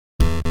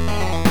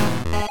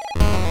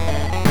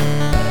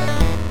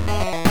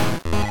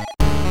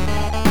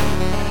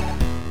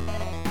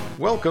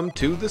Welcome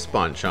to the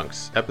Spawn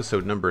Chunks,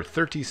 episode number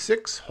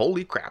 36,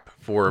 holy crap,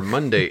 for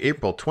Monday,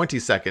 April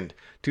 22nd,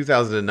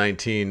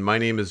 2019. My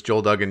name is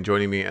Joel Duggan.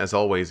 Joining me, as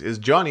always, is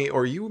Jonny,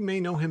 or you may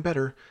know him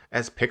better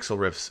as Pixel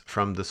Riffs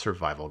from the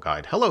Survival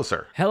Guide. Hello,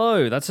 sir.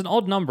 Hello. That's an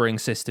odd numbering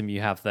system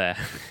you have there.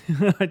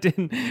 I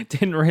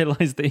didn't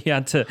realize that you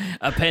had to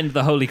append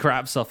the holy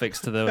crap suffix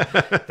to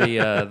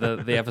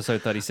the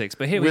episode 36,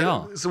 but here we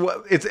are.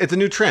 So it's a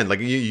new trend.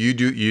 Like you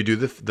do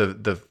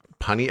the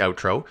punny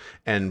outro,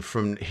 and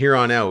from here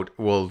on out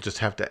we'll just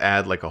have to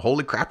add like a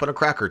holy crap on a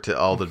cracker to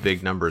all the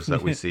big numbers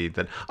that we see.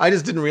 That I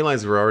just didn't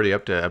realize we're already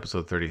up to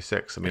episode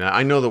 36. I mean,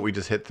 I know that we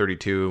just hit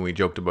 32 and we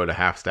joked about a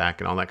half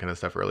stack and all that kind of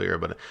stuff earlier,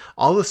 but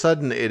all of a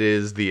sudden it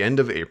is the end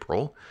of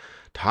April.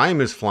 Time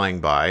is flying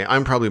by.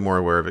 I'm probably more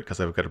aware of it because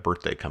I've got a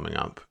birthday coming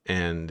up,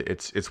 and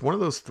it's one of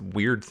those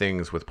weird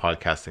things with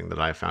podcasting that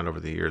I've found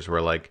over the years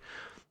where like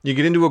you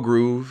get into a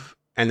groove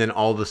and then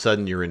all of a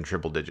sudden you're in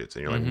triple digits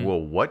and you're like, whoa,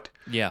 what?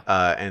 Yeah.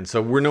 And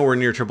so we're nowhere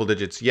near triple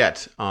digits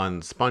yet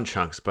on Spawn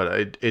Chunks,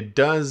 but it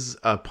does,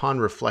 upon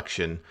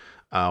reflection,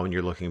 when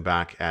you're looking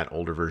back at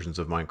older versions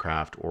of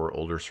Minecraft or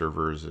older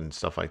servers and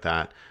stuff like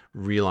that,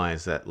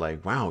 realize that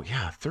like, wow,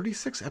 yeah,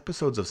 36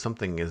 episodes of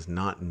something is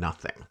not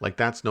nothing. Like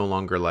that's no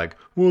longer like,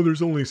 well,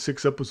 there's only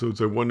 6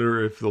 episodes. I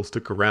wonder if they'll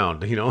stick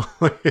around, you know?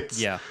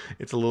 It's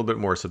a little bit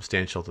more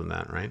substantial than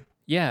that, right?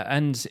 Yeah,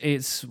 and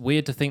it's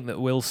weird to think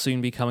that we'll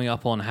soon be coming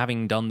up on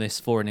having done this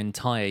for an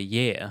entire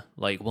year,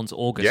 like once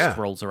August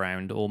rolls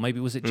around, or maybe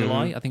was it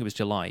July? I think it was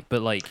July.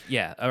 But like,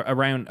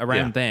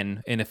 around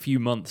then, in a few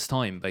months'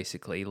 time,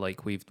 basically,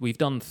 like we've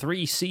done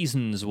 3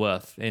 seasons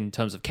worth in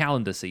terms of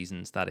calendar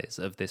seasons, that is,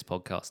 of this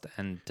podcast,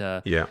 and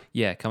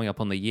coming up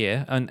on the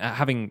year, and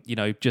having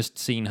just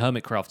seen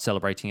Hermitcraft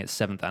celebrating its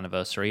 7th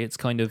anniversary, it's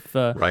kind of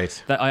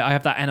right. That I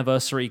have that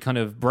anniversary kind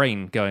of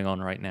brain going on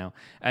right now,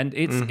 and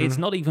it's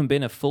not even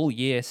been a full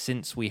year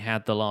since we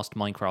had the last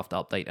Minecraft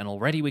update, and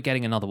already we're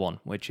getting another one,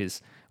 which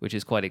is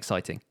quite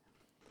exciting.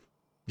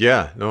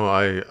 Yeah, no,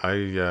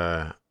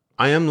 I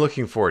am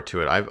looking forward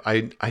to it.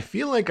 I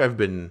feel like I've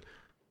been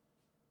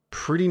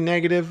pretty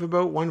negative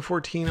about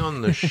 114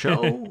 on the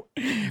show,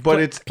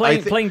 but it's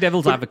playing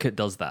devil's advocate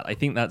does that. I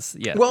think that's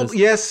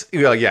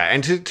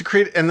and to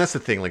create, and that's the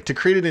thing, like to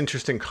create an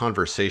interesting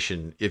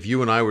conversation. If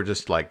you and I were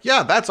just like,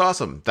 yeah, that's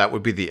awesome, that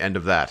would be the end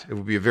of that. It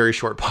would be a very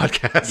short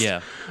podcast.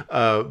 Yeah.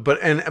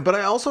 But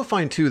I also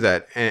find too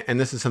that, and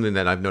this is something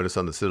that I've noticed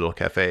on the Citadel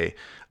Cafe,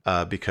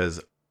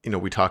 because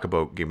we talk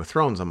about Game of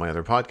Thrones on my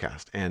other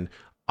podcast, and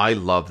I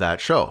love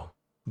that show,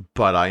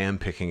 but I am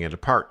picking it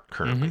apart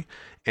currently.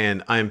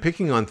 And I'm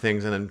picking on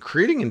things and I'm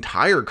creating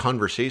entire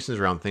conversations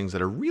around things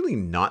that are really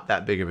not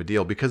that big of a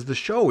deal because the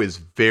show is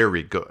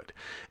very good.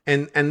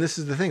 And this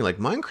is the thing, like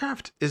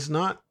Minecraft is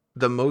not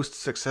the most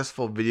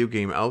successful video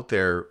game out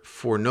there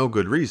for no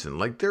good reason.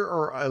 Like there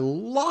are a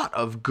lot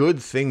of good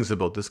things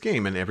about this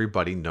game and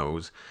everybody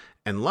knows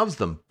and loves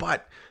them,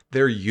 but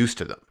they're used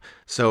to them.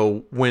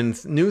 So when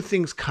new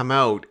things come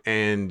out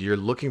and you're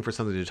looking for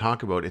something to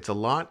talk about, it's a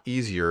lot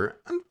easier,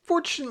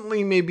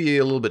 unfortunately maybe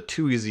a little bit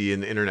too easy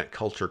in the internet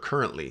culture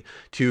currently,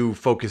 to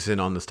focus in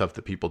on the stuff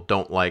that people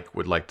don't like,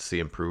 would like to see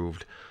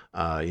improved,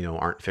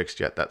 aren't fixed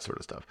yet, that sort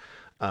of stuff.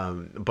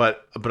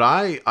 But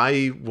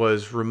I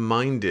was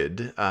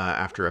reminded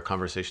after a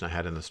conversation I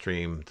had in the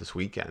stream this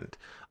weekend,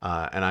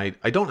 and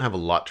I don't have a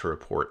lot to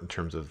report in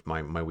terms of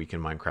my week in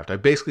Minecraft. I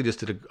basically just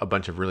did a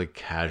bunch of really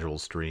casual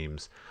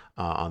streams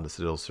on the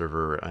Citadel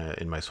server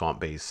in my swamp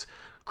base,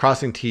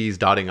 crossing T's,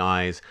 dotting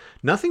I's,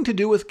 nothing to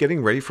do with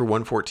getting ready for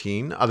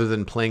 114 other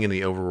than playing in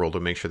the overworld to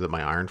make sure that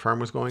my iron farm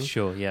was going.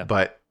 Sure, yeah.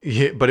 But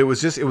it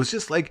was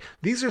just like,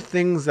 these are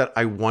things that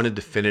I wanted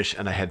to finish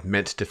and I had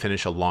meant to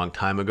finish a long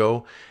time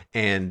ago.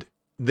 And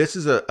this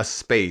is a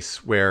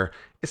space where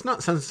it's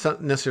not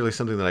necessarily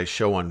something that I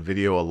show on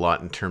video a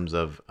lot in terms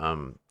of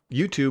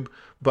YouTube,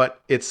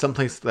 but it's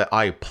someplace that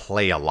I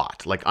play a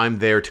lot. Like I'm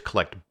there to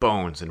collect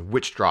bones and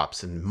witch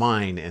drops and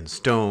mine and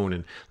stone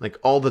and like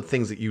all the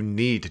things that you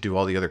need to do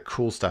all the other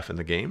cool stuff in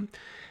the game.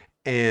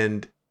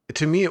 And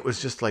to me, it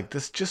was just like,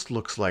 this just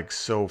looks like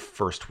so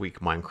first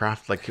week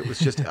Minecraft. Like it was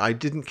just, I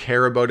didn't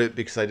care about it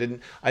because I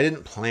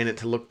didn't plan it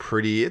to look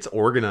pretty. It's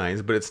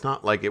organized, but it's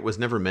not like, it was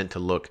never meant to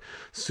look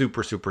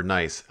super, super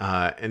nice.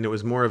 And it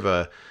was more of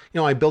a,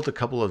 I built a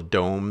couple of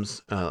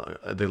domes.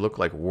 They look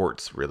like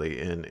warts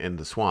really in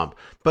the swamp,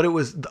 but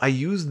I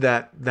used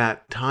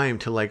that time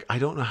to like, I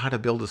don't know how to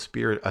build a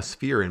sphere in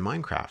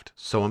Minecraft.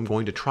 So I'm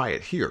going to try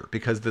it here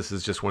because this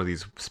is just one of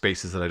these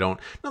spaces that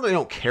not that I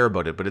don't care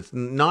about it, but it's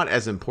not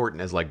as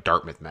important as like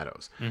Dartmouth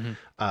Meadows.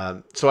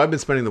 So I've been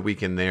spending the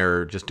weekend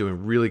there just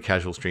doing really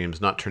casual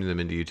streams, not turning them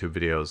into YouTube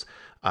videos.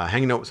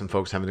 hanging out with some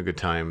folks, having a good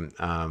time,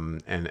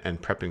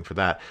 and prepping for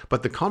that.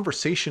 But the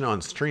conversation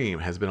on stream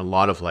has been a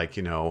lot of like,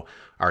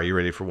 are you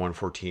ready for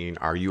 114?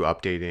 Are you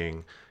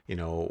updating?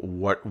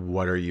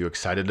 What are you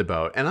excited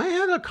about? And I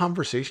had a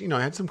conversation,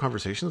 I had some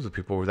conversations with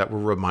people that were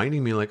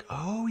reminding me like,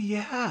 oh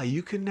yeah,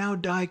 you can now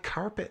dye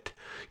carpet.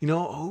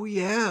 Oh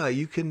yeah,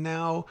 you can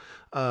now,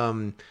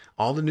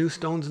 all the new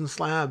stones and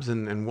slabs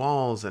and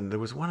walls. And there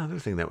was one other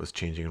thing that was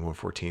changing in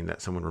 114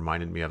 that someone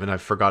reminded me of, and I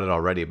forgot it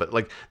already. But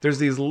like, there's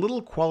these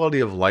little quality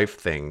of life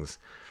things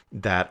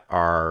that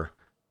are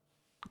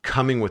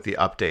coming with the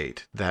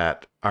update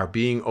that are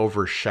being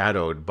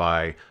overshadowed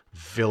by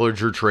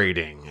villager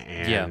trading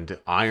and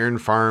iron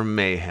farm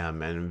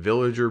mayhem and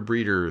villager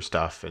breeder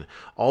stuff and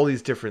all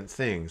these different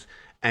things.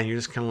 And you're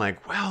just kind of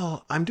like,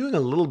 well, I'm doing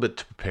a little bit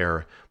to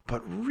prepare,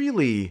 but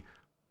really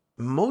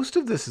most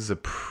of this is a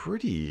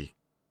pretty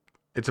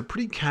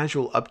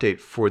casual update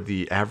for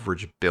the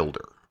average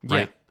builder,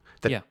 right?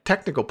 The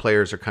technical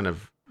players are kind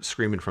of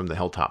screaming from the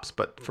hilltops,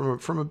 but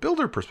from a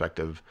builder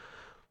perspective,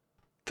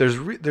 there's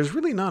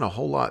really not a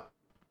whole lot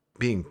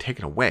being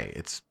taken away.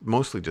 It's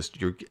mostly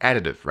just your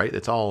additive, right?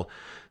 It's all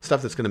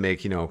stuff that's going to make,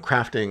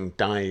 crafting,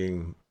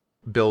 dyeing,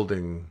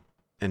 building,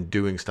 and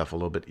doing stuff a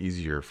little bit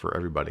easier for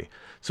everybody.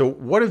 So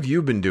what have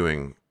you been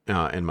doing in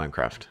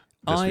Minecraft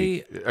this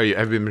week?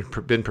 Have you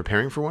been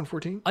preparing for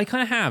 114? I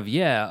kind of have,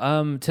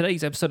 yeah.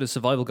 Today's episode of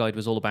Survival Guide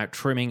was all about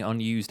trimming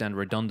unused and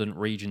redundant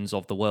regions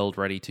of the world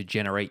ready to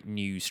generate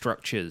new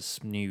structures,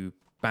 new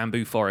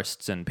bamboo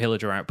forests and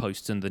pillager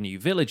outposts and the new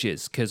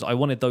villages, because I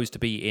wanted those to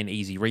be in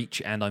easy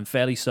reach, and I'm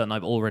fairly certain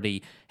I've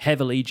already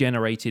heavily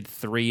generated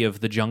 3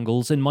 of the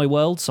jungles in my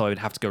world, so I would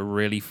have to go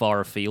really far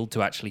afield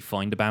to actually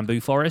find a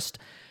bamboo forest.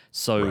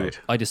 So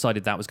I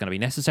decided that was going to be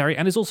necessary,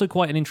 and it's also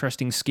quite an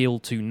interesting skill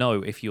to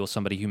know if you're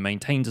somebody who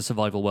maintains a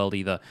survival world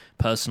either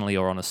personally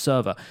or on a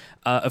server.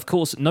 Of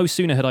course, no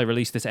sooner had I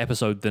released this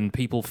episode than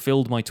people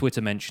filled my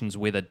Twitter mentions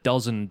with a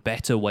dozen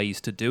better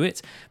ways to do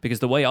it, because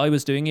the way I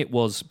was doing it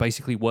was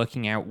basically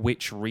working out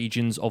which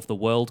regions of the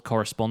world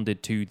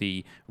corresponded to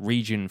the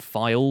region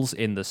files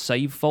in the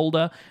save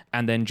folder,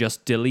 and then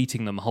just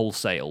deleting them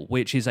wholesale,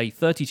 which is a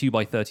 32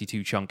 by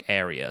 32 chunk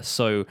area.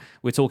 So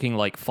we're talking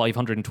like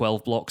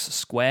 512 blocks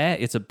square.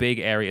 It's a big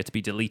area to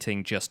be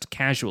deleting just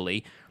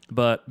casually,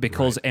 but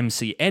because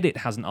MC Edit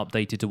hasn't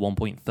updated to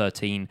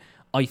 1.13,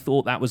 I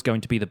thought that was going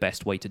to be the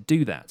best way to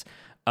do that.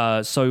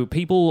 So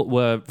people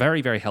were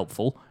very, very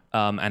helpful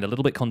and a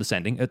little bit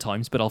condescending at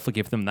times, but I'll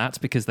forgive them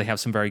that because they have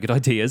some very good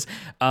ideas.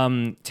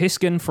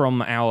 Tiskin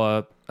from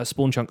our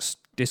Spawn Chunks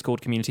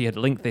Discord community had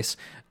linked this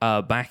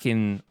back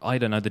in, I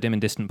don't know, the dim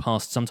and distant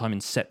past, sometime in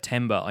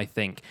September, I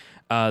think.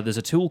 There's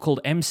a tool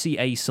called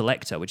MCA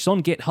Selector, which is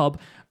on GitHub.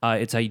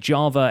 It's a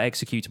Java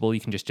executable. You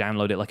can just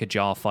download it like a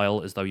jar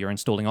file as though you're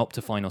installing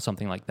Optifine or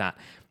something like that.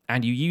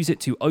 And you use it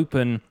to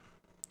open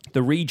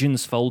the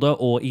regions folder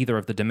or either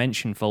of the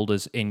dimension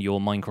folders in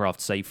your Minecraft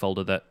save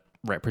folder that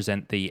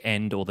represent the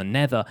end or the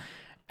nether.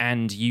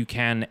 And you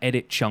can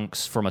edit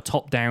chunks from a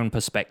top-down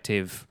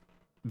perspective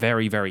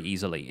very, very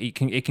easily.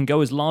 It can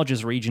go as large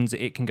as regions.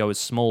 It can go as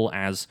small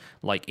as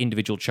like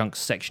individual chunks,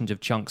 sections of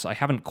chunks. I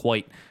haven't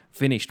quite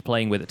finished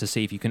playing with it to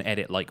see if you can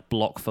edit like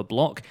block for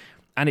block.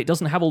 And it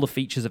doesn't have all the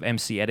features of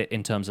MC Edit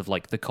in terms of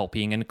like the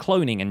copying and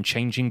cloning and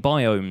changing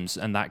biomes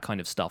and that kind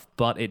of stuff.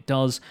 But it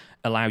does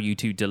allow you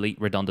to delete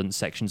redundant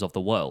sections of the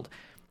world.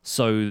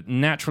 So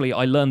naturally,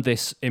 I learned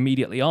this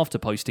immediately after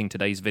posting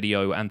today's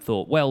video and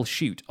thought, well,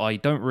 shoot, I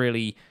can't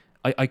really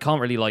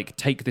like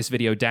take this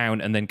video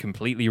down and then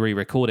completely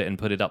re-record it and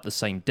put it up the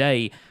same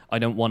day. I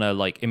don't want to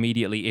like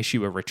immediately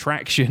issue a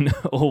retraction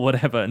or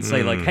whatever and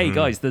say like, hey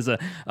guys, there's a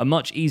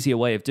much easier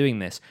way of doing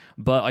this.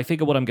 But I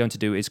figure what I'm going to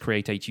do is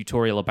create a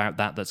tutorial about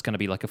that that's going to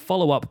be like a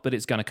follow-up, but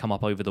it's going to come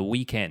up over the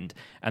weekend.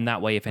 And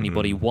that way, if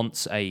anybody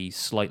wants a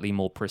slightly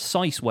more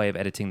precise way of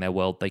editing their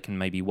world, they can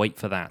maybe wait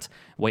for that.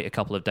 Wait a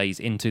couple of days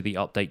into the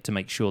update to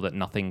make sure that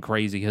nothing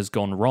crazy has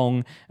gone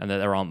wrong and that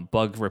there aren't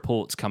bug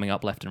reports coming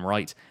up left and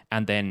right,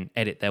 and then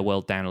edit their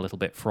world down a little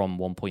bit from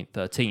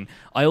 1.13.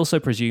 I also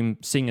presume,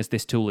 seeing as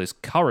this tool is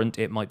current,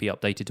 it might be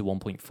updated to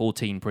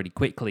 1.14 pretty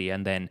quickly,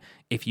 and then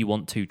if you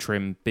want to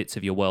trim bits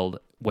of your world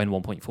when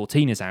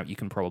 1.14 is out, you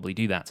can probably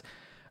do that.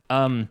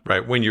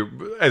 Right, when you're,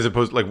 as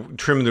opposed, like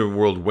trim the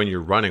world when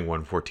you're running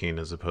 1.14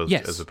 as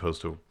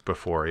opposed to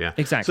before, yeah,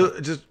 exactly. So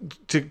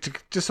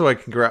just so I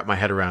can wrap my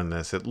head around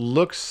this, it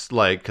looks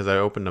like, because I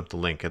opened up the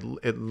link,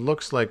 it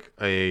looks like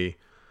a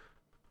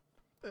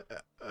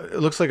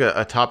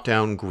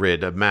top-down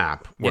grid, a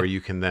map where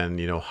you can then,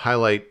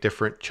 highlight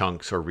different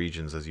chunks or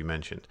regions, as you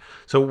mentioned.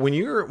 So when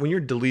you're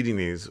deleting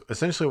these,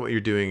 essentially what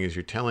you're doing is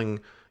you're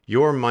telling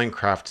your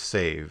Minecraft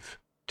save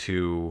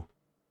to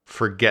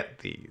forget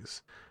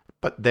these,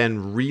 but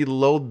then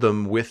reload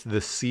them with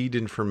the seed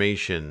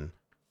information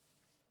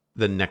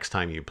the next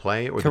time you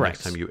play or the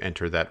next time you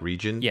enter that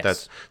region.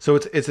 Yes.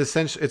 It's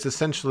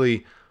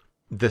essentially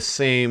the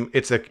same.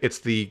 It's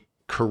the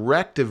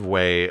corrective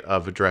way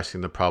of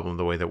addressing the problem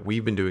the way that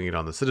we've been doing it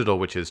on the Citadel,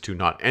 which is to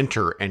not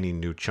enter any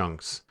new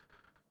chunks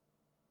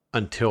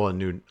until a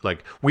new,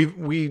 like,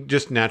 we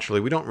just naturally,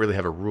 we don't really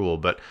have a rule,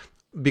 but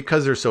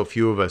because there's so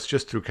few of us,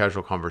 just through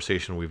casual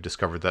conversation, we've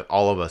discovered that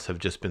all of us have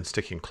just been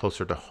sticking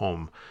closer to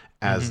home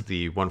as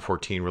the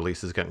 114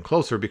 release is getting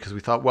closer, because we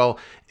thought, well,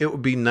 it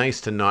would be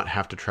nice to not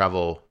have to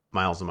travel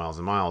miles and miles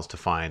and miles to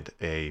find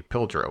a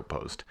pillager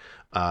outpost.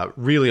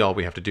 Really, all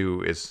we have to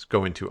do is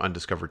go into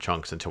undiscovered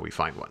chunks until we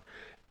find one.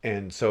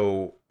 And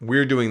so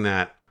we're doing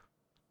that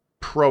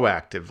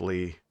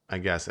proactively, I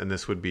guess, and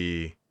this would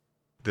be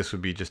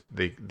just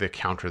the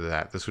counter to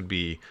that. This would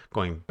be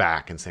going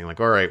back and saying like,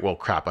 all right, well,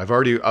 crap, I've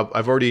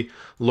already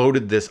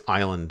loaded this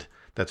island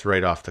that's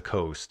right off the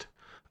coast.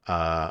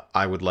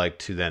 I would like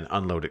to then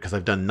unload it because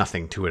I've done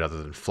nothing to it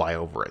other than fly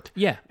over it.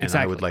 Yeah, and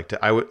exactly.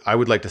 I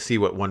would like to see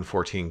what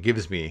 114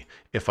 gives me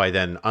if I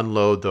then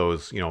unload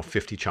those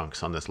 50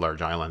 chunks on this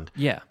large island.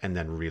 Yeah, and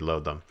then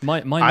reload them.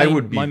 My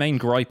main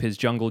gripe is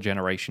jungle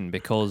generation,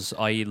 because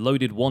I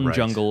loaded one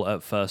jungle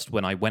at first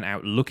when I went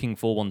out looking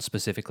for one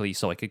specifically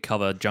so I could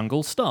cover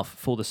jungle stuff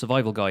for the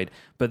survival guide.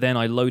 But then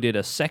I loaded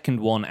a second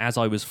one as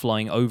I was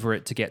flying over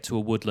it to get to a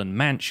woodland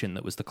mansion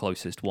that was the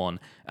closest one,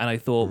 and I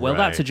thought, well,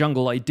 that's a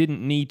jungle I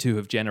didn't need to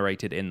have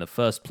generated in the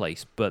first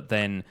place, but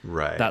then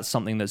that's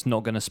something that's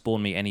not going to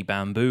spawn me any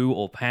bamboo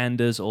or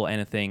pandas or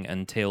anything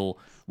until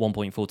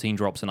 1.14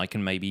 drops, and I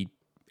can maybe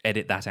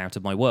edit that out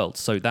of my world.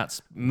 So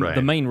that's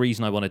the main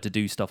reason I wanted to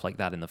do stuff like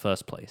that in the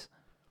first place.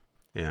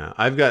 Yeah,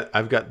 I've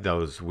got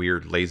those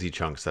weird lazy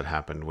chunks that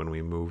happened when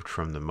we moved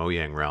from the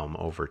Mojang realm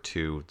over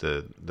to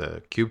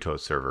the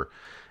Cubetoast server.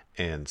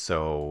 And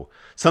so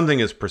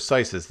something as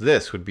precise as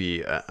this would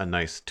be a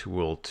nice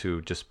tool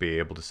to just be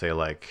able to say,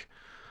 like,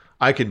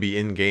 I could be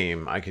in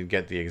game, I could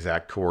get the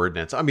exact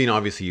coordinates. I mean,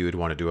 obviously you would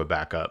want to do a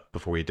backup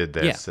before you did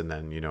this, and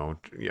then,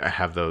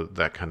 have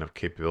that kind of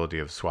capability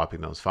of swapping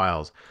those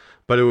files.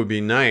 But it would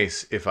be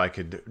nice if I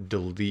could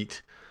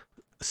delete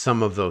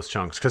some of those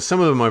chunks, because some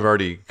of them I've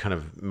already kind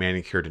of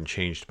manicured and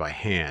changed by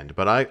hand,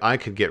 but I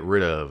could get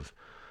rid of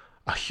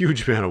a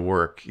huge amount of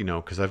work,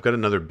 because I've got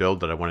another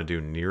build that I want to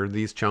do near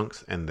these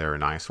chunks, and they're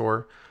an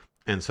eyesore.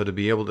 And so to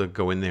be able to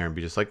go in there and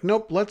be just like,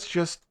 nope, let's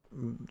just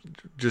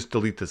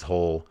delete this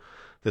whole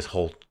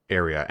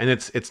area. And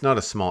it's not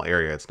a small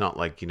area. It's not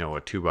like, a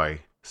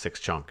 2x6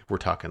 chunk. We're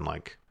talking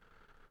like,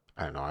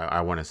 I don't know,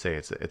 I want to say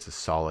it's a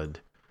solid.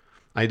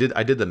 I did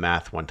the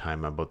math one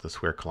time about the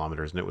square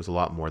kilometers, and it was a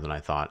lot more than I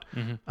thought.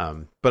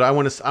 But I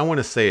want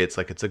to say it's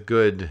a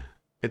good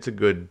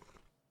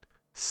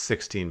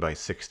 16 by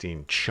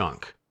 16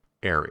 chunk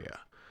area.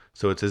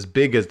 So it's as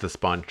big as the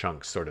spawn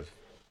chunk sort of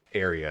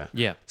area.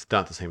 Yeah, it's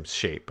not the same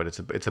shape, but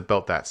it's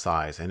about that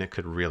size, and it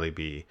could really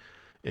be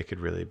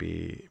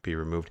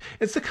removed.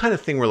 It's the kind of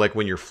thing where, like,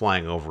 when you're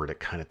flying over it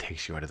kind of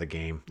takes you out of the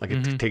game. Like,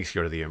 it takes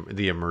you out of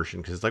the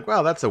immersion, because it's like,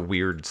 wow, that's a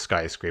weird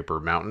skyscraper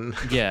mountain.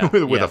 Yeah,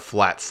 with a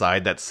flat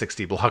side that's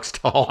 60 blocks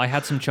tall. I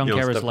had some chunk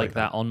errors like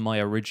that on my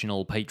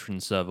original patron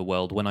server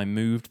world when I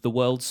moved the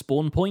world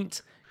spawn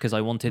point, because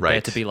I wanted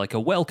there to be like a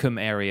welcome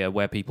area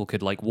where people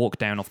could like walk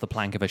down off the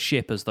plank of a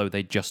ship as though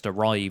they'd just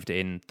arrived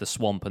in the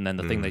swamp, and then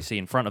the thing they see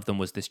in front of them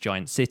was this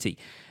giant city.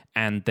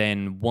 And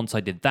then once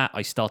I did that,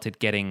 I started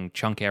getting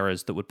chunk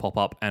errors that would pop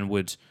up and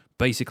would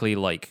basically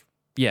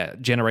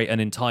generate an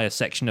entire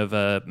section of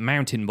a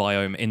mountain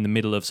biome in the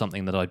middle of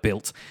something that I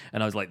built.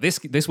 And I was like,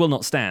 this will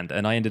not stand.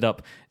 And I ended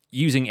up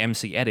using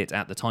MC Edit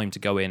at the time to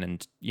go in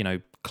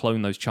and,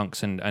 clone those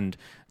chunks and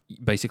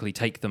basically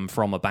take them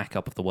from a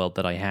backup of the world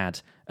that I had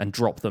and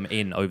drop them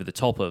in over the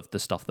top of the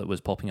stuff that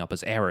was popping up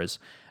as errors.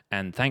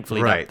 And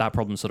thankfully that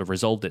problem sort of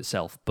resolved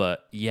itself.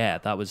 But yeah,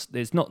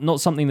 it's not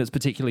something that's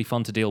particularly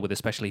fun to deal with,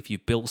 especially if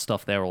you've built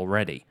stuff there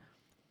already.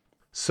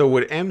 So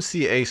would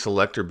MCA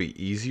selector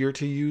be easier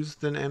to use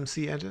than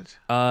MC edit?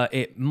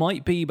 It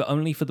might be, but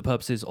only for the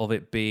purposes of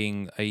it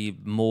being a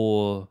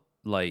more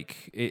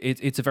like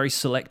it's a very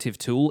selective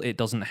tool. It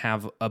doesn't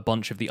have a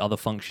bunch of the other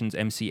functions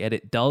MC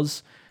edit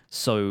does.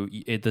 So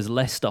there's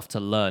less stuff to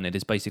learn. It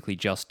is basically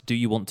just, do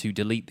you want to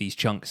delete these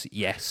chunks?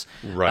 Yes.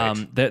 Right.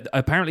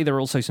 Apparently, there are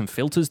also some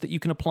filters that you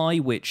can apply,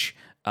 which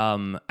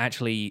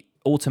actually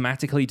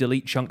automatically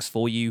delete chunks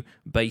for you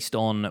based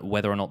on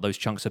whether or not those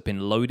chunks have been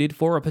loaded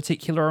for a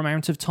particular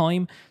amount of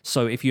time.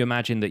 So if you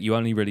imagine that you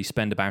only really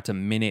spend about a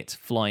minute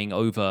flying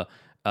over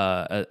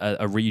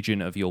a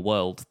region of your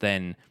world,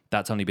 then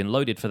that's only been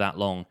loaded for that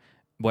long.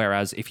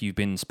 Whereas if you've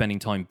been spending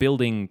time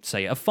building,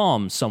 say, a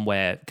farm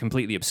somewhere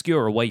completely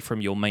obscure away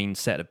from your main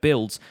set of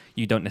builds,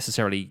 you don't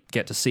necessarily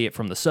get to see it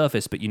from the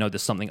surface, but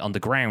there's something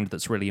underground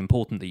that's really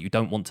important that you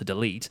don't want to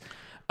delete.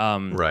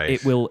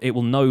 It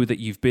will know that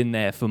you've been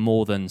there for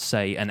more than,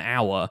 say, an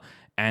hour,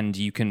 and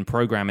you can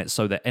program it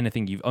so that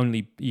anything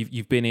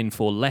you've been in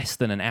for less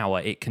than an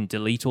hour, it can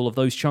delete all of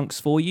those chunks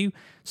for you.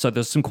 So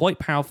there's some quite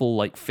powerful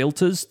like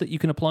filters that you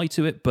can apply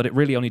to it, but it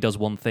really only does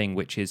one thing,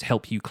 which is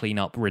help you clean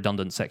up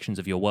redundant sections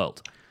of your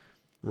world.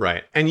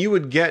 Right. And you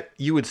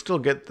would still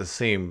get the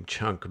same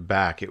chunk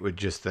back. It would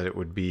just that it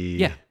would be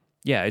with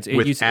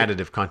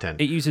additive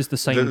content. It uses the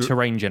same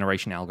terrain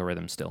generation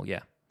algorithm still,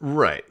 yeah.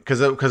 Right.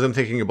 Because I'm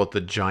thinking about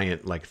the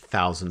giant like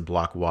 1,000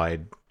 block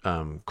wide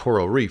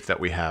coral reef that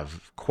we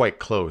have quite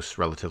close,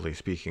 relatively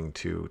speaking,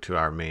 to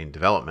our main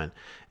development.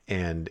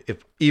 And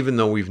even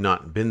though we've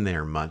not been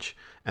there much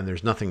and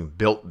there's nothing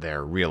built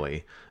there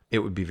really, it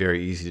would be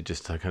very easy to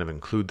just kind of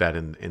include that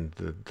in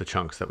the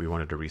chunks that we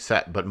wanted to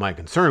reset. But my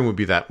concern would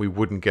be that we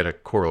wouldn't get a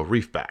coral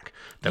reef back,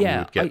 that we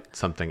would get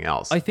something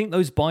else. I think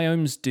those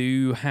biomes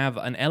do have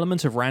an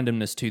element of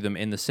randomness to them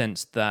in the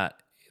sense that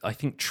I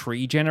think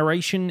tree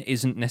generation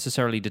isn't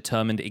necessarily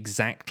determined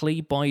exactly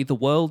by the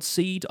world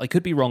seed. I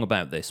could be wrong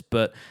about this,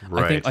 but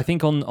right. I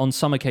think on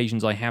some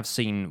occasions I have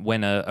seen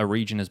when a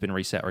region has been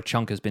reset or a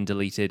chunk has been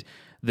deleted,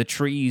 the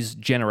trees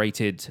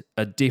generated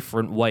a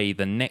different way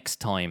the next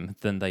time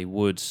than they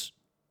would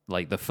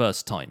like the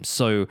first time.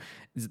 So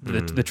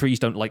the trees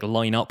don't like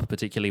line up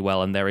particularly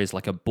well, and there is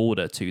like a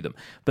border to them.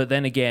 But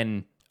then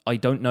again, I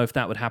don't know if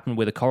that would happen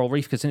with a coral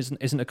reef, because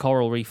isn't a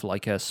coral reef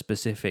like a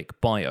specific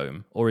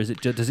biome, or does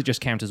it just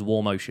count as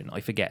warm ocean?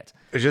 I forget.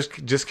 It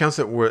just counts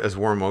as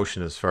warm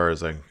ocean as far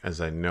as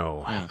I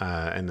know,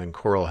 and then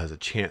coral has a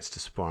chance to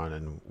spawn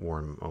in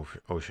warm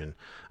ocean.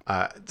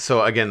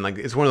 So again, like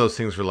it's one of those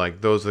things where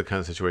like those are the kind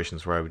of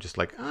situations where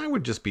I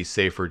would just be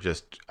safer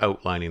just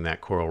outlining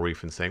that coral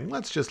reef and saying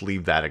let's just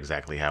leave that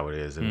exactly how it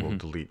is, and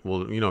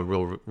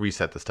we'll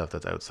reset the stuff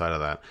that's outside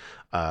of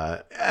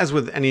that. As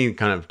with any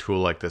kind of tool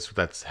like this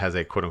that has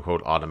a quote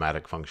unquote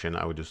automatic function,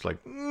 I would just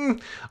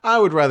I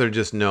would rather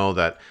just know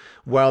that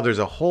while there's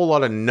a whole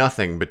lot of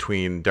nothing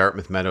between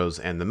Dartmouth Meadows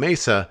and the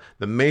Mesa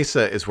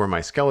is where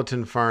my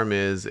skeleton farm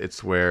is.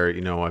 It's where,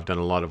 I've done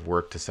a lot of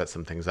work to set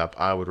some things up.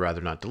 I would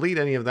rather not delete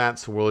any of that.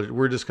 So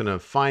we're just going to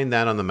find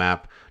that on the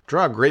map,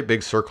 draw a great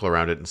big circle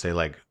around it and say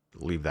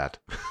leave that.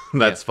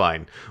 That's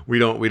fine. We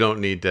don't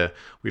need to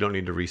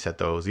reset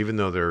those, even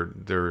though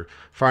they're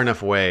far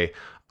enough away.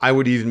 I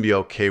would even be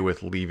okay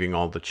with leaving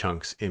all the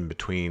chunks in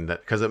between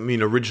that, because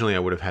originally I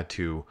would have had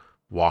to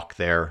walk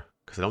there,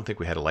 because I don't think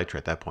we had Elytra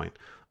at that point.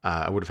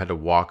 I would have had to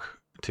walk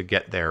to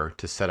get there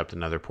to set up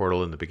another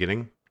portal in the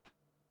beginning.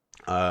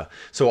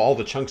 So all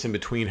the chunks in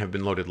between have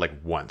been loaded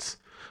once.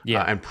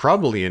 Yeah. And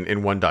probably in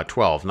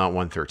 1.12, not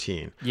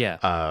 1.13.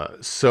 Yeah.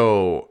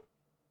 So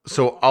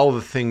all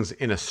the things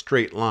in a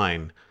straight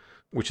line,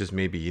 which is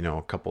maybe,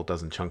 a couple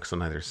dozen chunks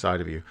on either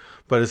side of you,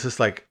 but it's just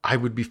I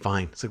would be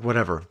fine. It's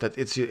whatever. That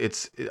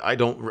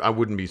I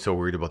wouldn't be so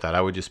worried about that.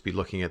 I would just be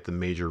looking at the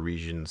major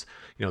regions,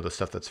 the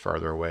stuff that's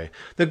farther away.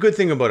 The good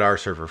thing about our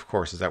server, of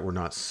course, is that we're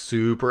not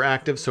super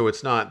active. So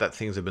it's not that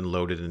things have been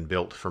loaded and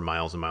built for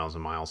miles and miles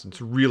and miles.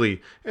 It's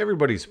really,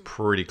 everybody's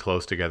pretty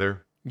close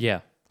together. Yeah.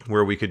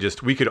 Where we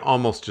could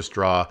almost just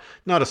draw,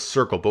 not a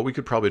circle, but we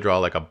could probably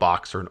draw a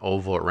box or an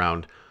oval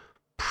around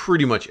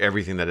pretty much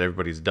everything that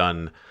everybody's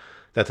done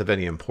that's of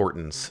any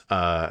importance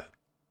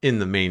in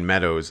the main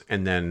meadows.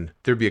 And then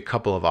there'd be a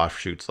couple of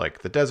offshoots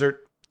like the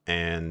desert,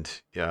 and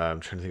I'm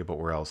trying to think about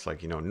where else,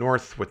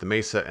 north with the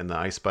Mesa and the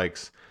ice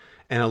spikes.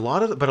 And a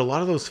lot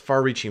of those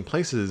far-reaching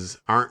places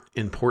aren't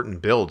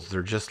important builds.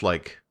 They're just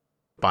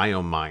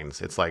biome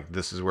mines. It's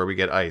this is where we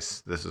get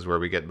ice. This is where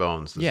we get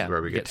bones. This is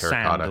where we get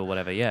terracotta sand or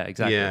whatever. Yeah,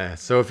 exactly. Yeah.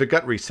 So if it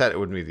got reset, it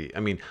wouldn't be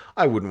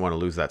I wouldn't want to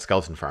lose that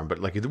skeleton farm, but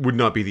it would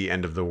not be the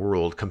end of the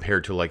world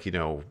compared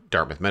to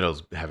Dartmouth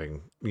Meadows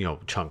having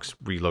chunks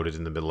reloaded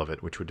in the middle of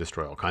it, which would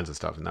destroy all kinds of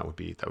stuff, and that would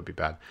be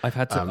bad. I've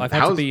had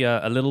to be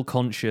a little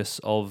conscious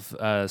of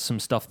some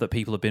stuff that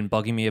people have been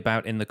bugging me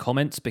about in the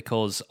comments,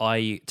 because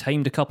I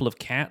tamed a couple of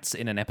cats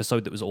in an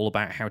episode that was all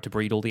about how to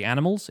breed all the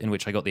animals, in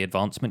which I got the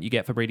advancement you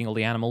get for breeding all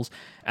the animals.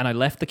 And I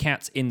left the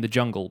cats in the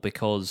jungle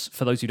because,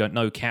 for those who don't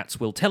know, cats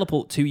will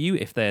teleport to you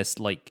if they're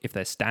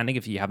standing,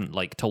 if you haven't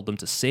told them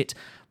to sit,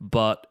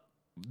 but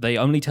they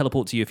only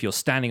teleport to you if you're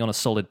standing on a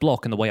solid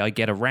block. And the way I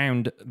get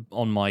around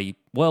on my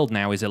world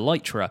now is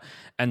elytra,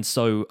 and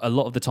so a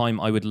lot of the time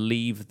I would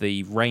leave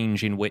the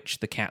range in which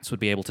the cats would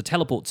be able to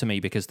teleport to me,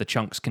 because the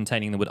chunks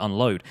containing them would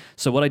unload.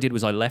 So what I did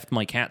was I left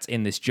my cats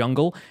in this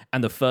jungle,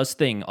 and the first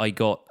thing I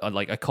got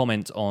a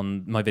comment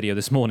on my video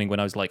this morning when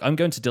I was I'm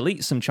going to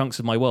delete some chunks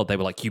of my world. They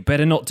were you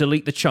better not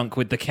delete the chunk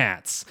with the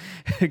cats,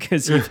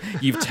 because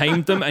you've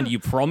tamed them and you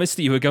promised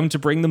that you were going to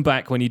bring them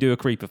back when you do a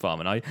creeper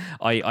farm. And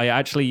I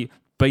actually,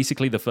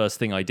 basically the first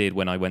thing I did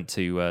when I went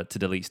to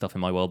delete stuff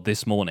in my world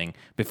this morning,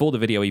 before the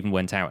video even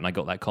went out and I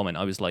got that comment,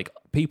 I was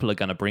people are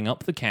going to bring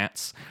up the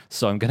cats,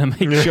 so I'm going to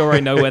make sure I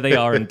know where they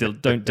are and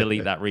don't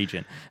delete that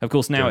region. Of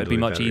course, now it'd be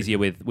much easier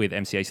with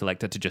MCA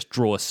Selector to just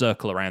draw a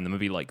circle around them and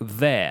be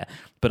there.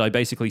 But I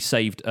basically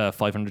saved a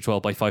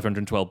 512 by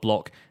 512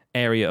 block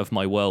area of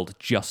my world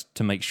just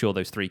to make sure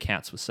those 3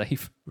 cats were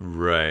safe.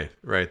 Right.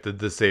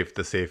 The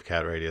safe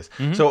cat radius.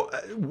 Mm-hmm.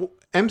 So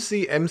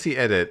MC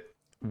Edit.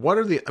 What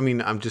are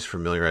I'm just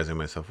familiarizing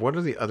myself. What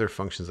are the other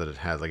functions that it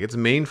has? Its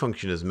main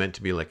function is meant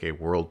to be a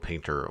world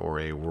painter or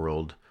a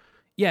world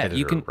Yeah, editor,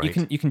 you can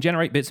right? you can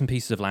generate bits and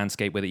pieces of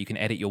landscape with it. You can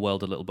edit your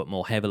world a little bit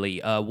more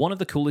heavily. One of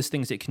the coolest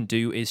things it can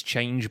do is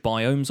change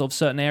biomes of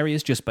certain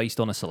areas just based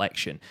on a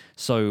selection.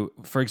 So,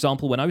 for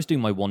example, when I was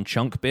doing my one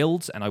chunk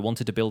builds and I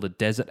wanted to build a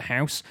desert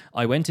house,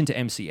 I went into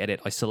MC Edit,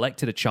 I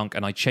selected a chunk,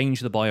 and I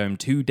changed the biome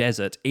to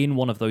desert in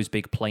one of those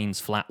big plains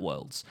flat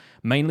worlds.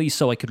 Mainly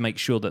so I could make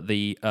sure that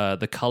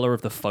the color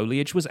of the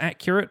foliage was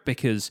accurate,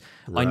 because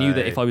I knew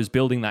that if I was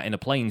building that in a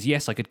plains,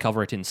 yes, I could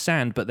cover it in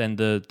sand, but then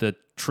the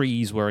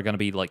trees were going to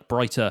be like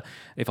brighter.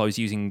 If I was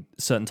using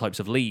certain types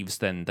of leaves,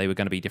 then they were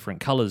going to be different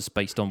colors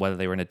based on whether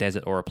they were in a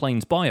desert or a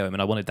plains biome,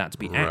 and I wanted that to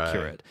be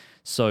accurate.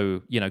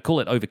 So, call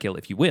it overkill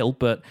if you will,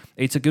 but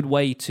it's a good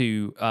way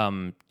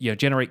to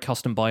generate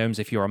custom biomes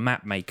if you're a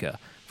map maker,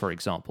 for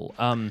example.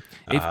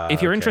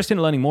 If you're interested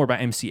in learning more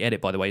about MC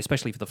Edit, by the way,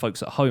 especially for the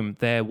folks at home,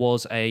 there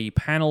was a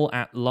panel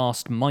at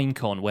last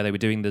Minecon where they were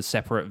doing the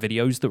separate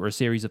videos that were a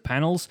series of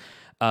panels.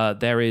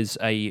 There is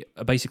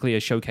basically a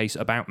showcase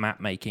about map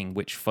making,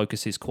 which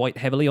focuses quite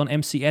heavily on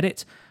MC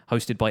Edit,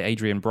 hosted by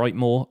Adrian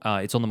Brightmore.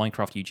 It's on the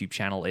Minecraft YouTube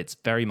channel. It's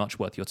very much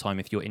worth your time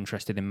if you're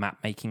interested in map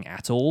making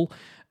at all.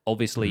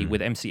 Obviously,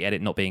 with MC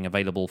Edit not being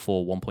available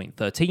for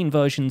 1.13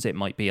 versions, it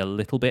might be a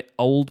little bit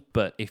old,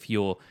 but if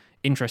you're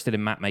interested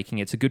in map making,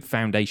 it's a good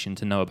foundation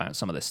to know about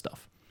some of this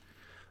stuff.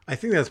 I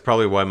think that's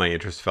probably why my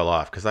interest fell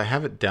off, because I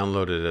have it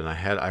downloaded and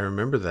I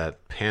remember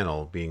that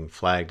panel being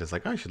flagged as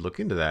like, I should look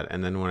into that.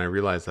 And then when I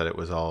realized that it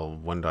was all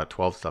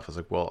 1.12 stuff, I was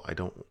like, well,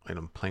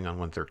 I'm playing on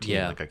 1.13.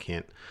 Yeah. Like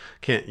I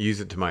can't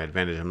use it to my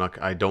advantage.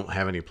 I don't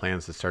have any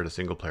plans to start a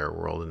single player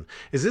world. And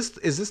is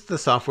this the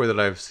software that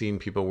I've seen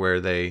people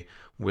where they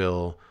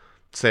will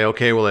say,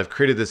 okay, well, I've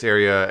created this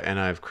area and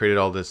I've created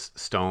all this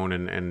stone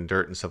and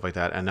dirt and stuff like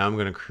that, and now I'm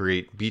going to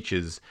create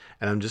beaches,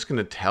 and I'm just going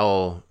to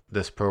tell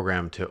this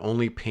program to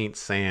only paint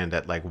sand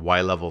at like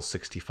Y level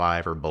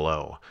 65 or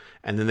below,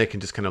 and then they can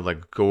just kind of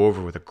like go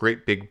over with a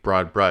great big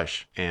broad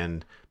brush,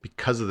 and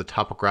because of the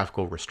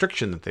topographical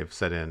restriction that they've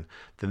set in,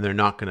 then they're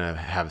not going to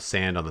have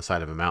sand on the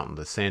side of a mountain.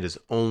 The sand is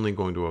only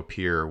going to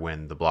appear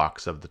when the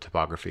blocks of the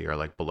topography are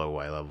like below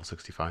Y level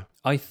 65.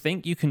 I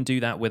think you can do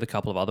that with a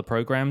couple of other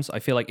programs. I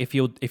feel like if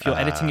you're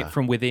editing it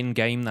from within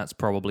game, that's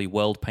probably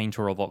World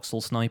Painter or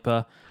Voxel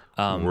Sniper.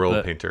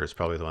 World Painter is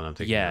probably the one I'm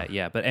thinking of.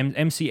 Yeah. But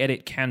MC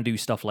Edit can do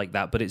stuff like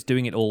that, but it's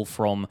doing it all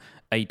from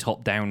a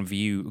top-down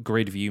view,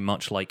 grid view,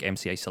 much like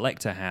MCA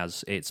Selector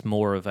has. It's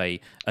more of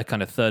a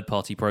kind of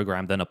third-party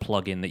program than a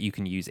plugin that you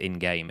can use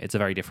in-game. It's a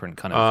very different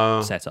kind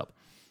of setup.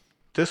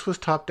 This was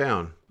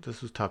top-down.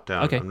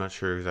 Okay. I'm not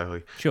sure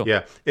exactly. Sure.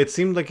 Yeah, it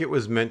seemed like it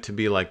was meant to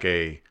be like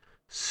a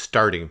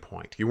starting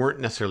point. You weren't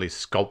necessarily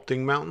sculpting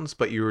mountains,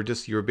 but you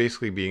were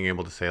basically being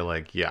able to say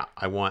like, yeah,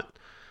 I want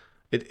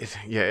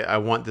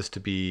this to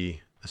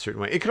be a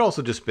certain way. It could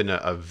also just been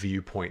a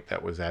viewpoint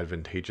that was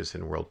advantageous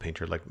in World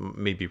Painter. Like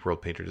maybe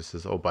World Painter just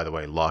says, oh, by the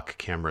way, lock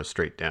camera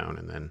straight down,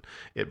 and then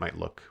it might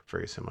look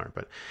very similar.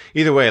 But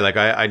either way, like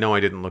I know I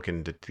didn't look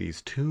into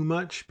these too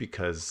much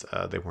because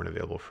they weren't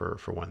available for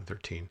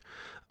 1.13.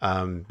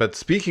 But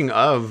speaking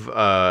of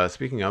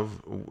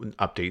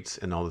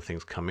updates and all the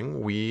things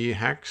coming, we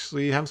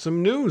actually have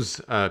some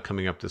news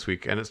coming up this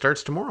week, and it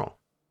starts tomorrow.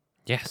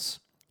 Yes,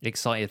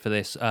 excited for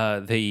this.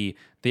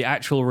 The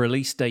actual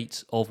release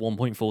date of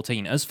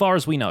 1.14, as far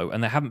as we know,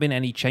 and there haven't been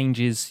any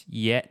changes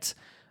yet.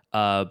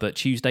 But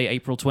Tuesday,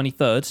 April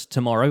 23rd,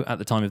 tomorrow, at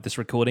the time of this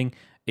recording,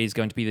 is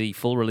going to be the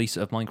full release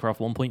of Minecraft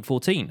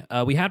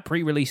 1.14. We had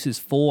pre-releases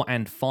 4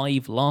 and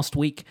 5 last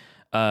week,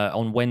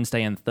 on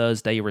Wednesday and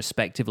Thursday,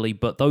 respectively,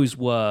 but those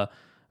were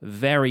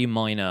very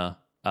minor,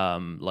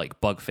 like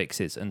bug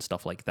fixes and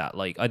stuff like that.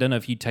 Like, I don't know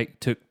if you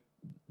took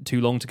too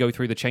long to go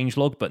through the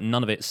changelog, but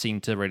none of it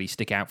seemed to really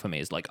stick out for me.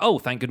 It's like, oh,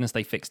 thank goodness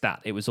they fixed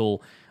that. It was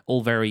all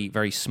very,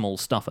 very small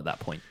stuff at that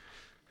point.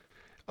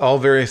 All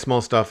very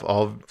small stuff,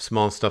 all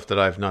small stuff that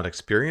I've not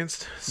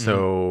experienced.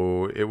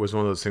 So it was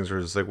one of those things where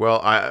it's like, well,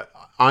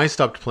 I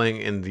stopped playing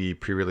in the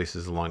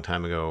pre-releases a long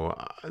time ago.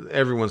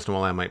 Every once in a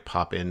while, I might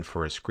pop in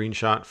for a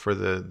screenshot for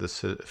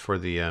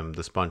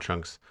the Spawn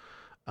Chunks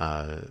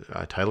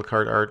title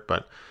card art,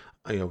 but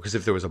because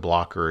if there was a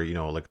block or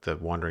like the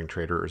Wandering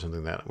Trader or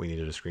something that we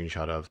needed a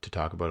screenshot of to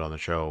talk about on the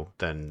show,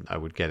 then I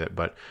would get it.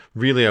 But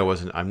really,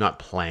 I'm not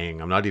playing.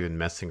 I'm not even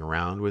messing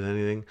around with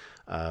anything.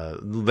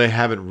 They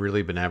haven't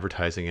really been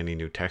advertising any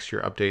new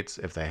texture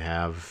updates. If they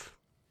have,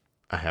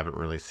 I haven't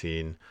really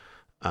seen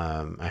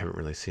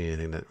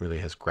anything that really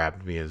has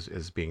grabbed me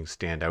as being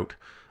standout.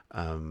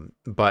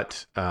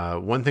 But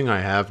one thing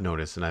I have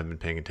noticed and I've been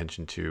paying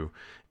attention to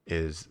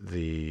is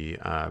the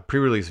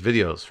pre-release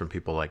videos from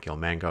people like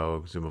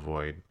Ilmango,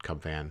 Zumavoid,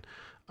 Cubfan.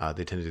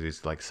 They tend to do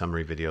these like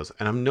summary videos,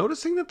 and I'm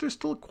noticing that there's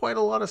still quite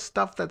a lot of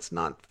stuff that's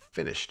not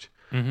finished.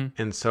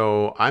 And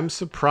so I'm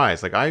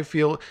surprised. Like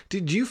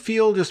did you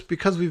feel, just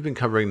because we've been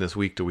covering this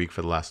week to week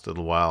for the last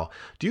little while,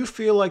 do you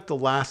feel like the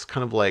last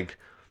kind of like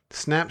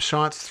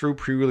snapshots through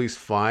pre-release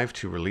 5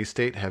 to release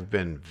date have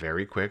been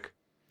very quick?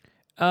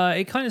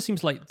 It kind of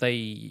seems like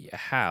they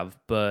have,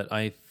 but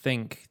I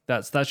think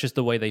that's just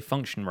the way they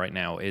function right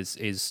now. Is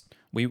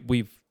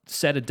we've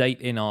set a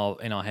date in our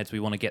heads. We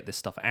want to get this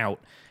stuff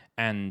out,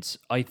 And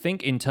I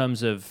think in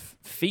terms of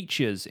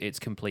features, it's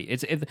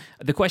complete.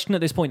 The question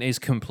at this point is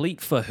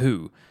complete for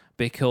who?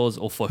 Because,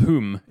 or for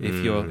whom,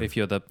 if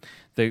you're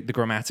the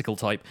grammatical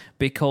type,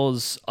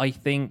 because I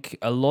think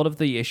a lot of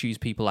the issues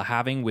people are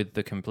having with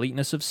the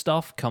completeness of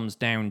stuff comes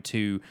down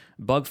to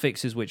bug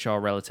fixes which are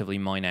relatively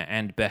minor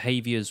and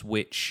behaviors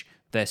which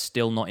they're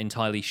still not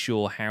entirely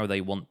sure how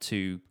they want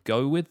to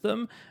go with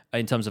them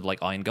in terms of like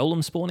Iron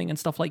Golem spawning and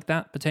stuff like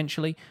that,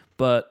 potentially.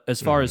 But as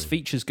far as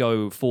features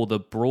go for the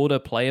broader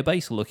player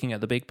base, looking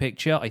at the big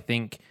picture, I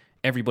think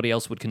everybody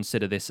else would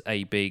consider this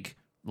a big,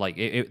 like,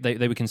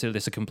 they would consider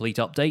this a complete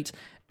update.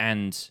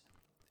 And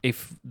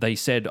if they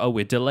said, oh,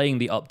 we're delaying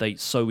the update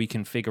so we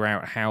can figure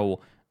out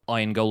how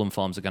Iron Golem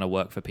farms are going to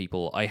work for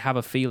people, I have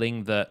a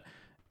feeling that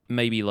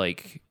maybe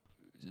like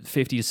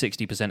 50 to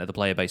 60% of the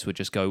player base would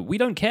just go, we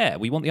don't care,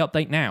 we want the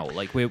update now,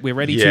 like we're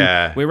ready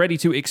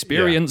to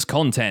experience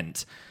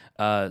content.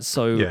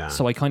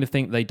 So I kind of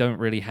think they don't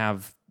really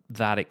have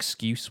that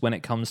excuse when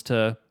it comes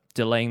to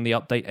delaying the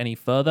update any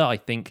further. I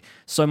think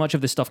so much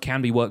of this stuff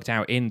can be worked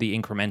out in the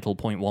incremental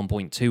 0.1,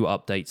 0.2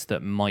 updates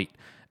that might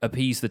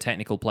appease the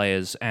technical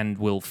players and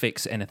will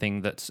fix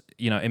anything that's,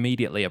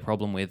 immediately a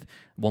problem with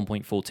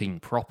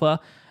 1.14 proper.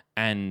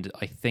 And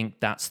I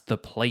think that's the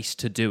place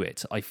to do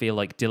it. I feel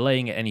like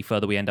delaying it any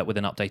further, we end up with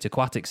an Update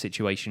Aquatic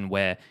situation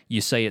where you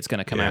say it's going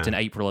to come out in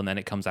April and then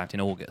it comes out in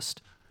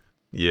August.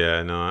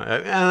 Yeah, no,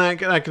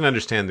 and I can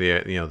understand the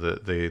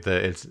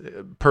it's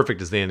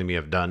perfect is the enemy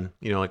of done.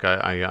 Like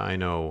I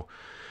know,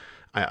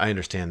 I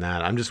understand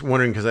that. I'm just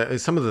wondering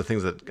because some of the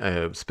things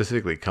that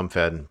specifically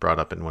Comfed brought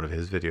up in one of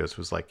his videos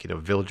was like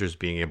villagers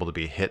being able to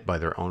be hit by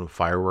their own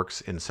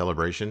fireworks in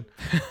celebration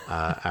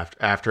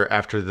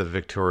after the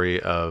victory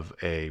of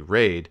a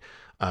raid.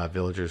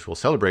 Villagers will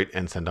celebrate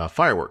and send off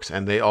fireworks,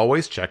 and they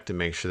always check to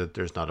make sure that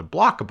there's not a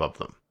block above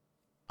them,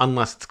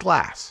 unless it's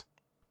glass.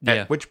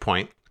 At which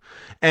point.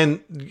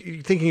 And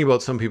thinking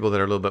about some people that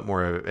are a little bit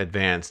more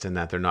advanced in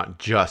that they're not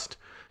just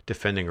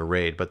defending a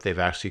raid, but they've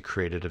actually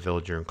created a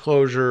villager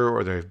enclosure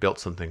or they've built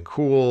something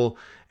cool.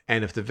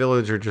 And if the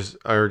villagers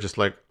are just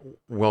like,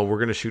 well, we're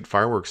going to shoot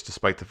fireworks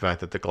despite the fact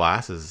that the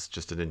glass is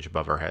just an inch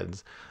above our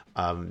heads.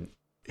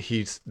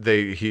 He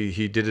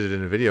did it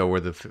in a video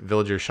where the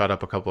villagers shot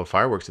up a couple of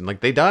fireworks and like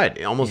they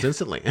died almost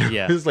instantly.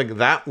 Yeah. It's like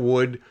that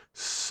would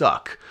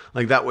suck.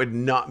 Like that would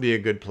not be a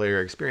good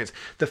player experience.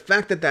 The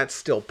fact that that's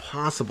still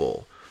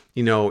possible,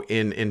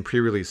 in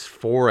pre-release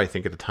 4, I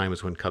think at the time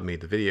is when Cub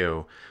made the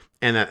video,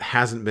 and that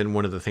hasn't been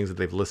one of the things that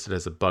they've listed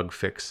as a bug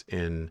fix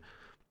in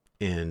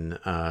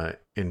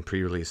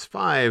pre-release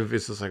 5.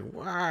 It's just like,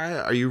 why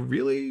are you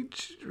really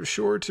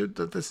sure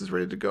that this is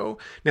ready to go?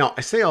 Now,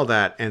 I say all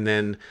that, and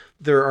then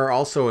there are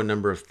also a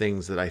number of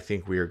things that I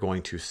think we are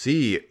going to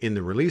see in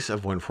the release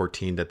of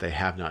 1.14 that they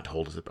have not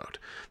told us about.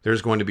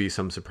 There's going to be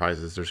some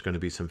surprises. There's going to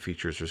be some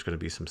features. There's going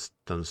to be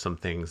some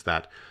things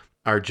that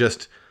are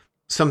just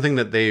something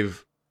that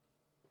they've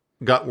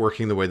got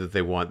working the way that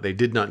they want. They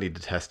did not need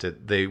to test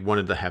it. They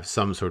wanted to have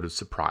some sort of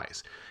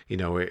surprise.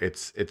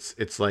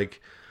 It's like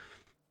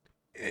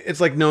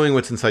knowing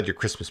what's inside your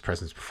Christmas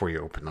presents before you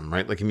open them,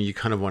 right? Like, you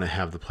kind of want to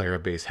have the player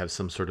base have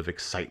some sort of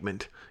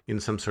excitement in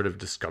some sort of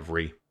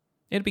discovery.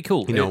 It'd be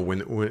cool, when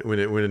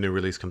a new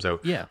release comes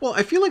out. Yeah. Well,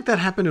 I feel like that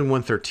happened in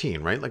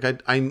 1.13, right? Like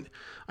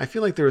I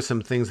feel like there were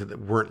some things that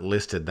weren't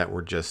listed that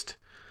were just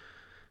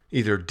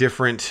either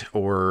different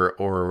or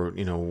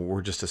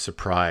were just a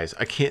surprise.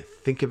 I can't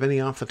think of any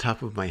off the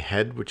top of my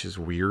head, which is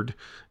weird.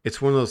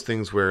 It's one of those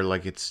things where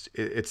like it's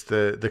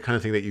the kind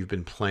of thing that you've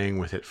been playing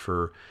with it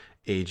for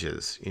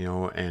ages,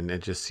 and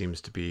it just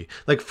seems to be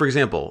like, for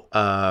example,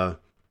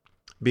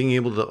 being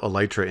able to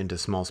elytra into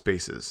small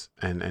spaces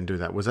and do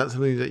that. Was that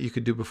something that you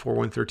could do before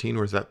 1.13,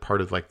 or is that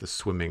part of like the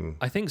swimming?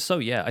 I think so,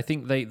 yeah. I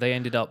think they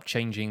ended up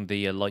changing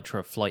the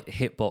elytra flight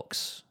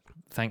hitbox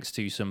thanks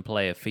to some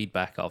player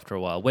feedback after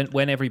a while.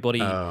 When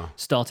everybody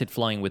started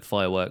flying with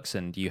fireworks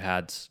and you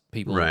had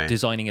people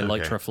designing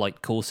elytra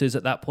flight courses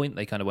at that point,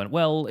 they kind of went,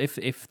 well,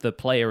 if the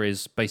player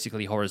is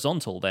basically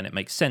horizontal, then it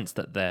makes sense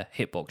that their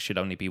hitbox should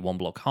only be 1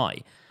 block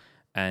high.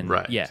 And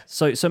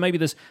so maybe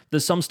there's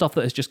some stuff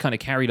that has just kind of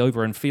carried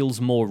over and feels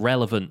more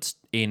relevant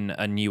in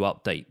a new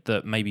update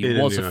that maybe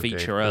was a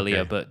feature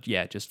earlier, but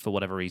just for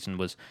whatever reason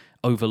was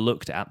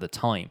overlooked at the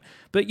time.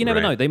 But you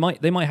never know, they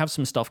might have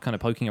some stuff kind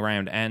of poking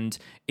around, and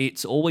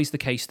it's always the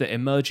case that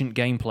emergent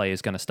gameplay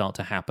is going to start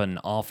to happen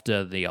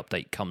after the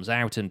update comes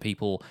out, and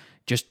people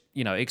just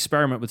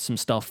experiment with some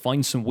stuff,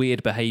 find some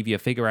weird behavior,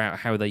 figure out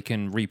how they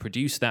can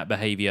reproduce that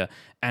behavior,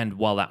 and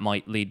while that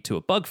might lead to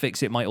a bug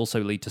fix, it might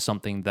also lead to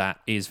something that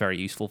is very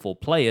useful for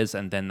players,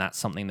 and then that's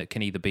something that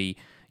can either be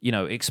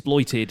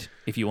exploited,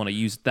 if you want to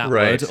use that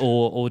word,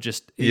 or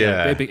just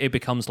it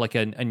becomes like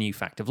a new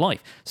fact of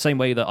life. Same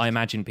way that I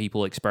imagine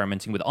people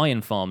experimenting with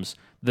iron farms,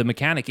 the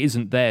mechanic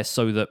isn't there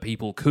so that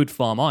people could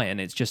farm iron,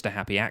 it's just a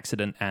happy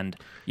accident and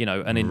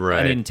an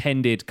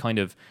intended kind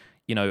of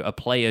a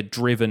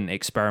player-driven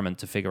experiment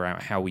to figure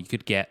out how we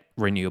could get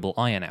renewable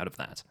iron out of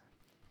that.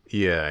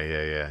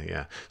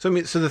 Yeah. So I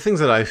mean, so the things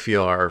that I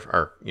feel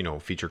are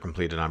feature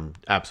complete and I'm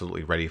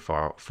absolutely ready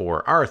for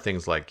are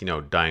things like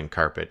dyeing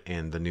carpet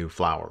and the new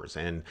flowers,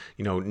 and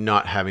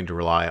not having to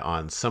rely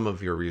on some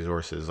of your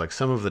resources, like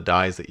some of the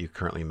dyes that you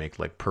currently make,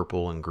 like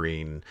purple and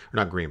green, or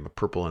not green, but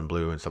purple and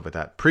blue and stuff like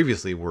that.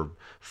 Previously were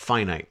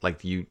finite,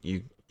 like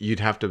you'd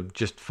have to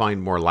just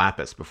find more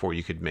lapis before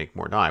you could make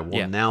more dye.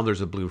 Well, now there's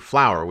a blue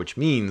flower, which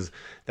means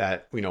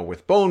that,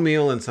 with bone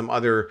meal and some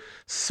other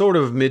sort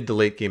of mid to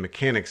late game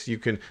mechanics, you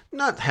can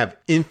not have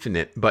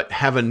infinite, but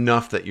have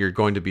enough that you're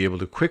going to be able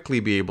to quickly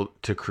be able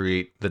to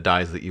create the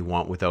dyes that you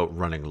want without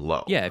running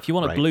low. Yeah, if you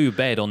want a blue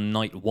bed on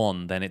night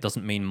 1, then it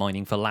doesn't mean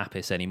mining for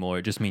lapis anymore.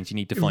 It just means you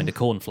need to find a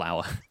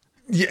cornflower.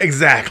 Yeah,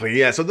 exactly.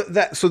 Yeah. So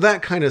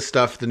that kind of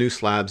stuff, the new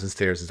slabs and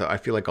stairs and stuff, I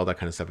feel like all that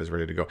kind of stuff is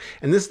ready to go.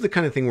 And this is the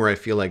kind of thing where I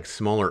feel like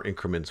smaller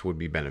increments would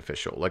be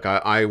beneficial. Like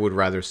I would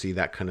rather see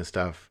that kind of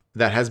stuff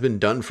that has been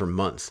done for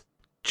months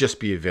just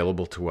be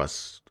available to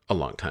us a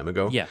long time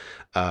ago. Yeah.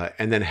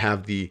 And then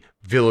have the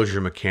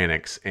villager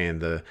mechanics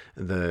and the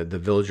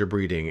villager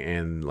breeding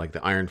and like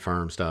the iron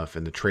farm stuff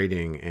and the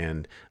trading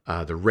and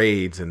the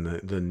raids and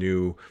the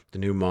new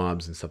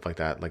mobs and stuff like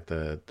that, like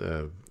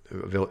the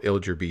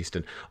Illager Beast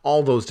and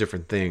all those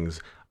different things.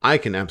 I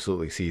can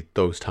absolutely see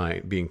those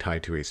being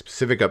tied to a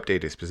specific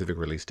update, a specific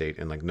release date,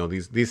 and like, no,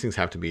 these things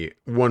have to be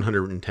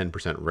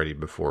 110% ready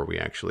before we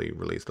actually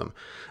release them.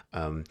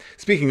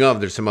 Speaking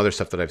of, there's some other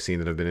stuff that I've seen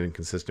that have been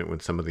inconsistent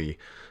with some of the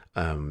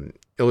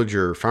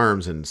Illager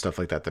farms and stuff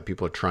like that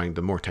people are trying,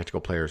 the more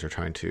technical players are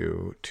trying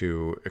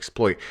to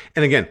exploit.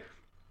 And again,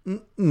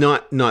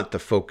 not the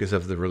focus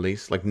of the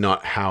release, like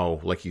not how,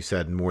 like you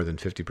said, more than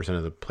 50%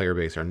 of the player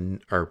base are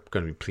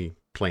going to be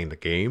playing the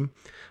game,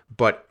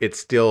 but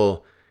it's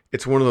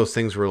one of those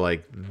things where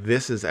like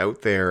this is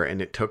out there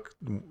and it took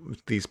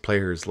these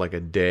players like a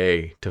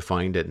day to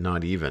find it,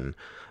 not even,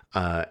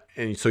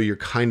 and so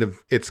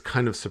it's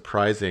kind of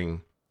surprising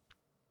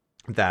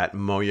that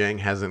Mojang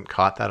hasn't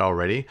caught that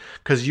already,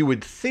 because you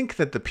would think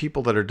that the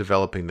people that are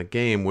developing the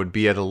game would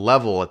be at a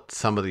level at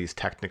some of these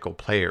technical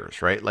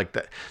players, right? Like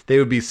that they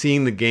would be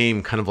seeing the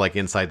game kind of like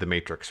inside the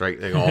Matrix, right?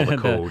 Like all the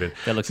code and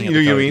they're looking at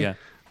the code, yeah.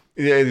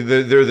 Yeah,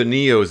 they're the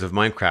Neos of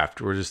Minecraft.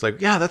 We're just like,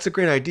 yeah, that's a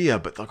great idea,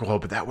 but like,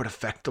 but that would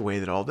affect the way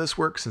that all this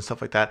works and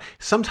stuff like that.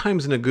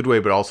 Sometimes in a good way,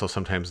 but also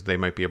sometimes they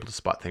might be able to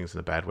spot things in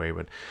a bad way.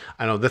 But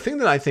I know the thing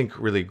that I think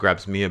really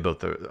grabs me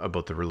about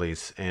the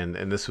release, and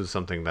this was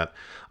something that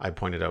I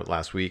pointed out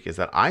last week, is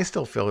that I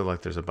still feel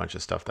like there's a bunch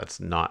of stuff that's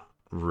not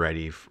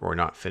ready or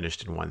not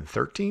finished in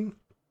 1.13.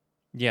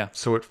 Yeah.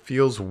 So it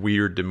feels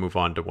weird to move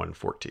on to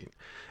 1.14,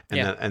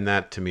 and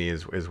that to me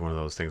is one of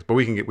those things. But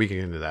we can get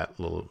into that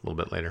a little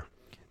bit later.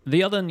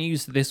 The other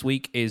news this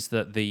week is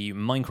that the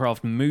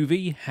Minecraft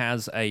movie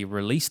has a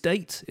release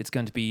date. It's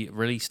going to be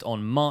released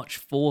on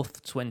March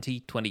 4th,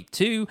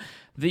 2022.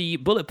 The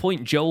bullet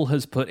point Joel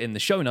has put in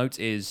the show notes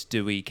is,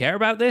 do we care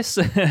about this?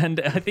 And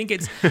I think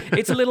it's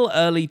a little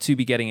early to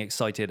be getting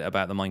excited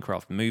about the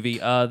Minecraft movie.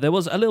 There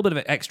was a little bit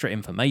of extra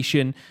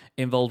information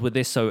involved with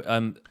this.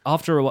 So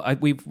after a while,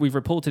 we've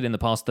reported in the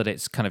past that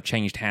it's kind of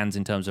changed hands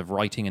in terms of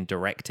writing and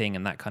directing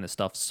and that kind of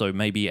stuff. So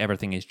maybe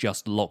everything is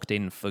just locked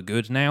in for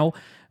good now.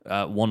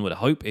 One would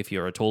hope, if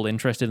you're at all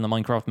interested in the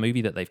Minecraft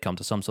movie, that they've come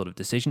to some sort of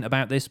decision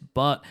about this.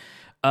 But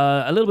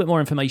a little bit more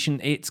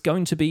information. It's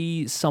going to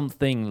be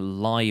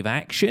something live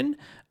action,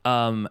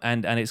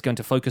 and it's going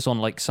to focus on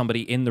like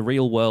somebody in the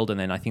real world, and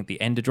then I think the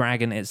Ender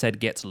Dragon, it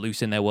said, gets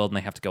loose in their world, and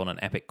they have to go on an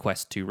epic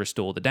quest to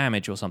restore the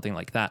damage or something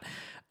like that.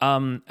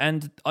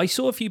 And I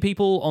saw a few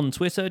people on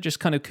Twitter just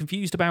kind of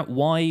confused about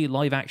why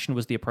live action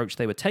was the approach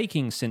they were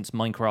taking, since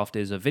Minecraft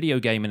is a video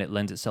game and it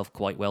lends itself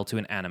quite well to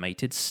an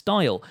animated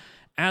style.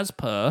 As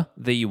per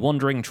the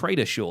Wandering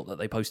Trader short that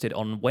they posted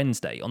on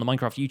Wednesday on the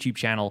Minecraft YouTube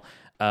channel,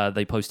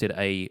 they posted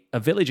a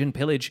Village and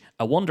Pillage,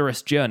 a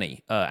Wondrous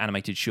Journey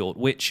animated short,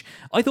 which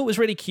I thought was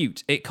really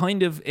cute. It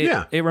kind of,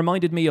 it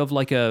reminded me of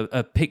like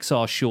a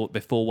Pixar short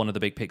before one of the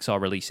big Pixar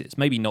releases.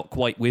 Maybe not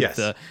quite with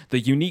the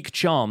unique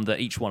charm that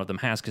each one of them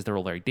has, because they're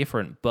all very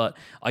different, but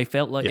I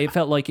felt like it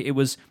felt like it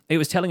was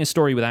telling a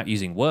story without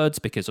using words,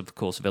 because of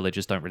course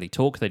villagers don't really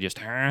talk, they just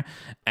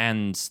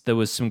and there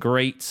was some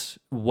great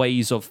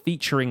ways of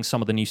featuring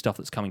some of the new stuff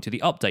that's coming to the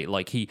update,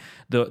 like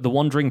the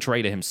Wandering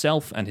Trader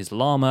himself and his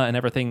llama and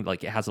everything.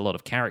 Like, it has a lot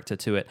of character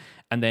to it,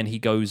 and then he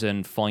goes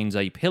and finds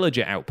a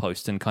pillager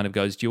outpost and kind of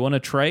goes, do you want to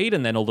trade?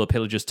 And then all the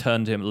pillagers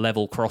turn to him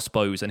level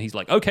crossbows, and he's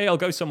like, okay, I'll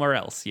go somewhere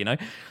else,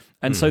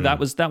 and so that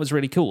was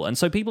really cool. And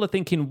so people are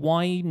thinking,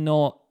 why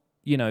not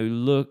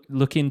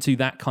look into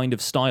that kind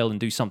of style and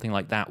do something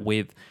like that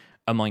with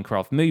a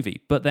Minecraft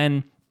movie? But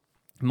then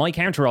my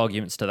counter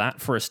arguments to that,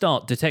 for a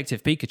start,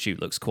 Detective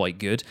Pikachu looks quite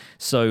good,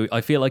 so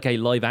I feel like a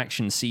live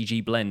action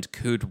CG blend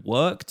could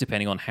work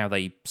depending on how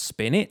they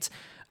spin it.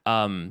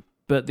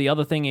 But But the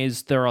other thing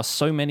is there are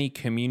so many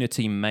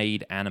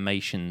community-made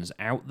animations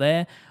out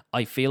there.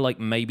 I feel like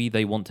maybe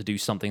they want to do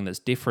something that's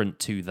different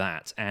to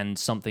that and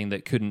something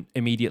that couldn't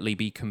immediately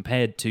be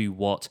compared to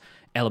what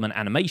Element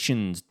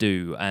Animations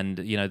do. And,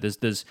 you know,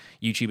 there's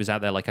YouTubers out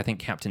there, like I think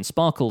Captain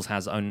Sparkles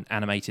has own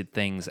animated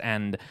things,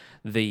 and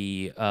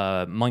the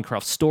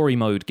Minecraft Story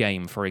Mode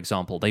game, for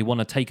example. They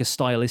want to take a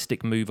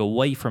stylistic move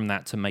away from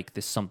that to make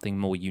this something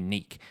more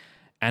unique.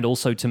 And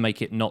also to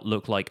make it not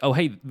look like, oh,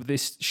 hey,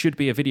 this should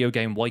be a video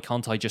game. Why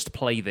can't I just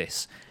play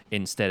this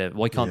instead of,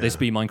 why can't this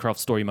be Minecraft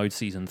Story Mode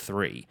Season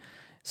 3?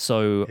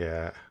 So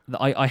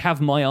I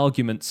have my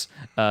arguments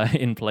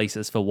in place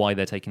as for why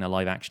they're taking a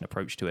live action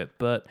approach to it.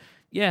 But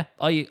yeah,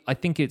 I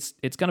think it's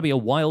going to be a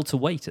while to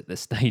wait at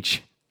this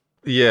stage.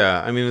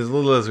 Yeah, I mean, as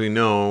little as we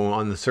know,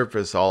 on the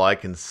surface, all I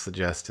can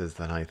suggest is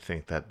that I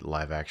think that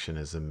live action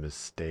is a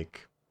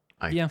mistake.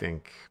 I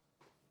think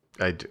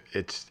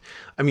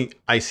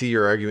I see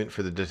your argument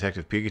for the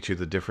Detective Pikachu.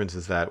 The difference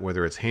is that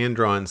whether it's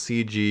hand-drawn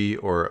CG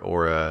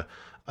or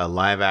a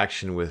live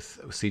action with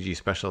CG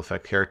special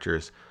effect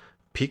characters,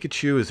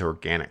 Pikachu is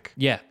organic.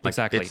 Yeah,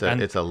 exactly.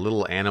 It's a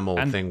little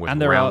animal thing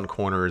with round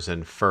corners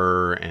and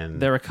fur, and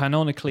there are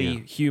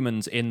canonically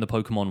humans in the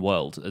Pokemon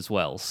world as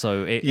well.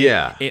 So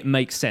it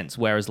makes sense.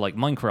 Whereas like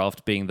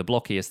Minecraft being the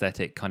blocky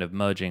aesthetic, kind of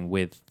merging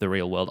with the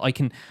real world, I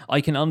can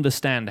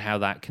understand how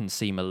that can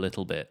seem a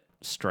little bit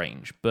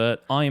strange.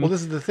 But well,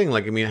 this is the thing.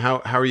 Like, I mean, how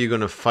are you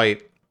going to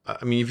fight?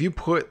 I mean, if you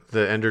put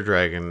the Ender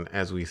Dragon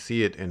as we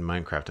see it in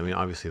Minecraft, I mean,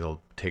 obviously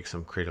they'll take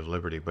some creative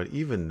liberty, but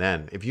even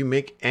then, if you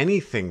make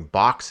anything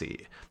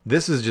boxy,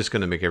 this is just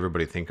going to make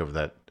everybody think of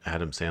that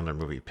Adam Sandler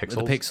movie,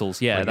 Pixels. The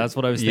Pixels, yeah, like that's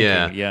what I was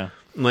thinking. Yeah,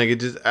 like it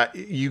just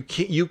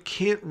you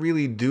can't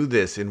really do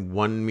this in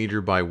 1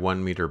 meter by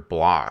 1 meter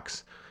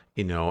blocks,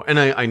 you know. And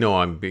I know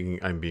I'm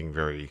being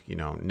very, you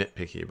know,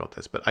 nitpicky about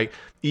this, but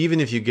even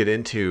if you get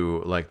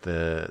into like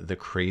the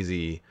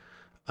crazy,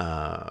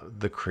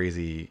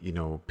 you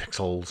know,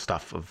 pixel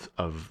stuff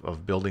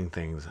of building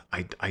things,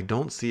 I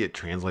don't see it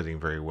translating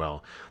very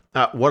well.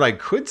 What I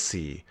could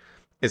see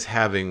is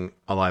having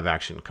a live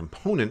action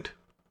component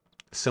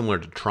similar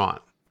to Tron,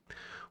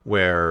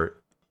 where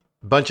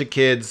a bunch of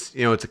kids,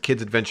 you know, it's a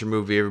kids adventure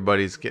movie,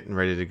 everybody's getting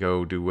ready to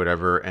go do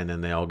whatever, and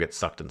then they all get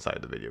sucked inside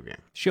the video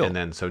game. Sure. And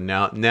then so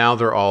now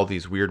they're all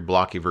these weird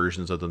blocky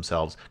versions of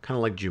themselves, kind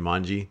of like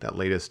Jumanji, that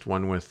latest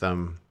one with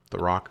The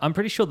Rock. I'm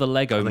pretty sure the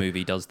Lego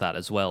movie does that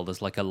as well.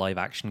 There's like a live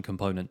action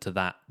component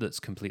to that's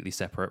completely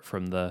separate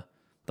from the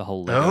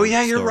whole Lego Oh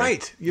yeah, you're story.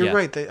 right. You're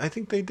right. I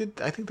think they did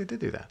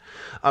do that.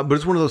 But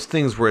it's one of those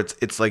things where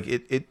it's like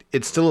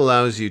it still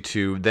allows you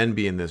to then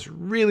be in this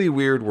really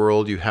weird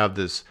world. You have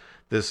this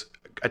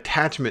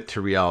attachment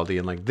to reality,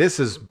 and like this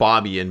is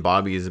Bobby, and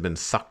Bobby has been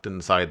sucked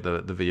inside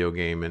the video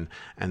game,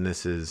 and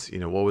this is, you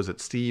know, what was it,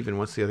 Steve, and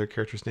what's the other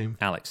character's name?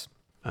 Alex.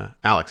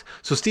 Alex.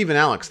 So Steve and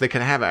Alex, they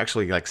could have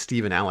actually like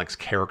Steve and Alex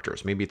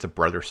characters. Maybe it's a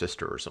brother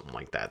sister or something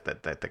like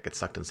that gets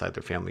sucked inside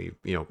their family,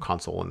 you know,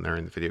 console, and they're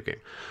in the video game.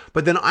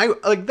 But then I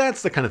like,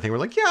 that's the kind of thing where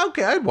like, yeah,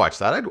 okay, I'd watch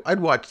that.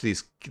 I'd watch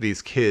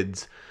these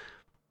kids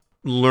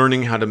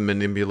learning how to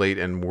manipulate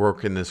and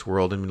work in this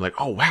world and be like,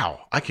 oh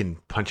wow, I can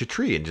punch a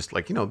tree, and just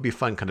like, you know, it'd be a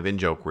fun kind of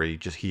in-joke where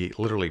he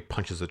literally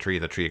punches a tree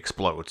and the tree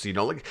explodes, you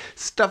know, like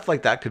stuff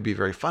like that could be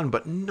very fun,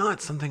 but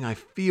not something I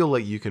feel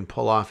like you can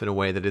pull off in a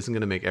way that isn't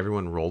going to make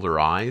everyone roll their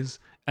eyes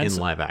in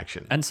live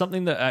action. And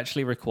something that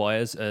actually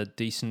requires a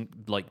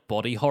decent like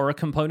body horror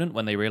component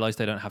when they realize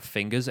they don't have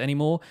fingers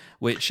anymore,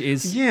 which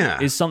is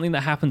something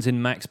that happens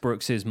in Max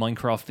Brooks's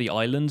Minecraft The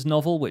Island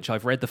novel, which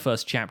I've read the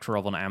first chapter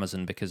of on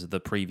Amazon because of the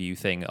preview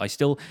thing. I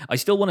still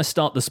want to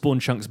start the Spawn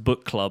Chunks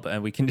book club,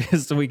 and we can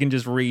just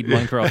read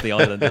Minecraft The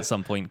Island at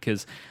some point,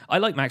 because I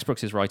like Max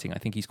Brooks's writing. I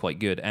think he's quite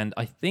good, and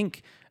I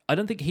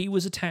don't think he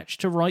was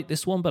attached to write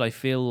this one, but I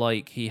feel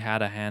like he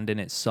had a hand in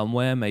it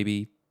somewhere,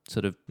 maybe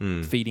sort of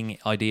feeding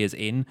ideas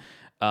in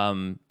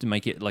to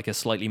make it like a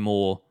slightly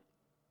more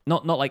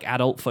not like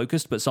adult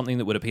focused, but something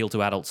that would appeal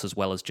to adults as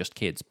well as just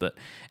kids. But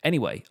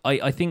anyway,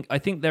 I think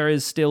there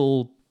is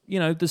still, you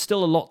know, there's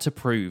still a lot to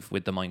prove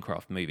with the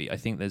Minecraft movie. I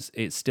think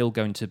it's still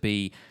going to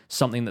be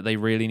something that they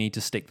really need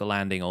to stick the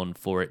landing on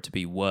for it to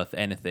be worth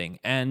anything.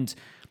 And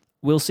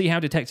we'll see how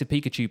Detective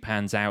Pikachu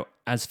pans out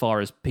as far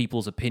as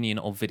people's opinion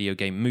of video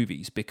game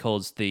movies,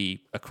 because the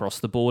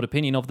across-the-board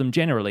opinion of them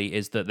generally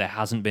is that there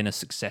hasn't been a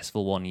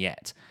successful one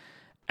yet.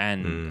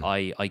 And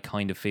I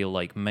kind of feel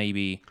like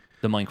maybe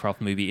the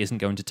Minecraft movie isn't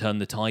going to turn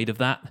the tide of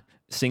that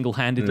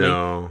single-handedly.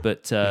 No,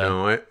 but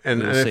I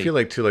feel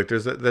like too, like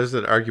there's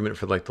that argument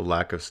for like the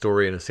lack of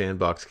story in a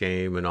sandbox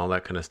game and all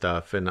that kind of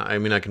stuff. And I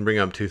mean, I can bring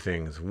up two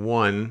things.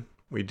 One,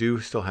 we do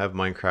still have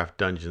Minecraft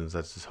Dungeons.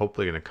 That's just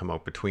hopefully going to come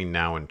out between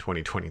now and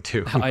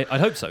 2022. I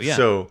hope so, yeah.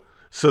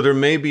 So there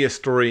may be a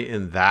story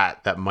in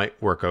that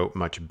might work out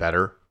much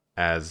better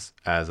as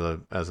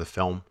a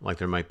film. Like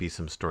there might be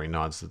some story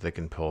nods that they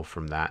can pull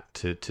from that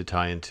to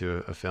tie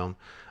into a film.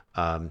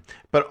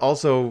 But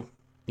also,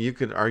 you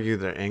could argue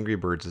that Angry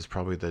Birds is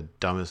probably the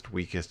dumbest,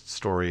 weakest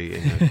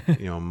story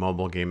in a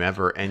mobile game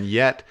ever, and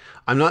yet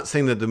I'm not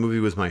saying that the movie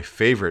was my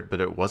favorite, but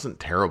it wasn't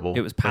terrible.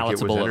 It was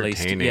palatable, like, it was at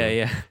least. entertaining.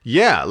 Yeah.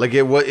 Yeah, like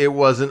it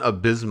wasn't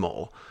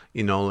abysmal.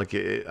 Like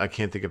I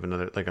can't think of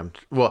another.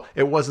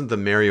 It wasn't the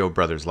Mario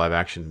Brothers live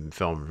action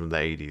film from the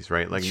 80s,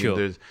 right? Like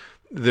sure.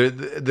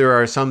 There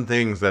are some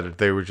things that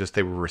they were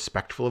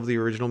respectful of the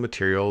original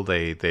material.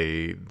 They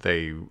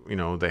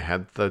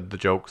had the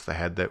jokes they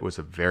had, that was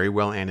a very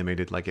well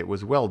animated, like it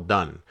was well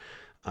done.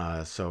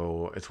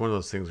 So it's one of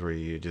those things where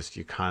you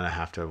kind of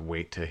have to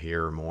wait to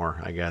hear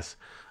more, I guess.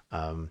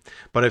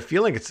 But I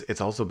feel like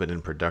it's also been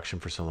in production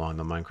for so long,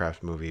 the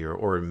Minecraft movie,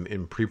 or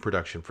in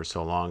pre-production for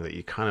so long, that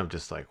you kind of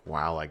just like,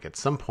 wow, like at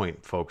some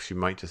point, folks, you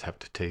might just have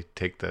to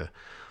take the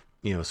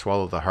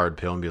swallow the hard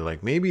pill and be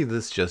like, maybe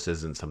this just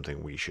isn't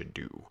something we should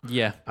do.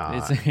 Yeah.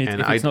 If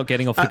it's not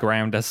getting off the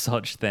ground as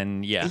such,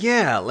 then yeah.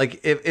 Yeah. Like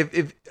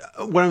if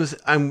what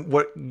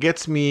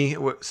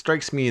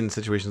strikes me in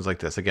situations like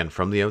this, again,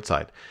 from the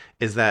outside,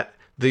 is that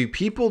the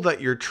people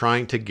that you're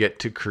trying to get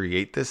to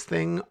create this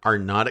thing are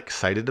not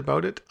excited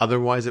about it.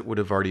 Otherwise it would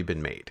have already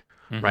been made.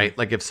 Mm-hmm. Right.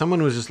 Like if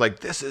someone was just like,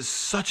 this is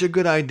such a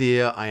good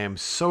idea, I am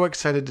so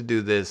excited to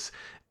do this,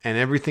 and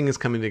everything is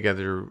coming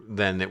together,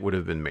 then it would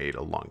have been made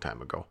a long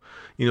time ago.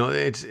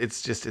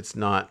 It's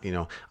not,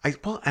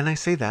 I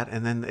say that,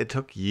 and then it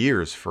took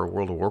years for a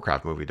World of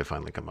Warcraft movie to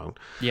finally come out.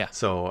 Yeah.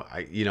 So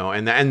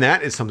and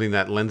that is something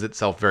that lends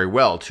itself very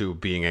well to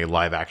being a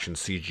live action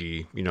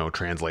CG,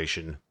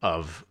 translation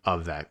of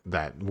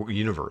that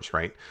universe,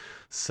 right?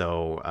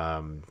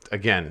 So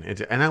again,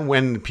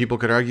 when people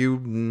could argue,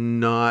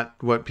 not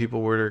what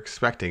people were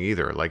expecting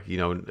either. Like,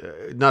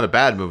 not a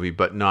bad movie,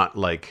 but not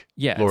like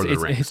Lord of the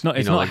Rings. It's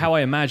not how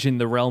I imagine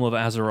the realm of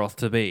Azeroth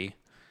to be.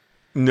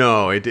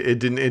 No, it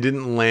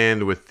didn't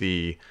land with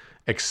the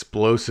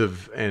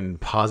explosive and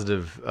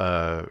positive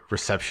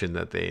reception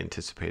that they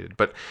anticipated.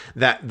 But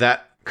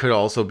that could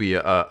also be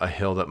a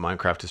hill that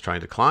Minecraft is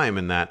trying to climb,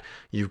 in that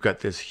you've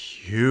got this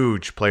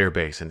huge player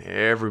base and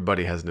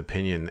everybody has an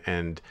opinion,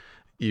 and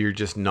you're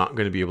just not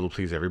going to be able to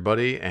please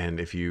everybody. And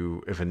if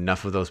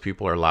enough of those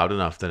people are loud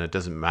enough, then it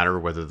doesn't matter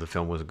whether the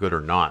film was good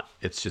or not.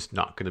 It's just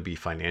not going to be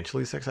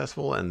financially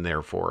successful, and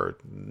therefore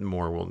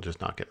more will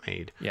just not get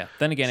made. Yeah.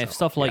 Then again, if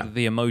stuff like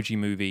the Emoji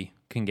Movie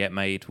can get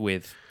made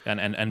with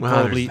and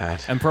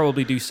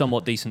probably do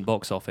somewhat decent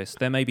box office,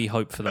 there may be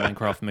hope for the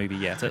Minecraft movie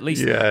yet. At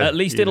least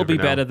it'll be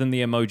better than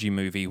the Emoji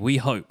Movie. We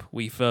hope.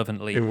 We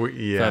fervently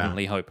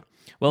hope.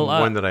 Well,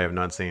 one that I have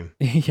not seen.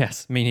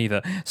 Yes, me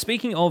neither.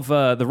 Speaking of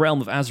the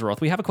realm of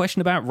Azeroth, we have a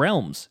question about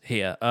realms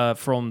here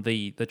from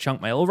the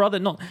chunk mail, or rather,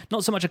 not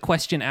so much a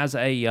question as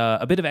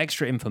a bit of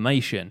extra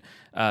information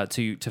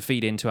to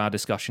feed into our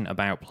discussion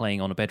about playing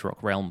on a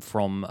Bedrock realm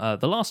from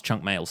the last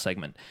chunk mail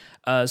segment.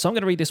 So I'm going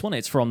to read this one.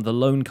 It's from the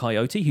Lone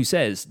Coyote, who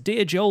says,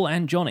 "Dear Joel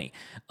and Jonny,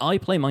 I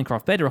play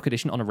Minecraft Bedrock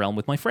Edition on a realm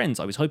with my friends.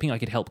 I was hoping I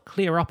could help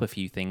clear up a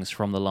few things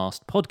from the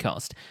last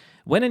podcast.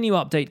 When a new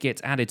update gets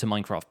added to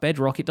Minecraft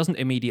Bedrock, it doesn't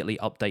immediately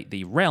update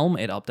the realm.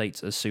 It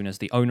updates as soon as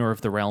the owner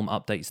of the realm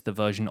updates the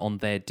version on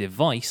their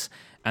device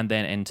and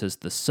then enters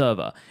the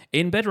server.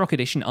 In Bedrock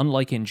Edition,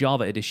 unlike in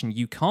Java Edition,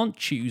 you can't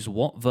choose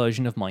what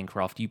version of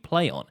Minecraft you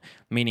play on,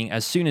 meaning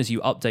as soon as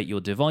you update your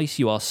device,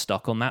 you are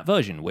stuck on that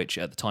version, which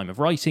at the time of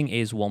writing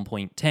is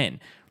 1.10.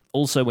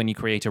 Also, when you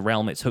create a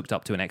realm, it's hooked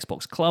up to an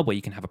Xbox Club where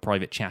you can have a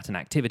private chat and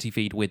activity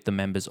feed with the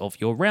members of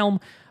your realm.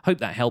 Hope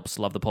that helps.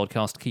 Love the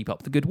podcast. Keep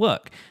up the good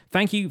work."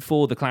 Thank you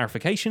for the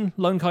clarification,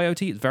 Lone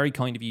Coyote. It's very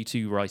kind of you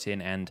to write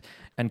in and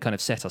kind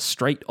of set us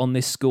straight on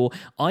this score.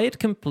 I had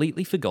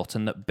completely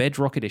forgotten that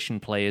Bedrock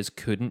Edition players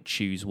couldn't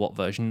choose what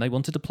version they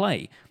wanted to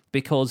play,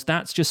 because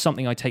that's just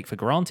something I take for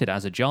granted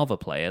as a Java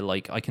player.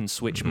 Like, I can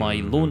switch my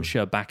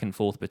launcher back and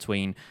forth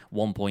between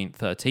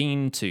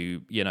 1.13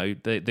 to,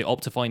 the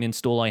Optifine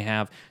install I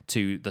have,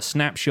 to the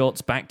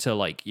snapshots, back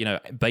to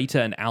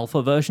beta and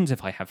alpha versions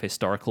if I have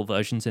historical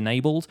versions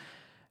enabled.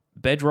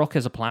 Bedrock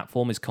as a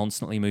platform is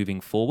constantly moving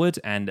forward,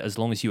 and as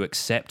long as you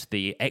accept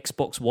the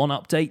Xbox One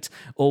update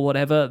or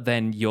whatever,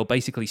 then you're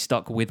basically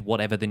stuck with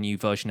whatever the new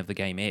version of the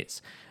game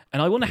is.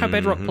 And I wonder how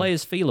Bedrock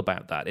players feel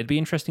about that. It'd be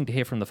interesting to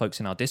hear from the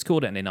folks in our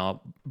Discord and in our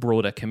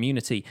broader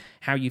community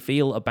how you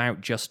feel about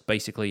just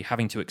basically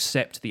having to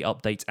accept the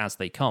updates as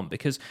they come.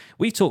 Because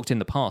we've talked in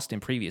the past,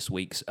 in previous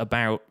weeks,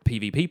 about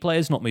PvP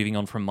players not moving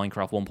on from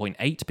Minecraft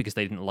 1.8 because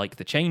they didn't like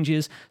the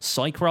changes,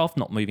 Psycraft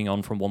not moving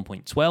on from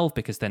 1.12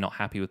 because they're not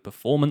happy with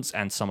performance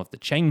and some of the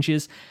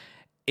changes.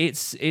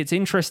 It's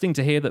interesting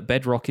to hear that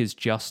Bedrock is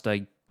just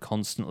a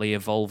constantly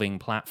evolving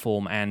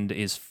platform and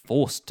is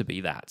forced to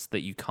be that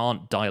you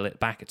can't dial it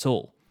back at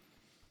all.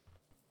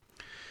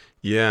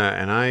 Yeah,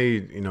 and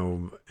I,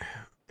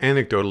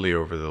 anecdotally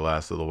over the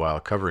last little while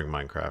covering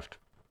Minecraft,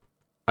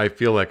 I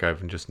feel like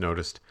I've just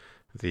noticed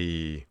what's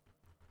the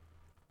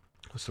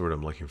word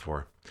I'm looking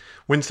for?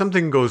 When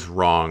something goes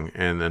wrong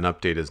and an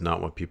update is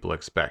not what people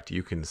expect,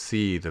 you can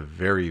see the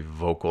very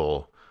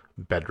vocal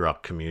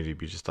Bedrock community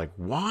be just like,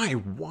 why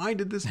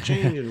did this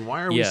change, and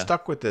why are we Yeah.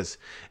 stuck with this?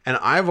 And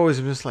I've always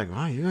been just like,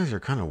 wow, you guys are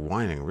kind of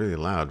whining really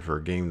loud for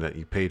a game that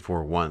you paid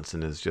for once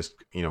and is just,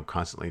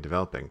 constantly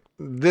developing.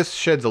 This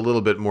sheds a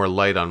little bit more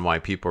light on why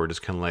people are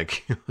just kind of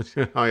like,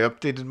 I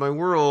updated my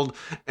world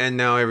and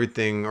now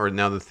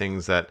the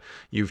things that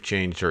you've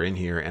changed are in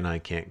here and I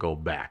can't go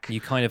back.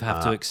 You kind of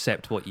have to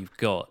accept what you've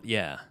got.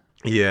 Yeah.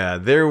 Yeah,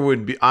 there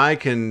would be. I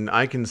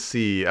can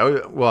see.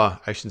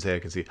 I shouldn't say I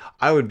can see.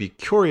 I would be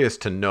curious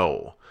to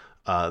know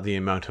the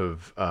amount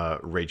of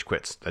rage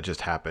quits that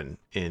just happen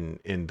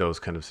in those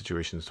kind of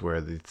situations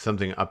where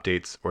something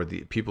updates or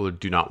the people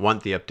do not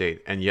want the update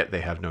and yet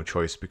they have no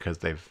choice because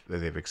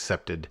they've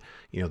accepted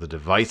the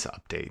device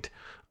update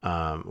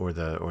or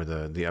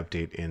the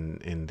update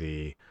in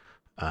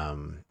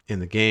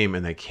the game,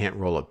 and they can't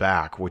roll it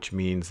back, which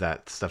means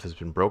that stuff has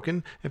been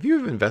broken. If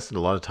you've invested a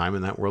lot of time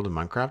in that world of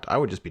Minecraft, I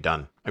would just be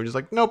done. I'm just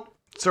like, nope,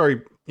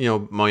 sorry,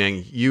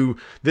 Mojang,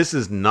 this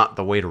is not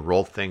the way to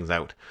roll things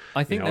out.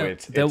 I think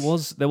there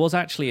was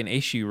actually an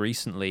issue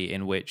recently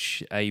in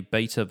which a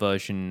beta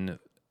version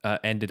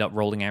ended up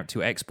rolling out to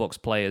Xbox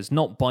players,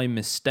 not by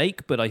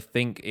mistake, but I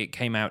think it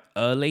came out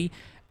early.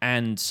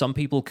 And some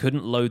people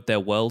couldn't load their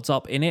worlds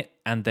up in it,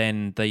 and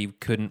then they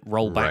couldn't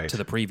roll back to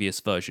the previous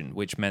version,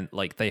 which meant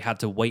like they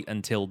had to wait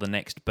until the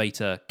next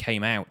beta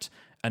came out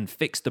and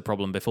fix the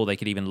problem before they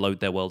could even load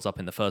their worlds up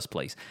in the first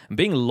place. And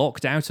being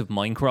locked out of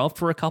Minecraft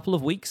for a couple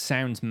of weeks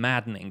sounds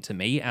maddening to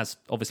me, as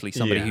obviously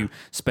somebody who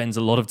spends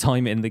a lot of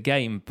time in the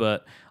game,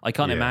 but I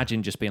can't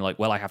imagine just being like,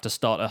 well, I have to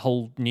start a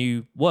whole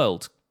new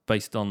world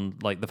based on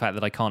like the fact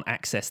that I can't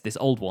access this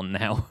old one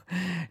now.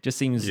 Just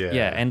seems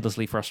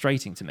endlessly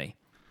frustrating to me.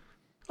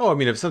 Oh, I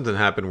mean, if something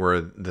happened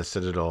where the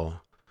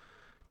Citadel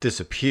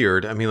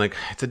disappeared, I mean, like,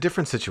 it's a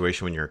different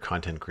situation when you're a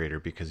content creator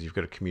because you've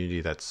got a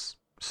community that's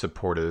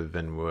supportive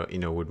and,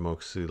 would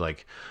mostly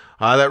like,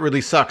 that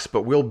really sucks,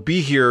 but we'll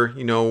be here,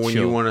 when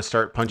you want to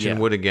start punching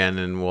wood again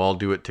and we'll all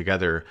do it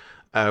together.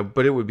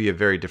 But it would be a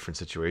very different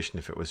situation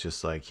if it was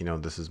just like,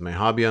 this is my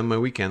hobby on my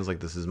weekends,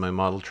 like this is my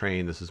model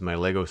train, this is my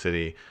Lego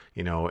city,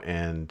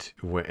 and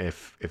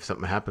if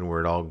something happened where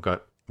it all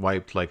got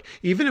wiped, like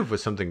even if it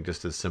was something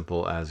just as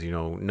simple as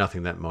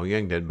nothing that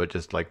Mojang did, but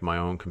just like my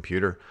own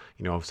computer,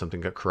 if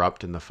something got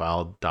corrupt and the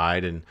file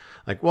died, and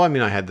like, well, I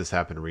mean, I had this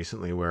happen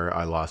recently where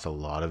I lost a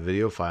lot of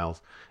video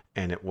files,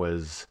 and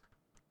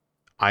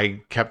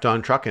I kept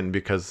on trucking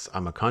because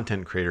I'm a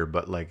content creator,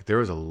 but like there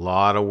was a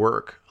lot of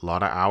work, a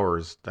lot of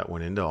hours that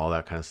went into all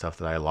that kind of stuff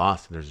that I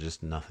lost, and there's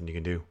just nothing you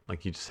can do.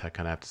 Like you just kind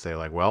of have to say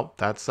like, well,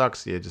 that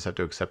sucks. You just have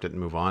to accept it and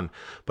move on.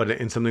 But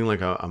in something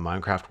like a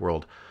Minecraft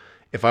world,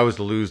 if I was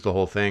to lose the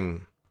whole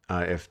thing,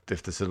 if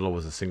the Citadel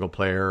was a single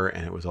player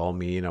and it was all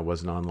me and I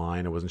wasn't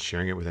online, I wasn't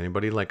sharing it with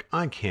anybody, like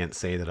I can't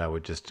say that I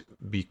would just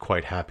be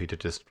quite happy to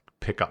just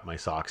pick up my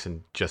socks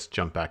and just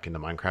jump back into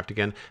Minecraft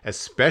again,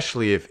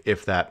 especially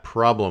if that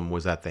problem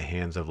was at the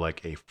hands of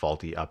like a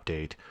faulty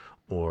update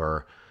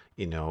or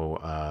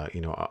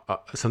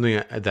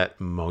something that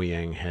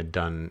Mojang had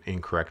done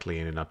incorrectly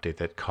in an update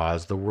that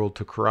caused the world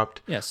to corrupt.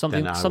 Yeah,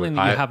 something that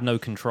you have no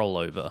control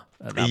over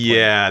at that point.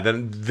 Yeah,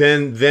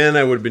 then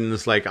I would have been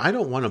just like, I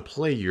don't want to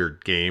play your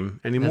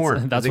game anymore.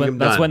 That's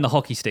when the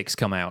hockey sticks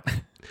come out.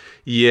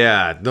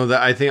 Yeah, no,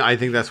 I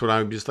think that's what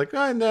I'm just like,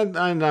 I'm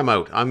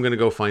out. I'm gonna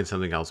go find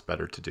something else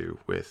better to do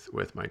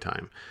with my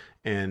time,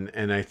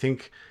 and I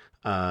think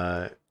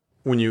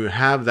when you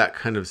have that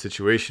kind of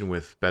situation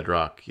with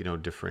Bedrock,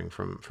 differing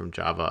from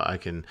Java,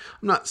 I'm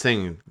not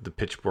saying the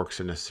pitchforks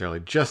are necessarily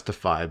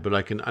justified, but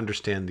I can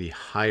understand the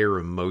higher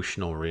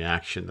emotional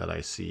reaction that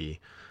I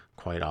see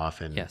quite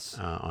often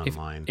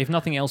online. If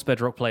nothing else,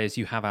 Bedrock players,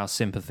 you have our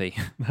sympathy.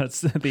 That's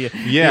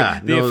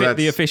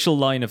the official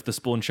line of the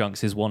Spawn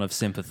Chunks is one of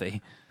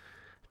sympathy.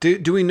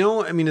 Do we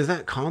know? I mean, is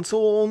that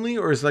console only,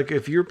 or is like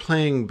if you're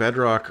playing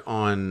Bedrock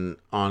on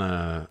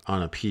a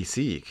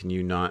PC, can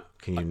you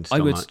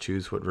still not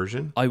choose what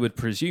version? I would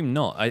presume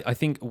not. I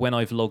think when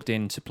I've logged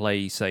in to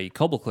play, say,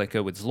 Cobble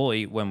Clicker with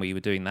Zloy, when we were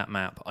doing that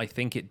map, I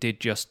think it did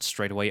just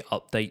straight away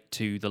update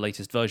to the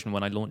latest version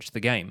when I launched the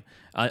game.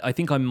 I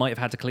think I might have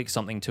had to click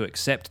something to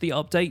accept the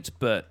update,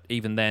 but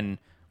even then,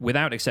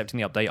 without accepting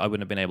the update, I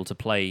wouldn't have been able to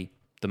play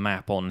the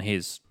map on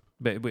his.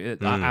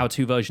 Our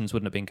two versions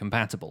wouldn't have been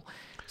compatible.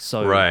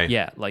 So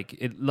like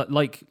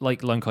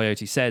Lone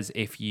Coyote says,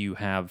 if you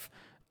have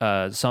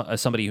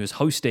somebody who's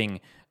hosting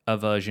a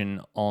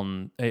version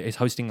is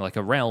hosting like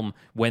a realm,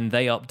 when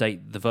they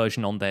update the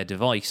version on their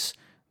device,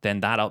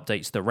 then that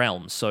updates the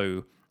realm.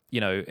 So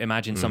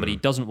imagine somebody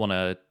doesn't want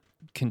to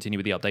continue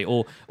with the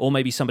update, or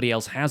maybe somebody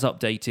else has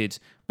updated,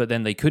 but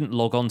then they couldn't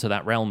log on to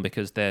that realm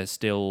because they're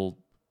still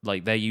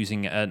like they're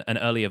using an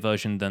earlier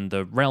version than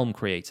the realm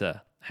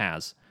creator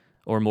has.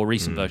 Or a more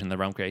recent version the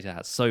realm creator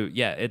has. So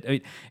yeah,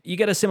 you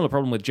get a similar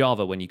problem with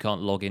Java when you can't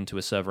log into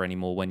a server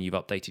anymore when you've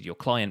updated your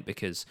client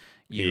because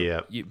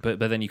but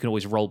then you can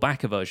always roll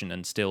back a version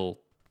and still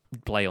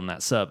play on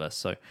that server.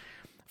 So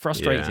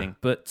frustrating. Yeah.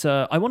 But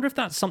I wonder if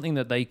that's something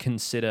that they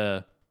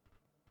consider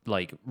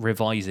like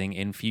revising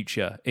in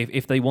future.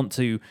 If they want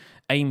to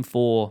aim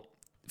for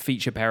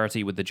feature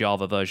parity with the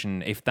Java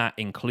version, if that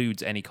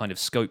includes any kind of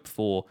scope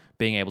for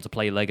being able to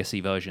play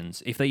legacy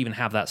versions, if they even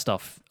have that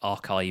stuff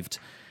archived.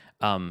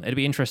 It'd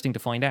be interesting to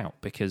find out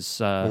because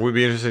well, it would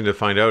be interesting to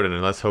find out,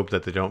 and let's hope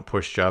that they don't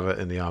push Java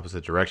in the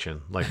opposite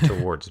direction, like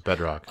towards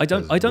Bedrock. I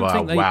don't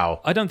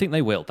think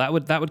they will. That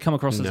would come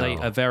across as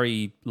a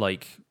very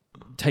like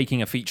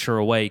taking a feature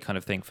away kind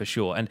of thing for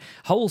sure. And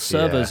whole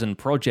servers and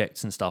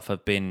projects and stuff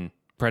have been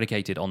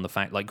predicated on the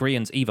fact, like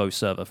Grian's Evo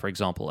server, for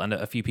example, and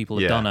a few people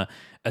have done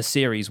a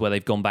series where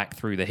they've gone back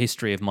through the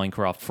history of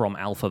Minecraft from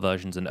alpha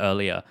versions and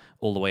earlier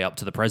all the way up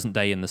to the present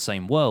day in the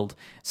same world.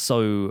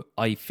 So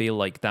I feel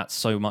like that's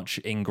so much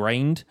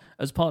ingrained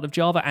as part of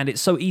Java, and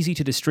it's so easy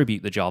to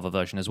distribute the Java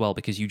version as well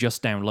because you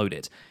just download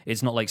it.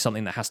 It's not like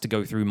something that has to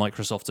go through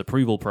Microsoft's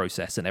approval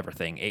process and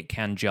everything. It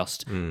can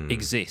just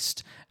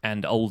exist,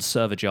 and old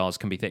server jars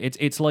can be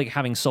it's like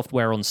having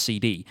software on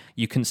CD.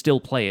 You can still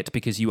play it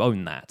because you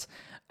own that.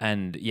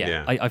 And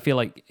I feel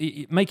like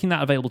making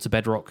that available to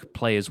Bedrock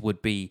players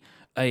would be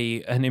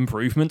an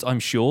improvement, I'm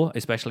sure,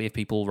 especially if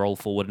people roll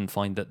forward and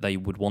find that they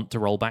would want to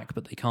roll back,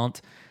 but they can't.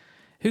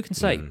 Who can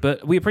say?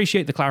 But we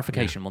appreciate the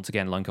clarification once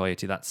again, Lone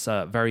Coyote. That's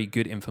very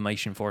good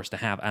information for us to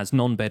have as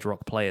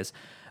non-Bedrock players.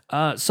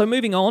 So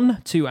moving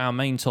on to our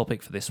main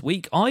topic for this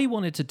week, I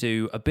wanted to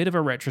do a bit of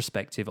a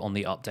retrospective on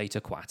the update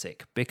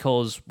Aquatic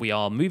because we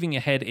are moving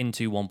ahead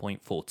into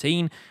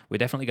 1.14. We're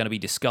definitely going to be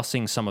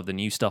discussing some of the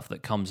new stuff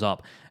that comes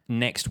up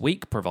next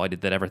week,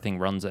 provided that everything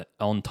runs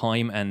on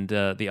time and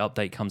the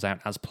update comes out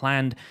as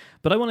planned.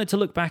 But I wanted to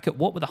look back at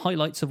what were the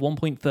highlights of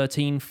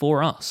 1.13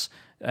 for us.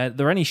 Are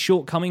there any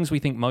shortcomings we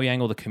think Mojang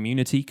or the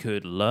community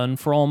could learn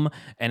from?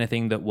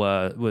 Anything that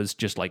was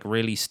just like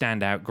really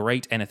stand out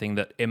great? Anything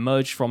that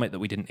emerged from it that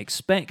we didn't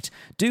expect?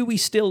 Do we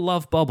still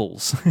love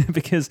bubbles?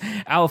 Because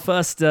our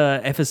first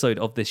episode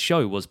of this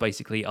show was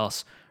basically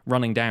us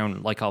running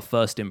down like our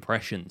first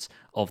impressions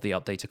of the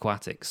update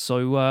Aquatic.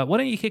 So why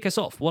don't you kick us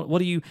off? What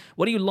do you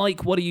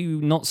like? What are you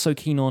not so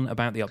keen on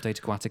about the update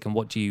Aquatic? And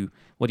what do you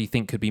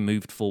think could be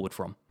moved forward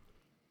from?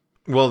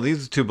 Well,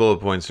 these two bullet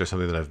points are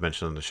something that I've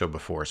mentioned on the show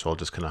before, so I'll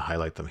just kind of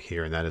highlight them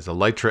here. And that is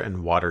Elytra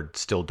and water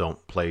still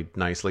don't play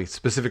nicely,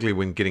 specifically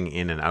when getting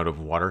in and out of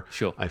water.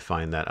 Sure. I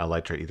find that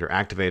Elytra either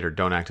activate or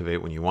don't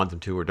activate when you want them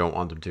to or don't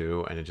want them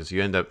to. And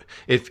you end up,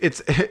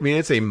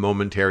 it's a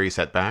momentary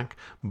setback,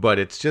 but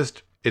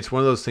it's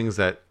one of those things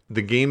that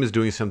the game is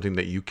doing something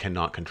that you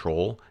cannot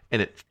control.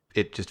 And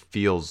it just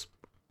feels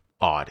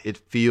odd. It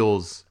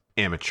feels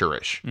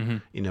amateurish,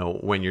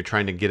 when you're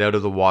trying to get out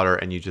of the water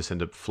and you just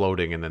end up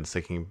floating and then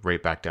sinking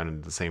right back down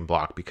into the same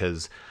block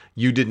because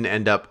you didn't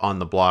end up on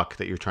the block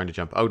that you're trying to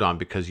jump out on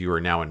because you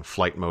are now in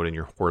flight mode and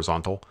you're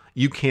horizontal.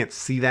 You can't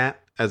see that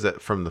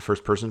from the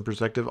first person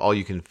perspective. All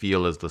you can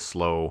feel is the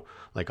slow,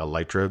 like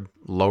Elytra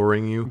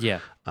lowering you. Yeah.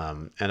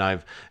 And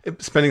I've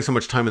spending so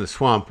much time in the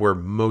swamp where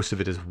most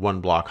of it is one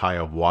block high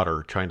of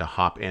water, trying to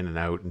hop in and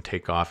out and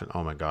take off. And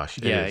oh my gosh,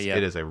 it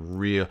is a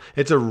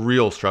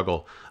real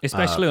struggle,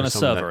 especially on a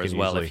server as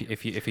well.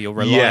 If you're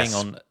relying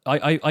on,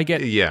 I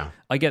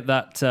get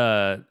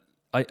that.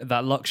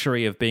 That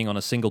luxury of being on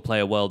a single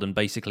player world and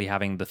basically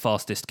having the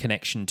fastest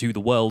connection to the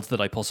world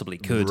that I possibly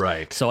could.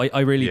 Right. So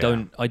I really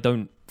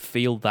don't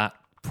feel that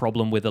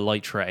problem with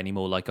Elytra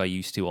anymore like I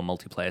used to on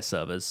multiplayer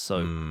servers.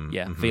 So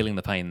feeling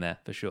the pain there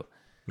for sure.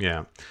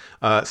 Yeah.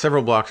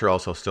 Several blocks are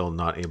also still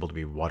not able to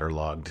be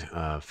waterlogged.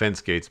 Fence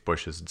gates,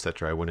 bushes,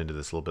 etc. I went into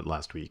this a little bit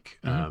last week.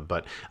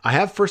 But I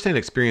have firsthand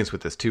experience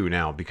with this too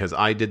now because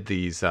I did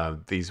these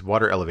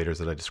water elevators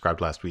that I described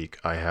last week.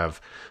 I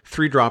have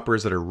 3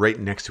 droppers that are right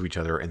next to each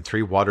other and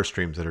 3 water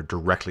streams that are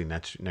directly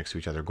next to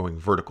each other going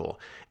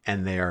vertical.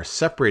 And they are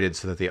separated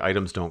so that the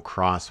items don't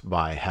cross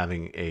by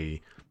having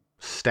a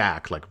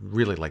stack, like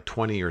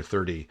 20 or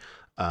 30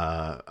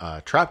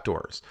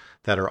 trapdoors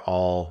that are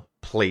all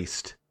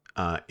placed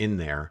in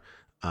there,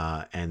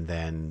 and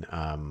then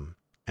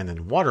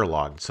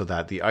waterlogged so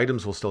that the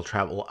items will still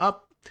travel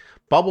up.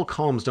 Bubble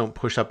columns don't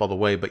push up all the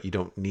way, but you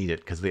don't need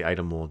it because the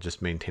item will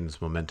just maintain its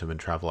momentum and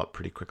travel up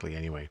pretty quickly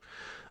anyway.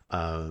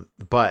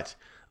 But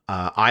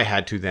I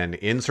had to then,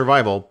 in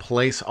survival,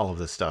 place all of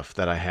this stuff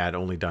that I had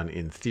only done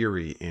in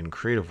theory in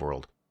Creative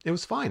World. It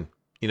was fine.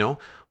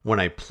 When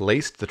I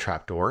placed the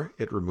trapdoor,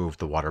 it removed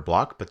the water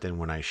block, but then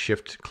when I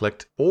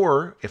shift-clicked,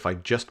 or if I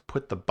just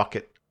put the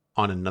bucket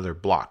on another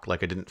block,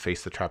 like I didn't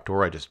face the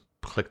trapdoor, I just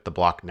clicked the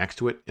block next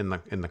to it in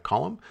the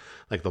column,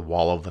 like the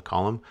wall of the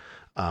column,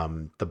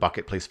 the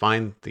bucket placed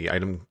fine,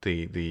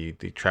 the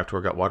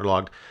trapdoor got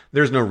waterlogged.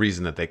 There's no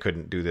reason that they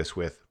couldn't do this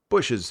with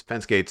bushes,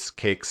 fence gates,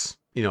 cakes,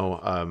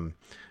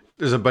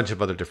 there's a bunch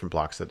of other different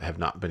blocks that have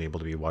not been able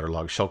to be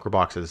waterlogged. Shulker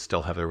boxes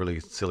still have a really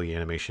silly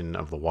animation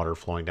of the water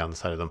flowing down the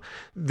side of them.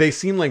 They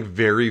seem like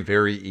very,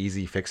 very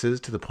easy fixes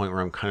to the point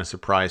where I'm kind of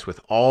surprised with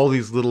all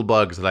these little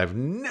bugs that I've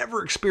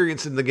never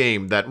experienced in the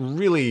game that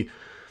really,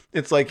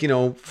 it's like,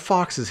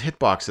 Fox's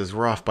hitboxes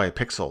were off by a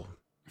pixel.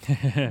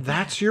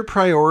 That's your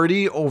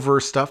priority over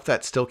stuff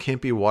that still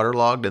can't be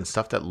waterlogged and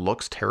stuff that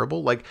looks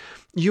terrible? Like,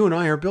 you and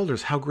I are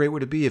builders. How great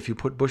would it be if you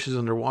put bushes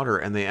underwater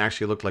and they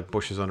actually looked like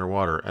bushes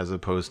underwater as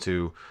opposed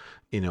to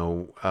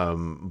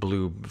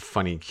blue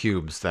funny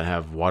cubes that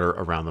have water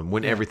around them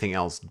when everything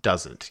else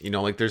doesn't.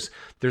 Like there's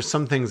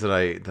some things that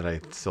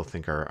I still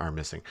think are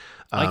missing.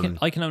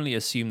 I can only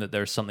assume that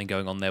there's something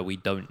going on there we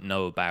don't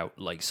know about,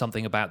 like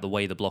something about the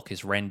way the block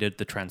is rendered,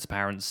 the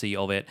transparency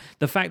of it,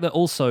 the fact that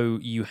also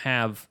you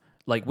have,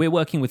 like, we're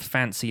working with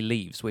fancy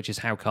leaves, which is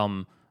how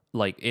come,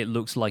 like, it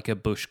looks like a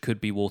bush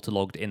could be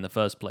waterlogged in the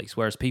first place,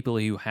 whereas people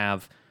who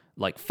have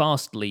like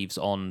fast leaves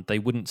on, they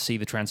wouldn't see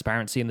the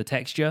transparency in the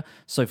texture,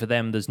 so for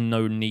them there's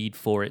no need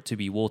for it to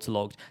be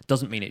waterlogged.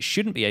 Doesn't mean it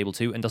shouldn't be able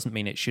to, and doesn't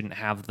mean it shouldn't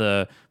have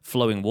the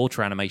flowing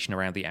water animation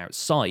around the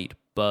outside,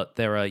 but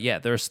there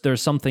are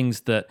some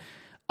things that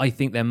I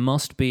think there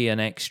must be an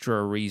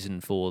extra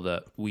reason for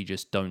that we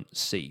just don't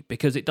see,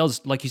 because it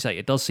does, like you say,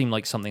 it does seem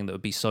like something that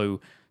would be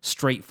so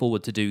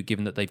straightforward to do,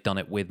 given that they've done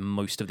it with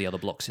most of the other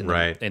blocks in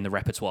the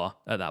repertoire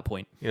at that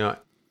point.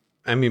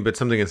 I mean, but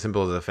something as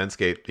simple as a fence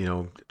gate,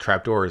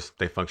 trapdoors,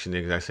 they function the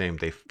exact same.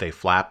 They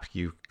flap,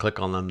 you click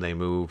on them, they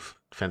move.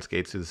 Fence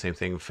gates do the same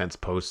thing. Fence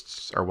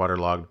posts are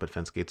waterlogged, but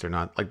fence gates are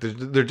not. Like,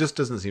 there just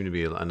doesn't seem to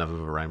be enough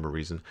of a rhyme or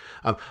reason.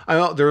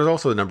 There was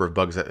also a number of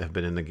bugs that have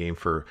been in the game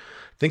for,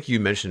 I think you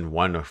mentioned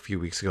one a few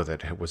weeks ago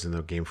that was in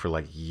the game for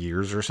like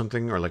years or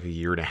something, or like a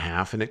year and a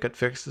half, and it got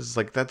fixed. It's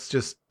like, that's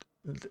just,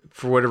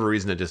 for whatever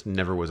reason, it just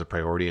never was a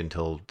priority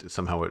until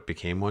somehow it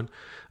became one.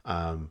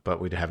 But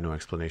we'd have no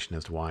explanation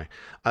as to why.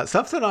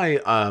 Stuff that I,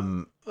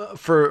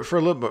 for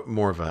a little bit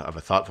more of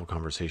a thoughtful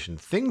conversation,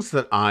 things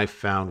that I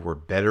found were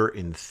better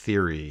in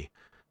theory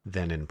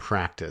than in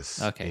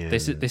practice. Okay,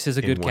 this is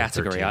a good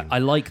category. I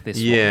like this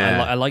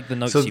one. I like the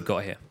notes you've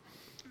got here.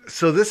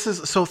 So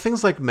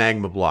things like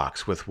magma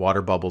blocks with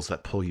water bubbles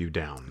that pull you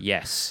down.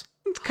 Yes.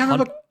 It's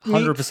kind of a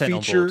 100%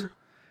 neat feature. On board.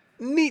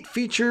 Neat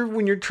feature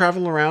when you're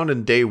traveling around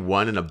and day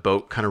one and a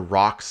boat kind of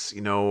rocks,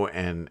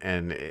 and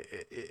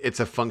it's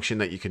a function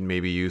that you can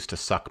maybe use to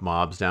suck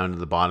mobs down to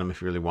the bottom if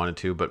you really wanted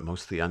to, but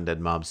most of the undead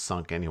mobs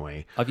sunk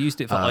anyway. I've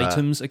used it for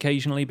items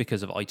occasionally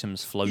because of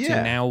items floating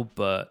now,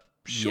 but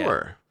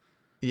sure.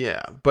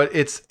 Yeah, but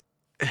it's,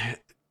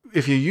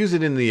 if you use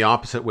it in the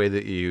opposite way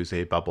that you use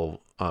a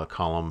bubble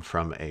column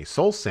from a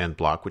soul sand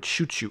block, which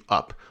shoots you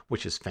up,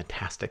 which is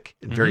fantastic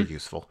and very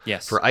useful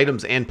for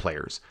items and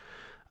players.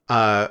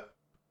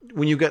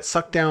 When you get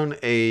sucked down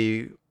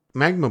a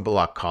magma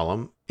block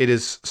column, it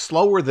is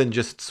slower than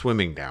just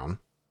swimming down,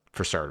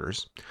 for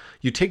starters.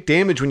 You take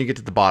damage when you get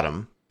to the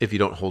bottom if you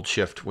don't hold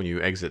shift when you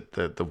exit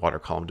the water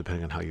column,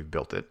 depending on how you've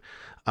built it.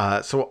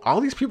 So all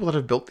these people that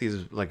have built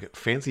these like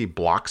fancy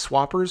block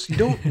swappers, you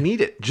don't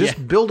need it.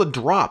 Just build a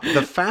drop.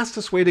 The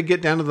fastest way to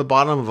get down to the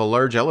bottom of a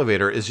large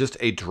elevator is just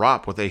a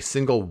drop with a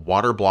single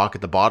water block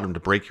at the bottom to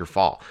break your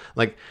fall.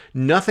 Like,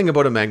 nothing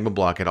about a magma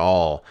block at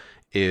all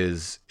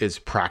is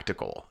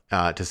practical,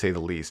 to say the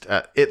least.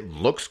 It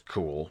looks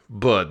cool,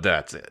 but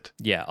that's it.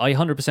 Yeah, I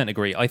 100%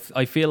 agree.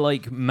 I feel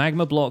like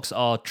magma blocks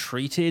are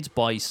treated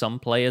by some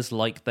players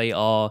like they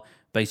are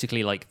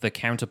basically like the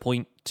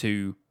counterpoint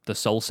to the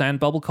soul sand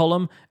bubble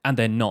column, and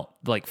they're not.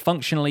 Like,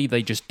 functionally,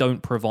 they just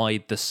don't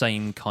provide the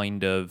same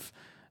kind of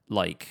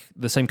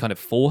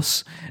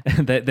force.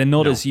 They're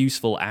not as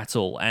useful at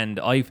all. And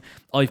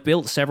I've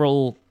built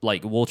several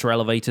like water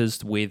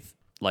elevators with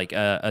like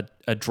a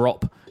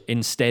drop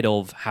instead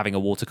of having a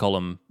water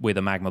column with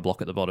a magma block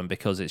at the bottom,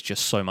 because it's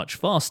just so much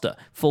faster.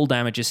 Full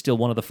damage is still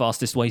one of the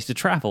fastest ways to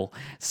travel,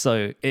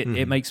 so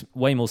it makes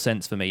way more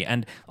sense for me.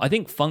 And I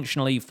think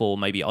functionally for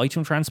maybe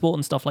item transport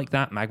and stuff like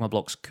that, magma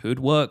blocks could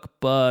work,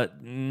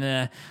 but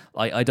nah,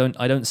 I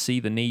don't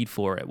see the need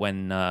for it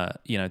when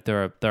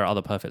there are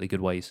other perfectly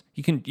good ways.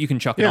 You can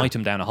chuck an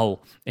item down a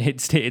hole. It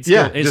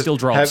still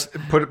drops.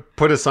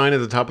 Put a sign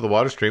at the top of the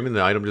water stream, and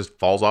the item just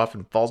falls off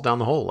and falls down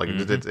the hole. Like,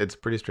 it's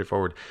pretty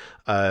straightforward.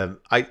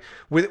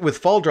 With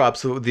fall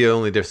drops, the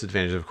only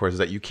disadvantage, of course, is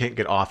that you can't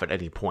get off at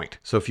any point.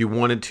 So if you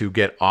wanted to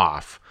get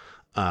off,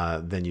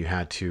 then you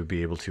had to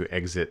be able to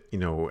exit,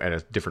 at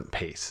a different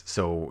pace.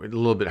 So a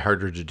little bit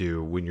harder to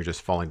do when you're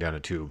just falling down a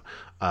tube.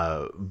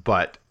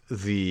 But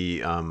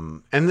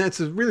and it's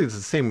really the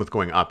same with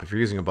going up. If you're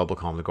using a bubble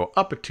column to go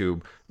up a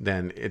tube,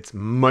 then it's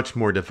much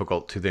more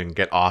difficult to then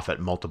get off at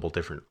multiple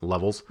different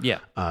levels. Yeah.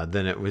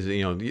 Then it was,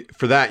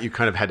 for that, you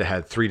kind of had to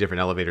have 3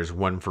 different elevators,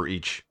 one for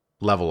each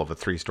level of a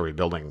 3-story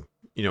building,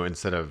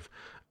 instead of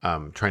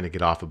trying to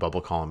get off a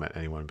bubble column at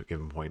any one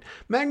given point.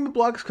 Magma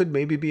blocks could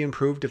maybe be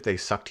improved if they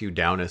sucked you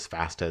down as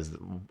fast as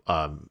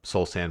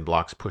soul sand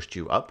blocks pushed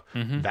you up.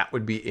 That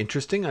would be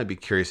interesting. I'd be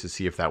curious to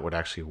see if that would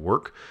actually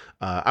work.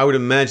 I would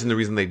imagine the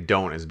reason they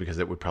don't is because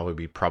it would probably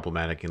be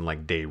problematic in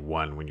like day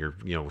one when you're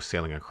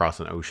sailing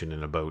across an ocean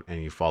in a boat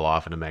and you fall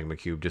off in a magma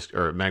cube,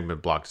 or a magma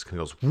block just kind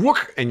of goes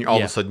whook, and all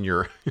of a sudden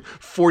you're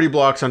 40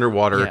 blocks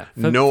underwater,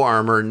 no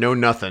armor, no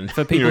nothing.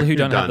 For people who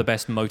don't have the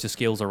best motor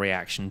skills or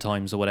reaction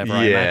times or whatever,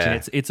 I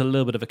imagine it's a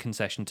little bit of a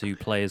concession to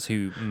players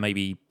who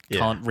maybe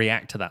can't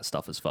react to that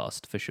stuff as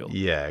fast, for sure.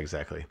 Yeah,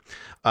 exactly.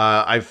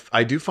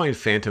 I do find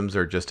phantoms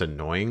are just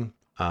annoying.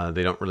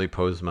 They don't really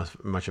pose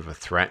much of a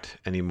threat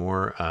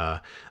anymore.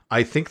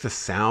 I think the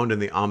sound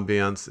and the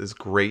ambience is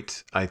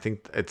great. I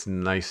think it's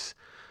nice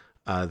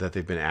that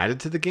they've been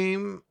added to the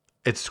game.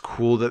 it's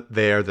cool that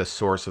they're the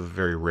source of a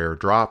very rare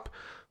drop,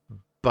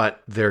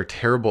 but their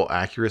terrible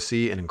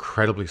accuracy and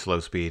incredibly slow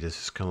speed is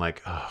just kind of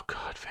like, oh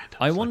god, Phantoms.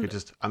 I wonder.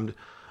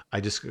 I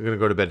just gonna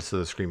go to bed so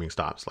the screaming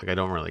stops. Like I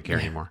don't really care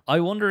anymore.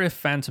 I wonder if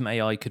Phantom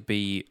AI could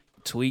be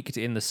tweaked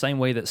in the same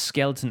way that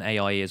Skeleton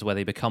AI is, where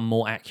they become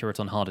more accurate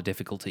on harder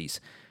difficulties.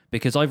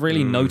 Because I've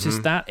really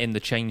noticed that in the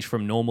change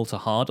from normal to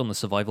hard on the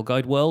survival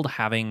guide world,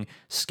 having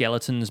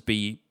skeletons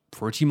be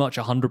pretty much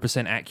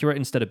 100% accurate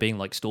instead of being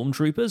like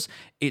stormtroopers,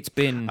 it's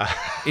been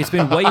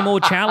way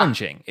more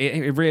challenging.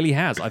 It really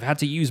has. I've had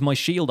to use my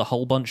shield a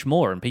whole bunch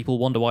more, and people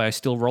wonder why I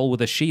still roll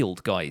with a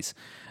shield, guys.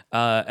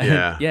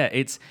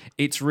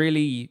 It's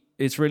really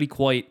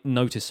quite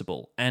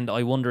noticeable, and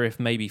I wonder if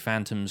maybe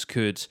Phantoms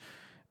could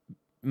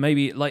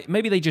maybe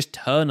they just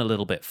turn a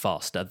little bit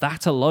faster.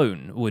 That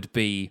alone would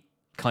be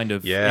kind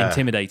of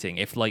intimidating.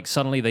 If like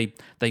suddenly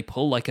they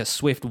pull like a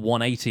swift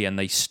 180 and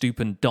they stoop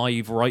and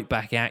dive right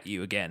back at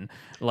you again,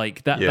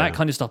 like that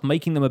kind of stuff,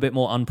 making them a bit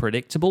more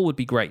unpredictable would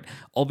be great.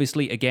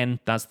 Obviously, again,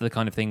 that's the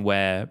kind of thing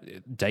where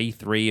day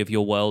 3 of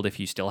your world, if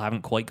you still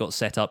haven't quite got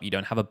set up, you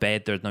don't have a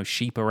bed, there's no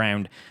sheep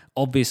around,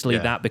 obviously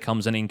that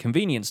becomes an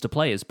inconvenience to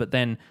players. But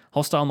then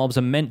hostile mobs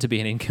are meant to be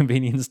an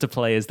inconvenience to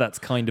players. That's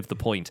kind of the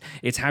point.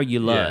 It's how you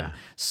learn.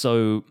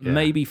 So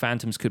maybe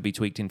Phantoms could be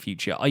tweaked in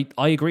future.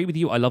 I agree with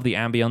you. I love the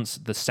ambience.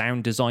 The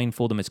sound design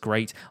for them is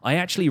great. I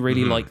actually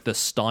really like the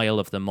style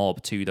of the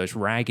mob too. Those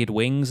ragged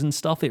wings and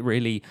stuff. It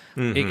really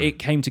it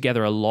came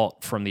together a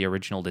lot from the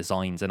original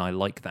designs, and I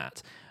like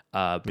that.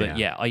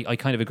 I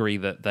kind of agree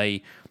that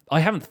I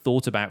haven't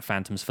thought about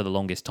Phantoms for the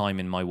longest time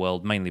in my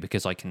world, mainly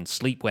because I can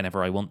sleep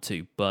whenever I want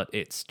to, but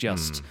it's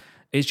just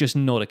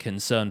not a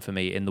concern for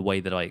me in the way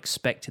that I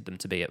expected them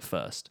to be at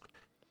first.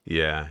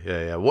 Yeah.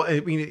 Well, I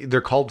mean, they're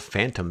called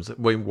Phantoms.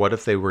 Wait, what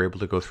if they were able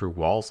to go through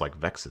walls like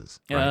Vexes?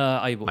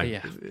 Right?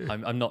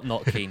 I'm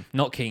not keen.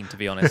 Not keen, to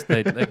be honest.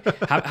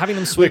 Having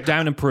them swoop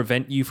down and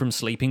prevent you from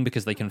sleeping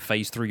because they can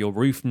phase through your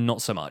roof,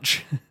 not so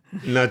much.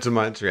 Not so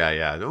much.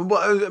 Yeah.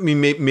 Well, I mean,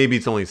 maybe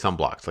it's only some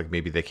blocks. Like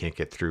maybe they can't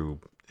get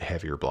through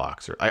heavier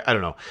blocks, or I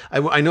don't know.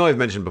 I know I've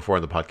mentioned before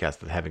on the podcast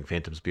that having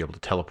Phantoms be able to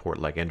teleport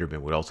like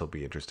Enderman would also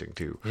be interesting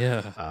too.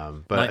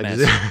 But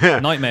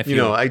nightmare fuel.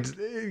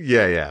 You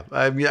know,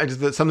 I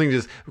mean, something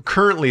just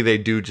currently they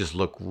do just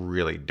look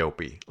really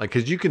dopey. Like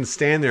because you can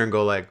stand there and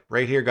go like,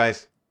 right here,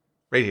 guys,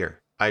 right here.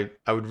 I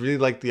would really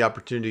like the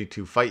opportunity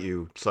to fight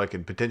you so I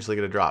could potentially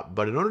get a drop,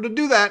 but in order to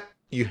do that,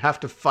 you have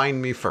to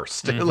find me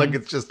first. Like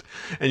it's just,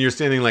 and you're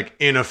standing like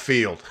in a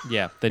field.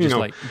 Yeah, they're just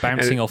like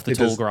bouncing off the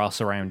tall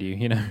grass around you,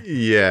 you know?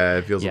 Yeah,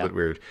 it feels a bit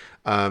weird.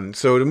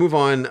 So to move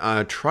on,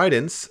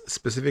 tridents,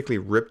 specifically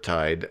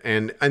Riptide,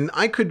 and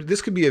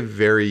this could be a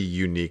very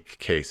unique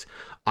case.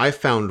 I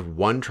found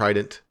one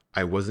trident.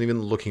 I wasn't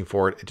even looking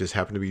for it. It just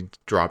happened to be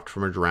dropped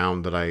from a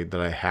drown that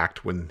I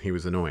hacked when he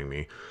was annoying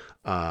me.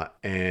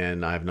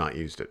 And I have not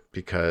used it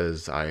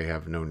because I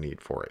have no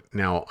need for it.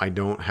 Now, I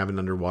don't have an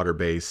underwater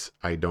base.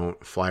 I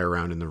don't fly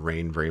around in the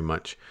rain very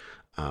much.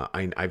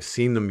 I've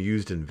seen them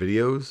used in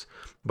videos,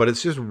 but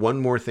it's just one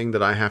more thing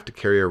that I have to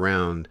carry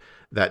around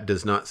that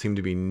does not seem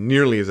to be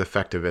nearly as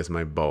effective as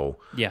my bow.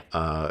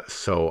 Yeah.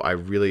 So I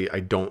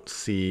don't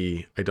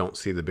see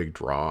the big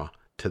draw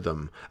to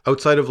them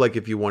outside of like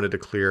if you wanted to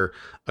clear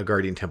a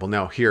guardian temple.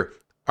 Now here,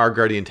 our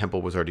Guardian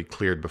Temple was already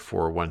cleared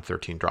before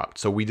 113 dropped.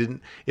 So we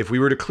didn't, if we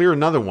were to clear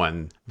another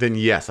one, then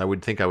yes, I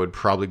would think I would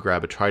probably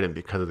grab a Trident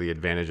because of the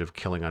advantage of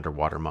killing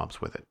underwater mobs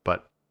with it.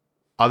 But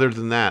other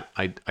than that,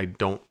 I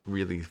don't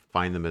really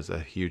find them as a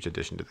huge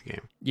addition to the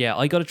game. Yeah,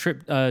 I got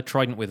a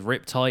Trident with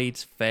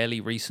Riptide fairly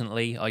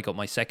recently. I got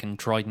my second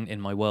Trident in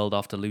my world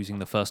after losing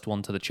the first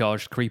one to the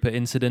Charged Creeper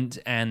incident,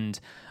 and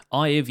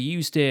I have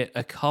used it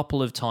a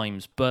couple of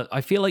times, but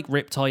I feel like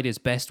Riptide is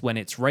best when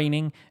it's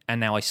raining,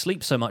 and now I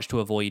sleep so much to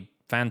avoid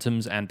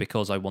Phantoms, and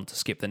because I want to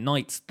skip the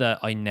nights, that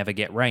I never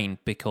get rain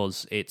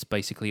because it's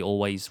basically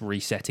always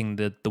resetting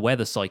the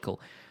weather cycle.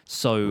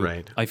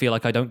 So I feel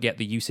like I don't get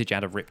the usage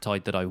out of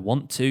Riptide that I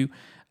want to.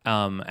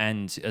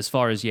 And as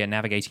far as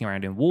navigating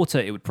around in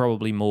water, it would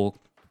probably more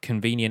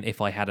convenient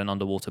if I had an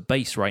underwater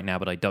base right now,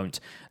 but I don't.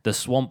 The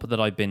swamp that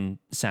I've been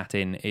sat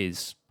in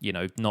is,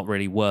 not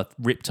really worth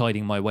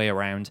Riptiding my way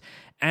around.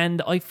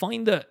 And I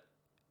find that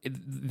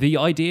the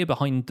idea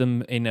behind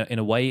them in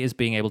a way is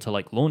being able to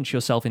like launch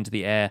yourself into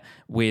the air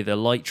with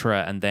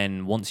Elytra, and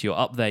then once you're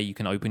up there you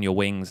can open your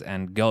wings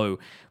and go.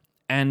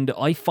 And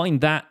I find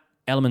that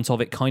element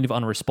of it kind of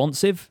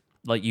unresponsive.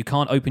 Like you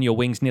can't open your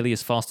wings nearly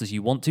as fast as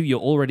you want to. You're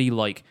already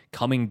like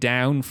coming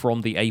down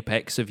from the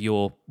apex of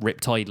your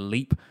Riptide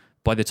leap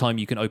by the time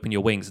you can open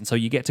your wings, and so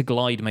you get to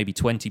glide maybe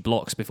 20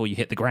 blocks before you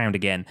hit the ground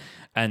again,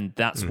 and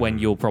that's when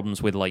your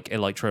problems with like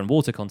Elytra and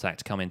water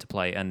contact come into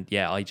play. And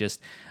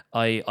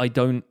I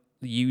don't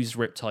use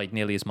Riptide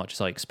nearly as much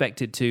as I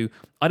expected to.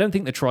 I don't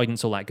think the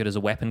Trident's all that good as a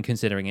weapon,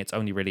 considering it's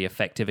only really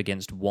effective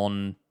against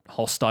one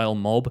hostile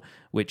mob,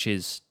 which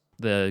is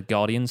the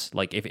Guardians.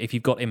 Like if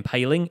you've got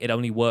Impaling, it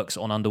only works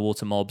on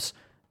underwater mobs.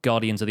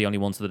 Guardians are the only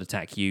ones that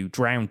attack you.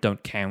 Drowned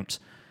don't count.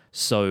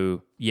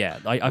 So yeah,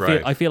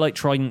 I feel like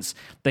tridents,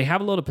 they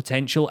have a lot of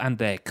potential and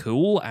they're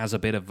cool as a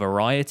bit of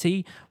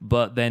variety,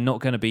 but they're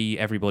not going to be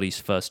everybody's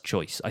first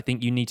choice. I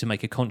think you need to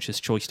make a conscious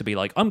choice to be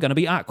like, I'm going to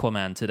be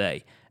Aquaman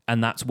today,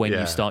 and that's when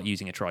you start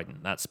using a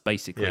trident. That's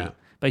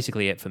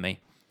basically it for me.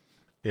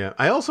 Yeah,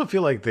 I also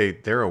feel like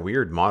they're a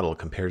weird model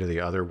compared to the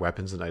other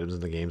weapons and items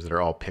in the games that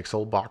are all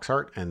pixel box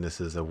art, and this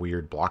is a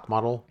weird block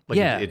model. Like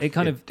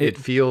it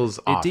feels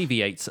off. It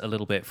deviates a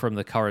little bit from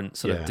the current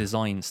sort of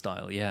design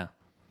style. Yeah.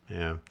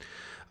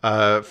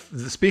 Yeah.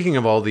 Speaking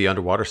of all the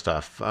underwater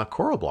stuff,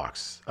 coral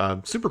blocks,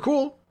 super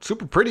cool,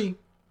 super pretty.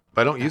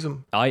 But I don't use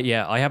them.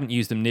 I haven't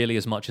used them nearly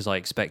as much as I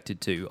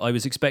expected to. I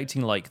was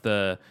expecting like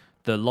the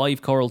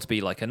live coral to be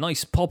like a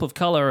nice pop of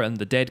color and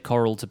the dead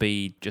coral to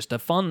be just a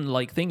fun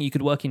like thing you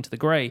could work into the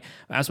gray.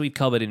 As we've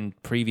covered in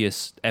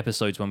previous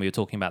episodes when we were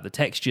talking about the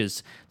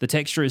textures, the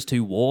texture is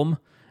too warm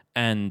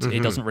and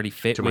it doesn't really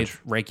fit with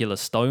regular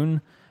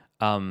stone.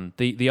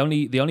 The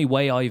only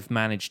way I've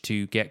managed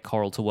to get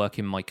coral to work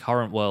in my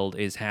current world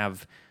is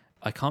have,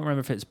 I can't remember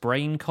if it's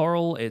brain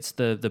coral, it's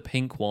the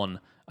pink one.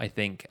 I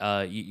think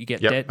you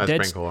get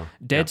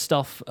dead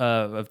stuff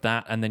of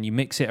that, and then you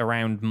mix it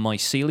around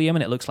mycelium,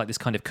 and it looks like this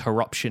kind of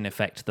corruption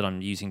effect that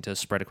I'm using to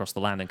spread across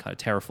the land and kind of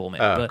terraform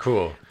it.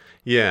 Cool.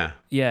 Yeah.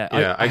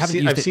 I haven't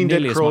used it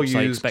nearly as much as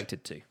I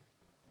expected to.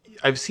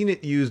 I've seen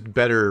it used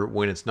better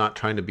when it's not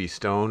trying to be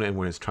stone and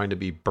when it's trying to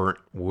be burnt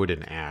wood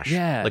and ash.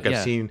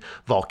 I've seen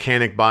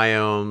volcanic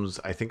biomes.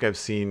 I think I've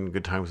seen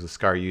Good Times with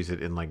Scar use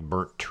it in like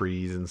burnt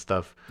trees and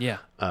stuff. Yeah.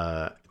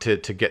 To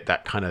get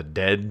that kind of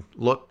dead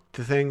look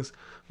to things.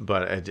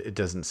 But it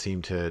doesn't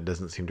seem to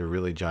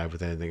really jive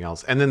with anything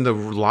else. And then the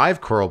live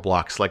coral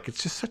blocks, like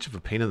it's just such of a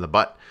pain in the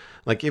butt.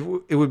 Like it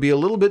would be a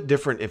little bit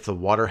different if the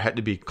water had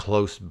to be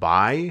close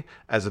by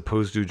as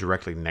opposed to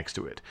directly next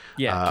to it.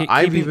 Yeah,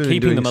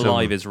 keeping them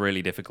alive is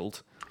really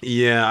difficult.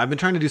 Yeah, I've been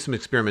trying to do some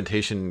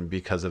experimentation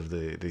because of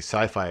the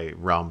sci-fi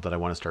realm that I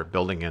want to start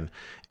building in.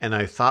 And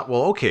I thought,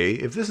 well, okay,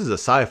 if this is a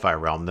sci-fi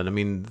realm, then I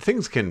mean,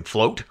 things can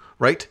float,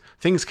 right?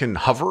 Things can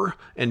hover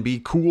and be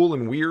cool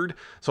and weird.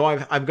 So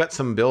I've got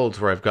some builds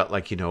where I've got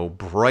like,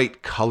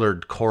 bright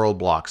colored coral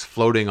blocks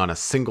floating on a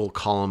single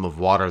column of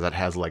water that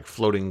has like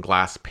floating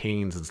glass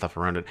panes and stuff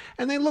around it.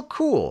 And they look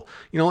cool,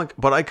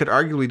 but I could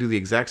arguably do the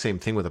exact same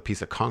thing with a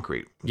piece of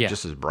concrete,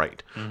 just as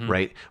bright,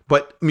 right?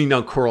 But I mean,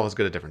 now coral has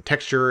got a different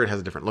texture. It has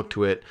a different look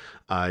to it,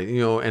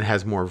 and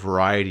has more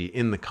variety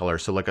in the color.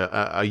 So like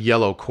a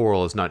yellow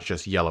coral is not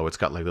just yellow. It's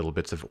got like little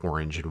bits of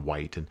orange and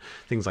white and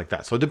things like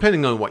that. So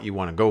depending on what you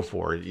want to go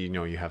for,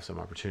 you have some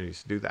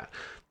opportunities to do that.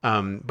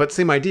 But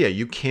same idea.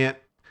 You can't,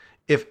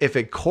 if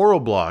a coral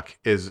block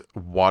is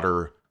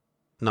water,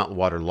 not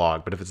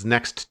waterlogged, but if it's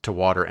next to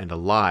water and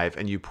alive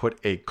and you put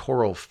a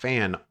coral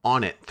fan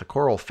on it, the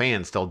coral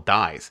fan still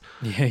dies.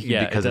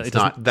 Because it's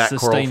not that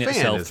coral fan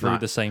is through not,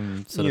 the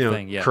same sort of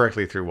thing. Yeah.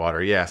 Correctly through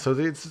water. Yeah. So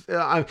it's,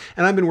 and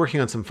I've been working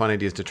on some fun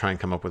ideas to try and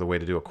come up with a way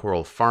to do a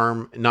coral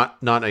farm,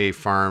 not a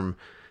farm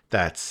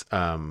that's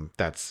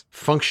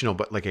functional,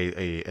 but like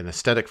an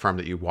aesthetic farm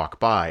that you walk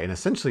by, and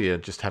essentially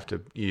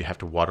you have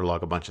to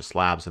waterlog a bunch of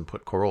slabs and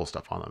put coral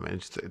stuff on them.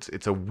 And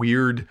it's a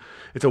weird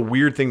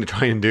thing to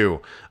try and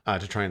do,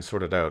 to try and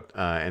sort it out.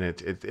 And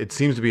it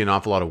seems to be an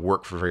awful lot of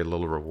work for very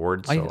little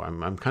reward. So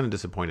I'm kind of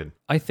disappointed.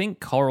 I think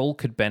coral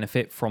could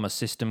benefit from a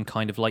system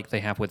kind of like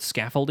they have with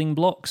scaffolding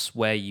blocks,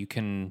 where you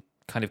can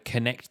kind of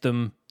connect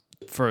them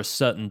for a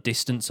certain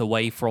distance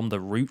away from the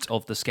root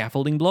of the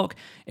scaffolding block.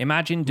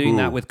 Imagine doing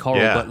that with coral,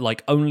 but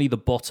like only the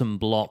bottom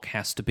block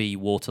has to be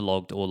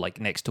waterlogged or like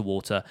next to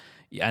water.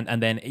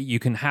 And then you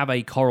can have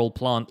a coral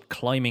plant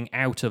climbing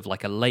out of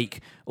like a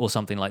lake or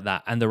something like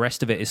that. And the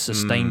rest of it is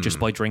sustained just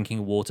by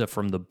drinking water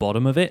from the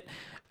bottom of it.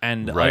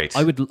 And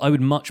I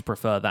would much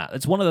prefer that.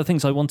 It's one of the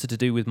things I wanted to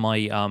do with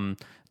my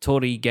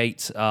Torii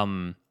Gate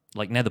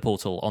like nether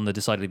portal on the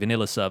Decidedly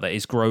Vanilla server,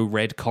 is grow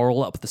red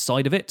coral up the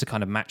side of it to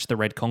kind of match the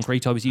red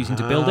concrete I was using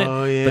to build it.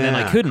 But then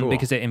I couldn't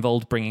because it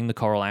involved bringing the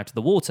coral out of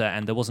the water,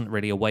 and there wasn't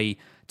really a way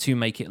to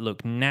make it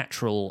look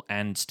natural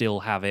and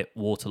still have it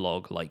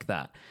waterlog like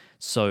that.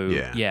 So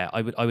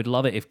I would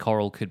love it if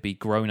coral could be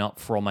grown up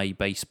from a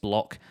base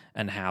block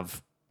and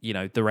have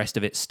the rest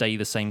of it stay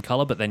the same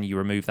color, but then you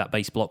remove that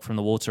base block from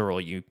the water,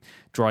 or you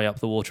dry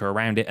up the water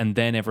around it, and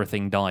then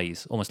everything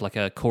dies, almost like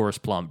a chorus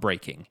plant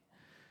breaking.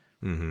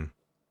 Mm-hmm.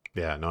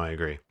 Yeah, no, I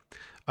agree.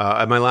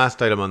 My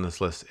last item on this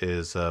list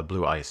is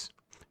blue ice.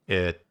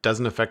 It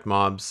doesn't affect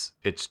mobs.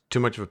 It's too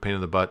much of a pain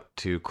in the butt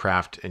to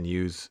craft and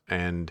use,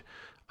 and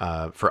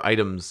for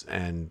items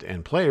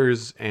and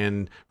players.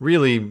 And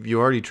really, you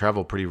already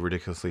travel pretty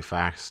ridiculously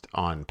fast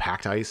on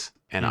packed ice,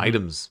 and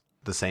items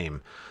the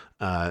same.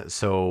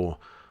 So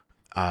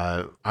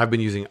I've been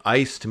using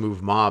ice to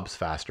move mobs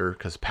faster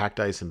because packed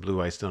ice and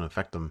blue ice don't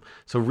affect them.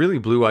 So really,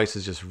 blue ice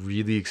is just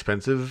really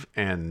expensive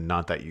and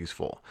not that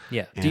useful.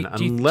 Yeah. Do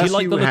you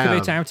like the look of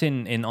it out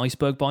in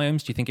iceberg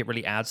biomes? Do you think it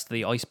really adds to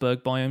the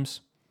iceberg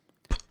biomes?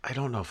 I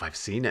don't know if I've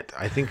seen it.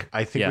 I think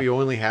we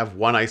only have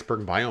one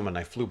iceberg biome, and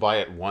I flew by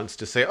it once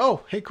to say,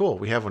 oh, hey, cool,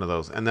 we have one of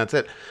those, and that's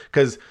it.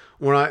 Because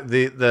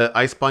the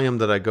ice biome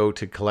that I go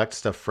to collect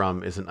stuff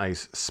from is an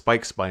ice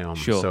spikes biome.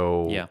 Sure.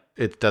 So Yeah.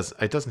 it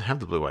doesn't have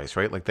the blue ice,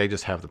 right? Like they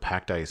just have the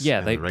packed ice. Yeah,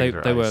 and they the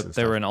regular they ice were and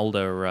they were stuff. an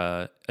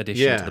older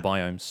addition to the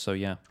biomes. So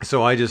yeah.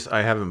 So I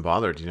haven't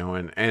bothered,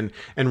 and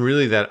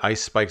really that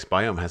ice spikes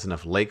biome has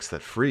enough lakes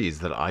that freeze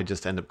that I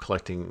just end up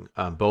collecting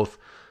both.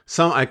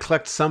 I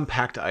collect some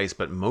packed ice,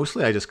 but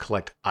mostly I just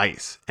collect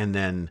ice, and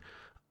then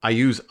I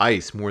use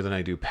ice more than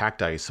I do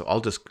packed ice. So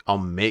I'll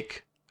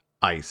make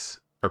ice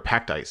or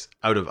packed ice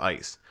out of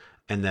ice,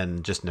 and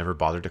then just never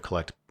bother to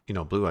collect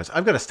blue ice.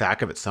 I've got a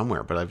stack of it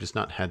somewhere, but I've just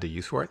not had the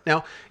use for it.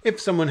 Now, if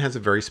someone has a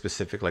very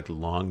specific like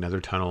long nether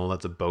tunnel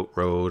that's a boat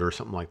road or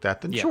something like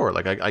that, then sure.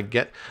 Like I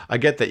get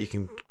that you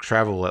can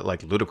travel at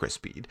like ludicrous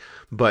speed,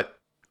 but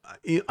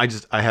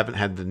I haven't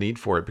had the need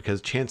for it because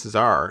chances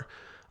are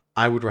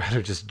I would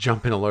rather just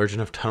jump in a large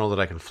enough tunnel that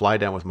I can fly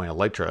down with my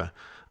elytra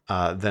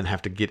than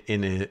have to get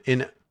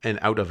in and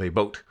out of a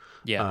boat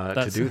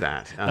to do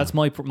that. That's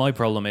my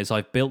problem is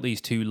I've built these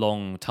two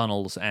long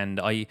tunnels and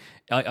I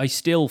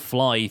still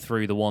fly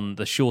through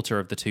the shorter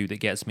of the two that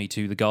gets me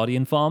to the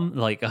Guardian farm.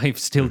 Like I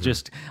still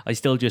just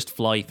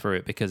fly through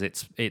it because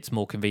it's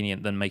more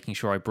convenient than making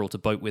sure I brought a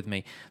boat with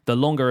me. The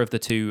longer of the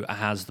two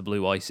has the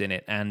blue ice in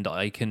it and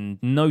I can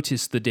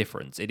notice the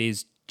difference. It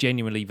is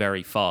genuinely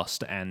very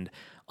fast and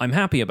I'm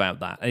happy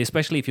about that,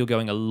 especially if you're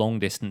going a long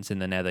distance in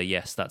the nether.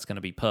 Yes, that's going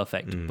to be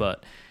perfect,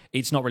 but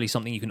it's not really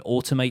something you can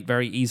automate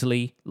very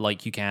easily,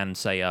 like you can,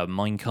 say, a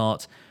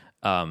minecart.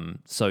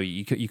 So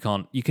you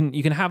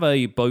can have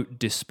a boat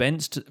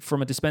dispensed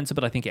from a dispenser,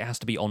 but I think it has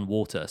to be on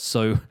water.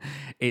 So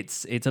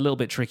it's a little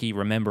bit tricky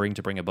remembering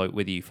to bring a boat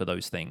with you for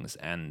those things.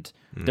 And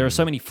there are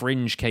so many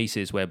fringe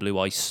cases where blue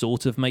ice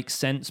sort of makes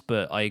sense,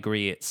 but I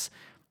agree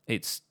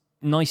it's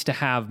nice to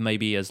have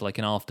maybe as like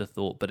an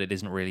afterthought, but it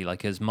isn't really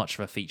like as much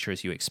of a feature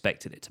as you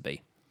expected it to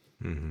be.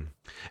 Mm-hmm.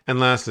 And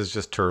last is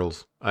just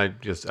turtles.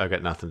 I've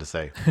got nothing to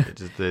say.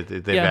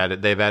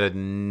 They've added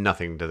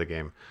nothing to the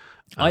game.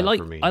 I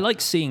for me.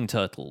 like seeing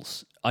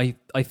turtles. I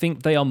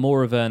think they are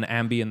more of an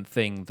ambient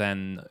thing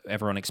than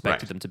everyone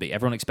expected them to be.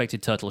 Everyone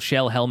expected turtle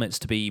shell helmets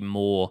to be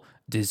more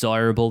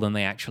desirable than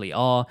they actually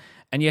are.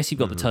 And yes, you've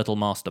got the Turtle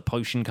Master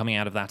potion coming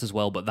out of that as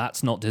well, but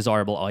that's not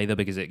desirable either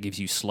because it gives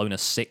you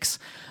slowness 6.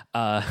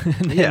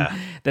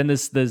 Then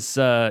there's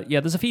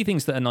a few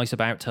things that are nice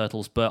about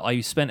turtles, but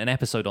I spent an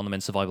episode on them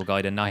in Survival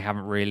Guide and I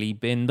haven't really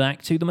been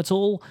back to them at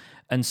all.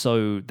 And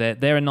so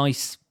they're a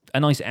nice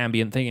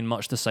ambient thing in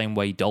much the same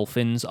way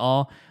dolphins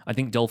are. I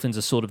think dolphins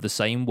are sort of the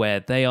same, where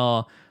they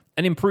are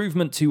an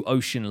improvement to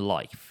ocean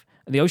life.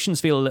 The oceans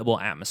feel a little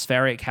more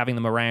atmospheric. Having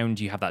them around,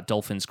 you have that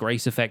dolphin's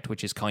grace effect,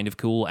 which is kind of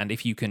cool. And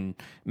if you can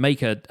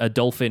make a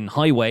dolphin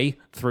highway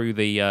through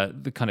the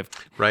kind of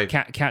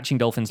catching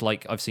dolphins,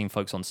 like I've seen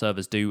folks on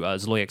servers do,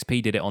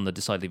 ZloyXP did it on the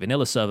Decidedly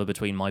Vanilla server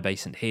between my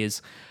base and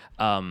his.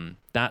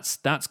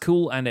 That's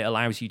cool, and it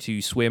allows you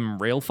to swim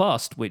real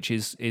fast, which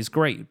is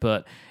great.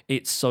 But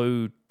it's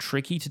so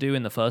tricky to do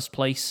in the first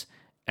place.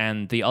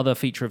 And the other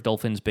feature of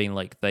dolphins being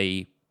like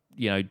they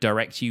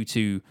direct you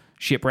to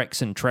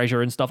shipwrecks and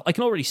treasure and stuff. I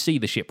can already see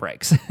the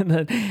shipwrecks,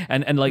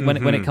 and like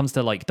when it comes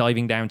to like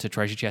diving down to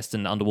treasure chests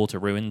and underwater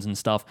ruins and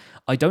stuff,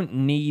 I don't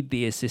need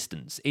the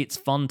assistance. It's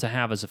fun to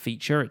have as a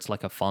feature. It's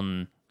like a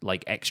fun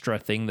like extra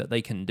thing that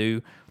they can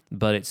do,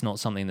 but it's not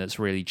something that's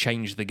really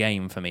changed the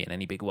game for me in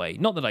any big way.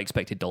 Not that I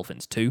expected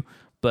dolphins to,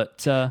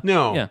 but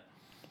no. Yeah.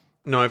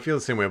 No, I feel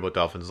the same way about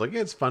dolphins. Like,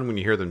 it's fun when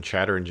you hear them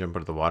chatter and jump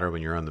out of the water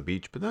when you're on the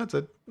beach, but that's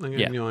it. Like,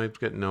 I've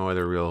got no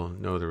other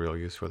real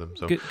use for them.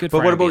 So, good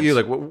but what about you?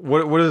 Like,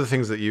 what are the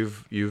things that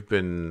you've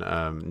been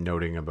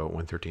noting about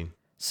 1.13?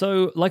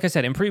 So, like I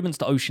said, improvements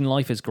to ocean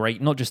life is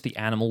great. Not just the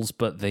animals,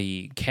 but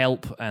the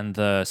kelp and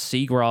the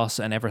seagrass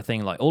and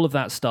everything. Like, all of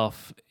that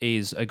stuff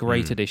is a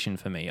great addition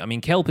for me. I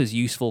mean, kelp is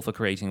useful for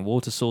creating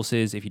water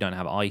sources if you don't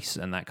have ice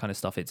and that kind of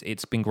stuff.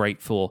 It's been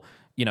great for,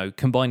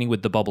 combining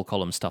with the bubble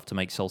column stuff to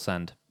make soul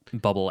sand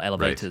bubble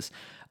elevators.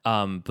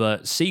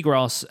 But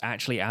seagrass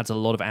actually adds a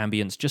lot of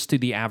ambience just to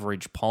the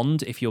average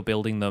pond if you're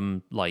building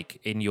them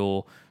like in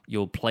your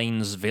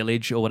plains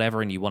village or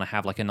whatever, and you want to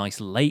have like a nice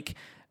lake.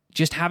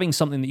 Just having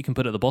something that you can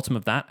put at the bottom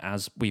of that,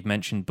 as we've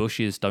mentioned,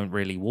 bushes don't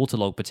really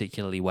waterlog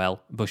particularly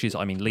well. Bushes,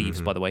 I mean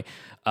leaves, by the way.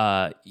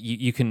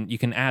 You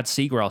can add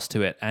seagrass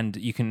to it, and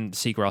you can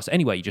seagrass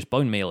anyway. You just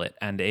bone meal it,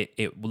 and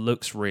it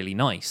looks really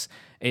nice.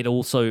 It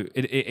also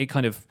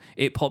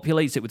it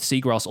populates it with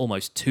seagrass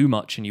almost too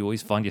much, and you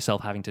always find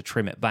yourself having to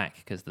trim it back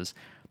because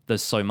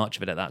there's so much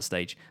of it at that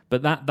stage.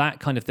 But that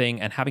kind of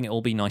thing, and having it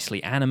all be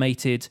nicely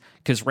animated,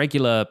 because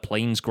regular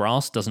plains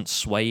grass doesn't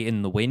sway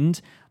in the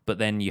wind, but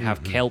then you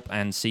have kelp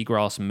and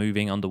seagrass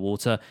moving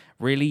underwater,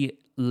 really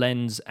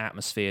lends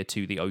atmosphere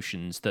to the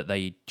oceans that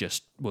they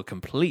just were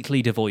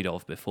completely devoid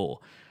of before.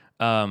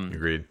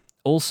 Agreed.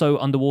 Also,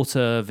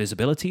 underwater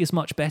visibility is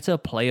much better.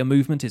 Player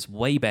movement is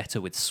way better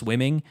with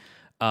swimming.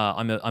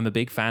 I'm a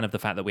big fan of the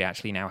fact that we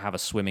actually now have a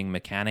swimming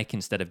mechanic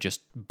instead of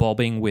just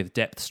bobbing with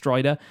Depth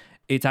Strider.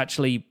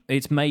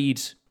 It's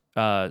made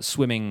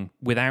swimming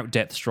without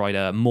Depth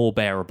Strider more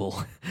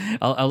bearable.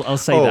 I'll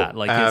say that.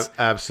 Like,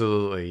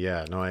 absolutely,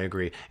 yeah. No, I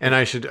agree. And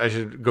I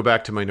should go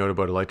back to my note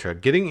about Elytra.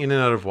 Getting in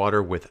and out of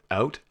water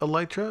without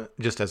Elytra,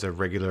 just as a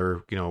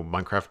regular,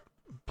 Minecraft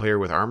player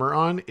with armor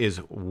on,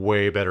 is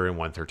way better in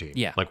 1.13.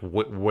 Yeah, like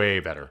way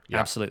better. Yeah.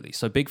 Absolutely.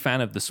 So big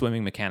fan of the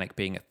swimming mechanic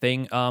being a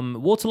thing.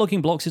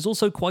 Waterlogging blocks is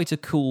also quite a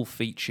cool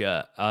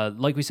feature.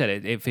 Like we said,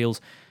 it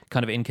feels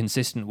kind of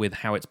inconsistent with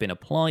how it's been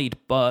applied,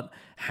 but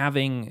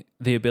having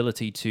the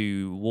ability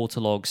to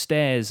waterlog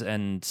stairs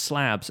and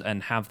slabs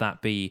and have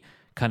that be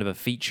kind of a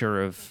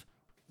feature of,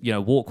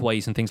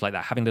 walkways and things like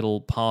that, having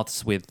little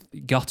paths with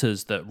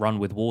gutters that run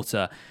with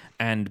water,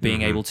 and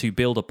being able to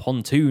build a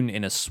pontoon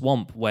in a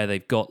swamp where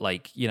they've got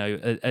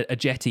a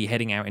jetty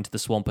heading out into the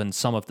swamp, and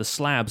some of the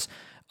slabs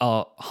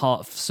are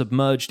half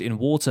submerged in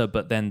water,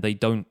 but then they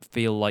don't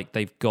feel like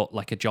they've got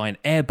like a giant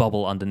air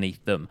bubble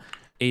underneath them,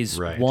 is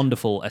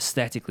wonderful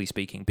aesthetically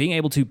speaking. Being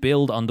able to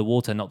build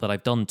underwater, not that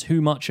I've done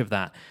too much of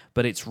that,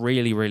 but it's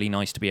really, really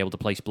nice to be able to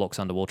place blocks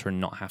underwater and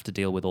not have to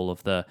deal with all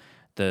of the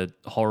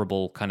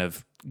horrible kind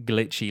of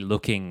glitchy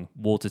looking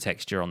water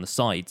texture on the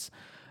sides.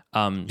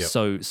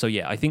 So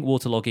yeah, I think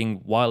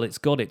waterlogging, while it's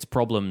got its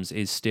problems,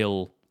 is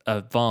still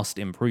a vast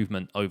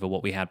improvement over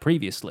what we had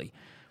previously.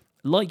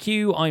 Like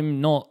you,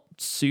 I'm not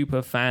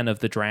super fan of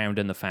the Drowned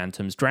and the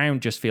Phantoms.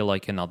 Drowned just feel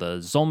like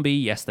another zombie.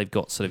 Yes, they've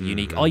got sort of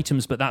unique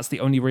items, but that's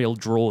the only real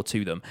draw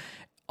to them.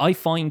 I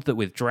find that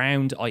with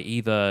Drowned, I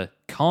either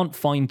can't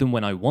find them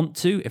when I want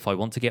to, if I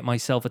want to get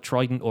myself a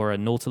trident or a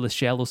nautilus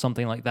shell or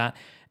something like that,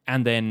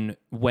 and then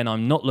when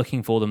I'm not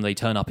looking for them, they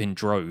turn up in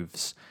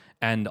droves.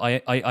 And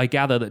I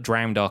gather that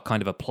Drowned are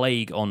kind of a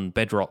plague on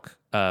bedrock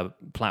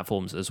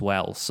platforms as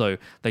well. So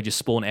they just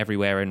spawn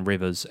everywhere in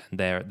rivers, and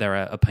they're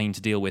a pain to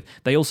deal with.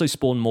 They also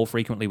spawn more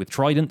frequently with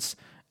tridents,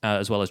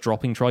 as well as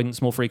dropping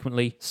tridents more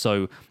frequently.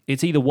 So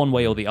it's either one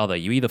way or the other.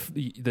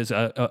 There's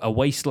a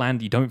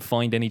wasteland, you don't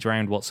find any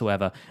Drowned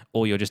whatsoever,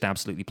 or you're just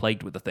absolutely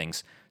plagued with the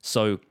things.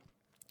 So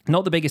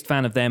not the biggest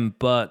fan of them,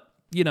 but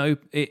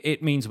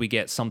it means we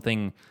get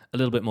something a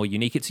little bit more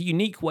unique. It's a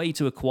unique way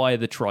to acquire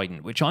the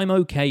trident, which I'm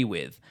okay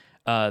with.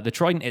 The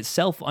trident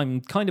itself,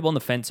 I'm kind of on the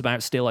fence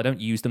about still. I don't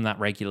use them that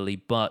regularly,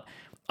 but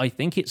I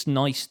think it's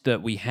nice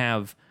that we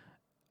have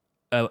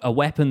a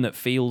weapon that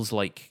feels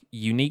like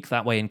unique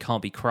that way and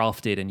can't be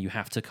crafted, and you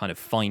have to kind of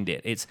find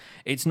it.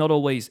 It's not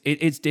always...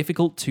 It's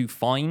difficult to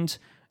find,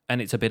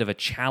 and it's a bit of a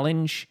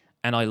challenge,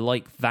 and I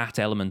like that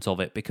element of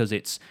it because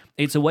it's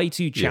a way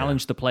to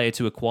challenge the player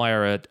to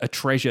acquire a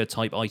treasure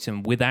type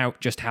item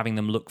without just having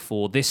them look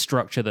for this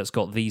structure that's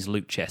got these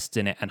loot chests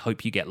in it and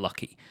hope you get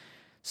lucky.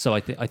 So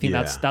I think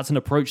that's an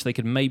approach they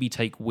could maybe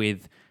take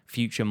with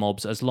future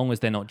mobs, as long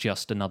as they're not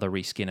just another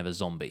reskin of a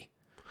zombie.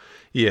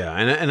 Yeah,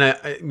 and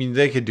I mean,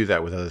 they could do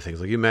that with other things.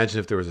 Like, you imagine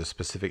if there was a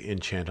specific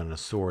enchant on a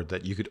sword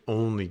that you could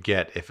only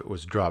get if it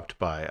was dropped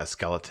by a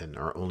skeleton,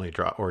 or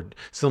or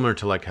similar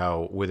to like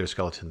how wither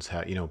skeletons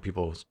have,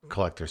 people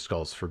collect their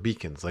skulls for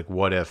beacons. Like,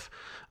 what if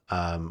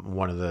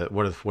one of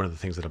the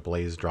things that a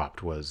blaze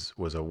dropped was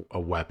a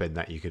weapon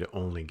that you could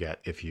only get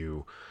if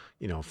you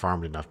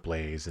farmed enough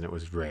blaze, and it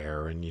was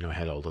rare, and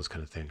had all those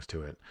kind of things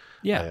to it.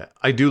 Yeah,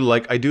 I do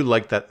like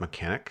that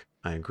mechanic.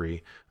 I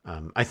agree.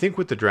 I think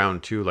with the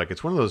Drowned too, like,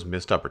 it's one of those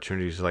missed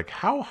opportunities. Like,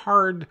 how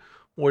hard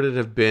would it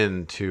have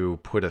been to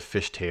put a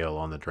fishtail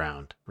on the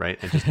Drowned, right?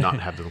 And just not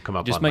have them come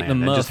up just on make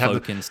land. them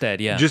merfolk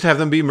instead, yeah. Just have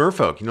them be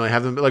merfolk.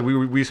 Have them, like,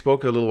 we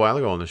spoke a little while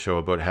ago on the show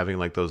about having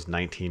like those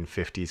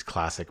 1950s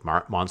classic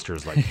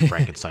monsters like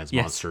Frankenstein's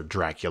monster,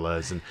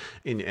 Dracula's, and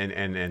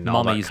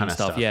all mummies that kind and of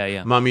stuff.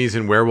 Yeah. Mummies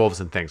and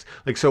werewolves and things.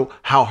 Like, so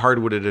how hard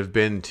would it have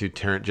been to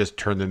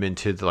turn them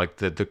into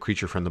the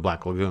creature from the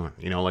Black Lagoon?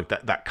 Like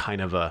that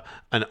kind of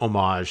an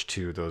homage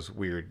to those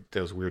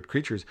weird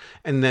creatures,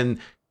 and then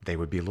they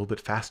would be a little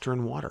bit faster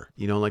in water.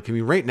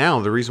 Right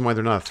now, the reason why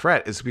they're not a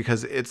threat is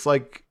because it's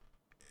like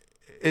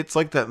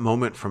that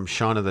moment from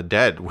Shaun of the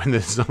Dead when the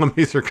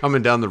zombies are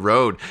coming down the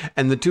road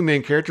and the two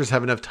main characters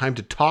have enough time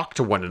to talk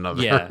to one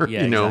another,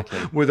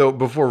 exactly.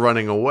 before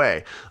running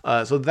away.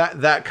 So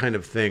that kind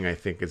of thing, I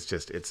think it's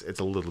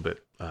a little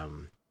bit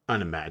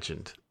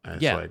unimagined.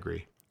 So I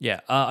agree.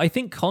 Yeah, I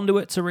think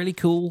conduits are really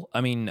cool.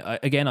 I mean,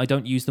 again, I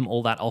don't use them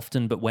all that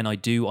often, but when I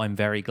do, I'm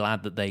very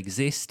glad that they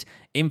exist.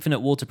 Infinite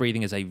water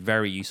breathing is a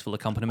very useful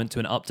accompaniment to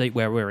an update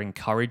where we're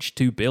encouraged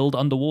to build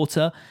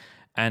underwater,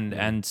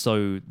 and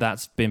so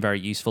that's been very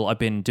useful. I've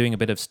been doing a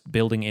bit of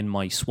building in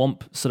my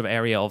swamp sort of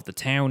area of the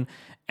town,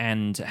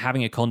 and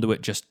having a conduit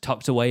just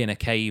tucked away in a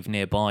cave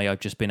nearby, I've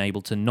just been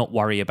able to not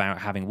worry about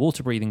having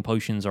water breathing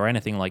potions or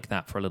anything like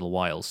that for a little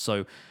while.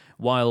 So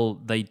while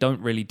they don't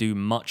really do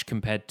much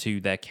compared to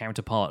their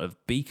counterpart of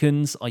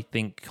beacons, I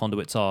think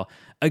conduits are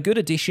a good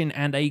addition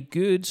and a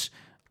good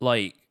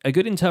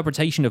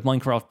interpretation of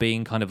Minecraft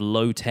being kind of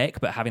low tech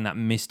but having that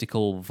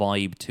mystical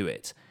vibe to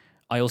it.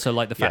 I also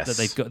like the fact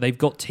that they've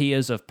got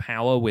tiers of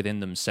power within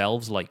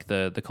themselves, like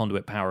the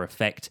conduit power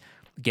effect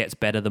gets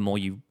better the more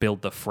you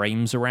build the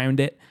frames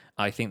around it.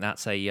 I think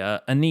that's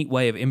a neat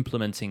way of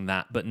implementing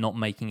that, but not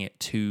making it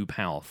too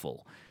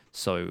powerful.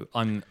 So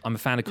I'm a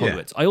fan of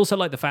conduits. I also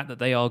like the fact that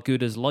they are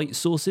good as light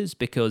sources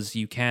because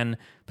you can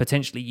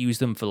potentially use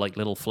them for like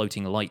little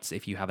floating lights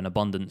if you have an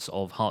abundance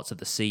of Hearts of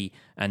the Sea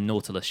and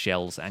Nautilus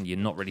shells and you're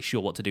not really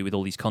sure what to do with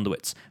all these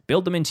conduits.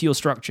 Build them into your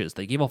structures.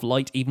 They give off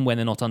light even when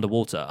they're not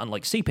underwater,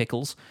 unlike sea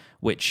pickles,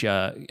 which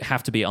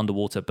have to be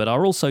underwater but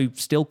are also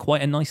still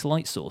quite a nice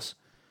light source.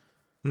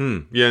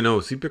 Yeah, no,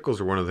 sea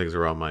pickles are one of the things that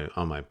are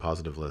on my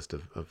positive list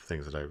of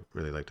things that I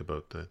really liked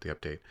about the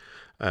update.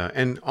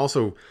 And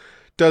also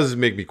does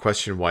make me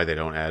question why they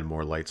don't add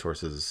more light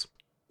sources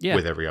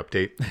with every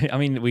update. I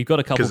mean, we've got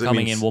a couple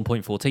coming in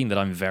 1.14 that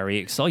I'm very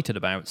excited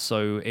about.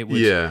 So it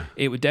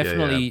would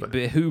definitely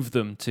behoove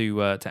them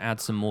to add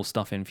some more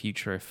stuff in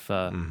future if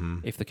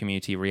the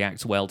community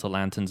reacts well to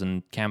lanterns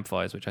and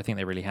campfires, which I think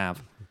they really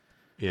have.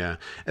 Yeah,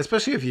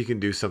 especially if you can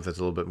do something that's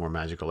a little bit more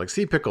magical. Like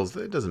sea pickles,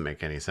 it doesn't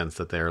make any sense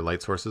that they're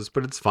light sources,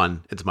 but it's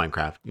fun. It's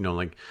Minecraft. You know,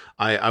 like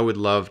I would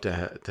love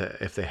to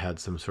if they had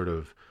some sort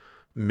of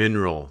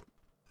mineral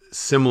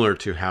similar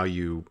to how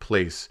you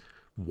place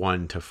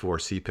 1 to 4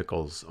 sea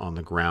pickles on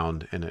the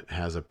ground, and it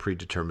has a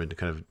predetermined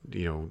kind of,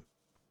 you know,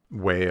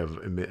 way of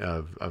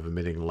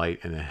emitting light,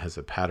 and it has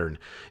a pattern.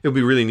 It would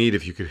be really neat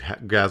if you could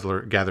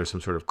gather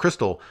some sort of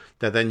crystal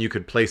that then you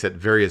could place at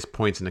various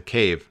points in the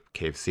cave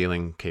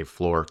ceiling, cave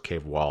floor,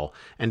 cave wall,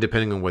 and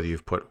depending on whether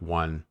you've put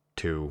 1,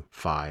 2,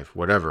 5,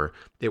 whatever,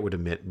 it would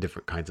emit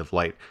different kinds of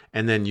light.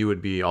 And then you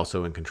would be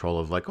also in control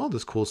of like, oh,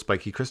 this cool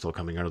spiky crystal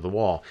coming out of the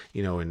wall,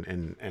 you know,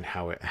 and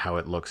how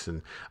it looks.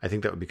 And I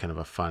think that would be kind of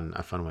a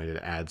fun way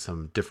to add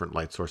some different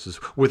light sources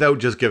without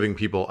just giving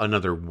people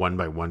another 1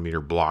 by 1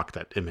 meter block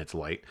that emits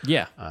light.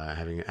 Yeah.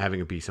 Having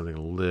it be something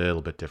a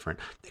little bit different,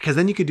 because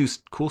then you could do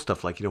cool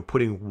stuff like, you know,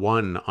 putting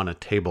 1 on a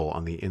table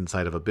on the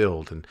inside of a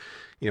build, and,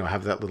 you know,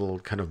 have that little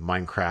kind of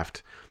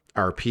Minecraft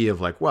RP of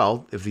like,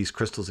 well, if these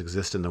crystals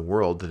exist in the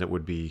world, then it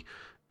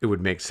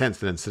would make sense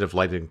that instead of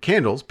lighting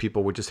candles,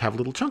 people would just have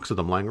little chunks of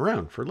them lying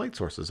around for light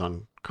sources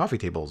on coffee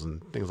tables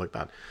and things like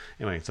that.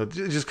 Anyway, so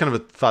just kind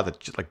of a thought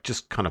that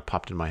just kind of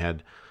popped in my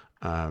head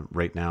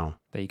right now.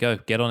 There you go.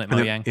 Get on it,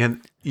 Mojang.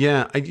 And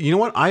yeah, you know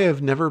what? I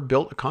have never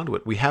built a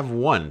conduit. We have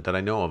one that I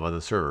know of on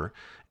the server,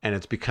 and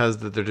it's because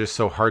they're just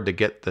so hard to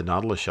get the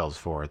Nautilus shells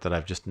for that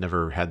I've just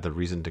never had the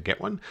reason to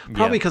get one.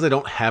 Probably because I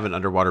don't have an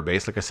underwater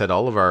base. Like I said,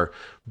 all of our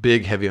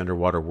big, heavy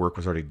underwater work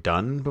was already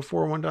done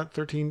before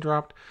 1.13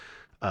 dropped.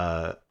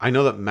 I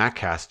know that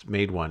MacCast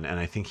made one, and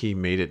I think he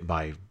made it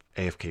by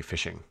AFK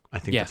fishing. I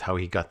think that's how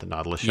he got the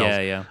Nautilus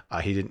shells.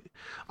 He didn't.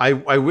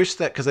 I wish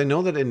that, because I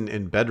know that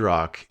in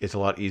Bedrock, it's a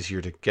lot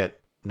easier to get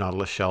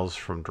Nautilus shells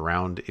from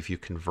drowned if you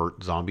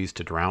convert zombies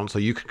to drown. So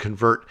you could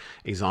convert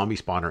a zombie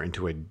spawner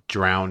into a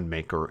drown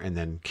maker and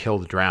then kill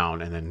the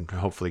drown and then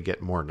hopefully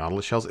get more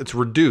Nautilus shells. It's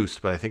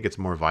reduced, but I think it's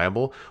more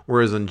viable.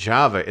 Whereas in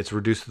Java, it's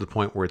reduced to the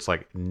point where it's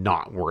like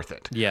not worth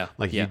it.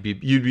 You'd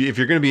be if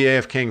you're going to be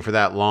AFKing for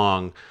that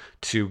long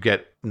to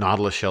get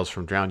Nautilus shells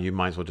from drown, you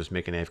might as well just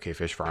make an AFK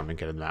fish farm and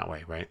get them that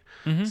way, right?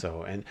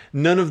 So, and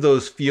none of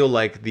those feel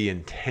like the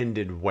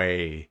intended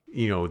way,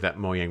 you know, that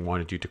Mojang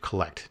wanted you to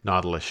collect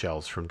Nautilus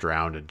shells from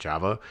drowned in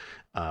Java.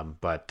 And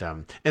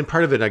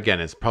part of it, again,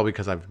 is probably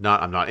because I'm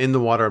not in the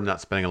water. I'm not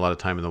spending a lot of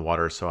time in the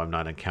water, so I'm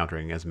not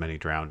encountering as many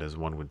drowned as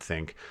one would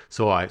think.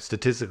 So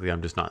statistically,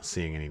 I'm just not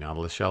seeing any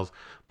Nautilus shells.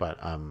 But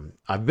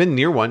I've been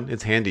near one.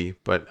 It's handy,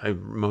 but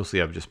I've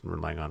just been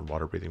relying on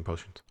water breathing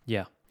potions.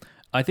 Yeah.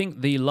 I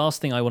think the last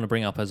thing I want to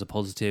bring up as a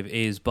positive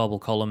is bubble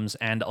columns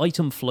and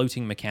item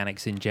floating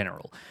mechanics in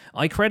general.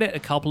 I credit a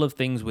couple of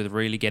things with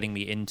really getting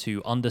me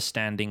into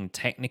understanding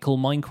technical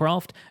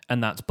Minecraft,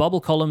 and that's bubble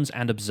columns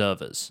and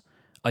observers.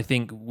 I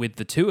think with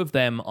the two of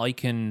them, I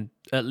can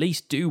at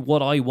least do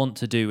what I want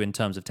to do in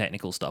terms of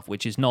technical stuff,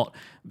 which is not,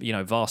 you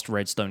know, vast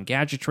redstone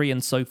gadgetry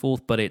and so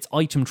forth, but it's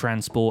item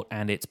transport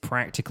and it's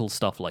practical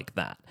stuff like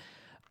that.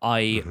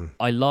 I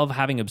love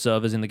having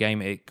observers in the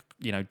game.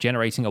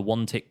 Generating a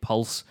 1-tick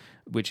pulse,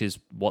 which is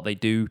what they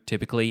do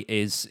typically,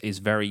 is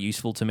very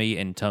useful to me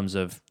in terms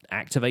of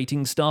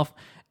activating stuff.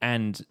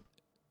 And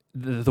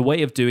the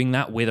way of doing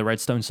that with a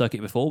redstone circuit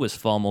before was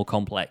far more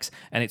complex,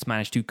 and it's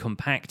managed to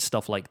compact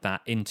stuff like that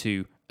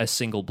into a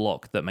single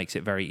block that makes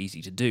it very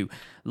easy to do.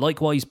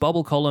 Likewise,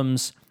 bubble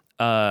columns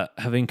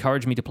have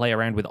encouraged me to play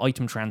around with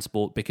item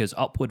transport because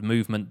upward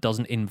movement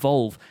doesn't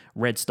involve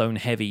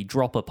redstone-heavy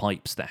dropper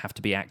pipes that have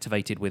to be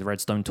activated with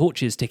redstone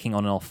torches ticking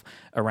on and off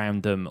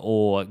around them,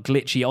 or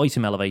glitchy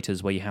item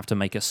elevators where you have to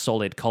make a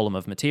solid column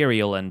of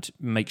material and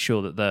make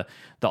sure that the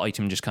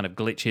item just kind of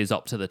glitches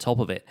up to the top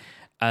of it.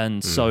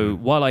 And so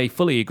while I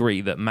fully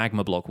agree that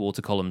magma block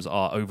water columns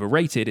are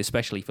overrated,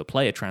 especially for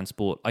player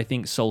transport, I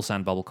think soul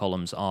sand bubble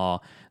columns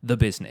are the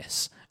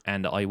business.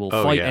 And I will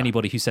fight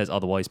anybody who says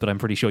otherwise, but I'm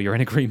pretty sure you're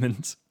in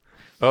agreement.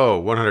 Oh,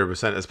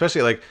 100%.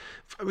 Especially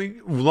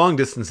long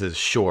distances,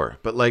 sure.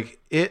 But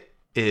it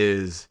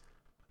is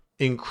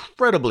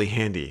incredibly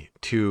handy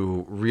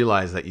to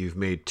realize that you've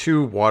made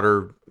 2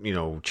 water,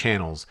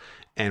 channels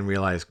and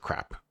realize,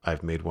 crap,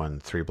 I've made one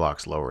 3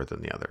 blocks lower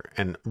than the other.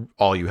 And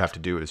all you have to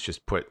do is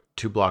just put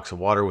 2 blocks of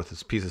water with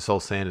this piece of soul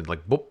sand and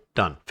like, boop,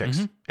 done,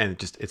 fixed.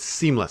 And it's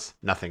seamless.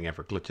 Nothing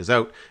ever glitches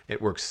out.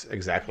 It works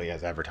exactly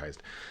as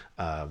advertised.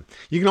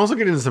 You can also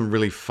get into some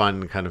really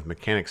fun kind of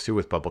mechanics too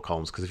with bubble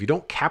columns, because if you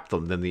don't cap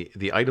them, then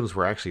the items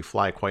will actually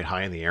fly quite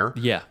high in the air.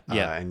 Yeah.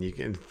 And you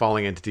can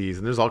falling entities,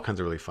 and there's all kinds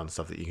of really fun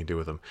stuff that you can do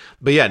with them.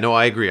 But yeah, no,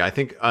 I agree. I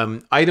think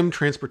item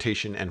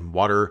transportation and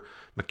water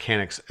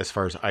mechanics as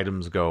far as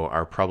items go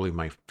are probably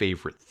my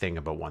favorite thing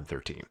about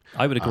 113.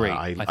 I would agree.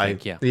 I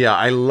think. Yeah,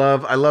 I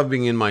love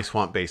being in my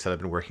swamp base that I've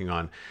been working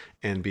on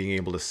and being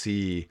able to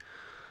see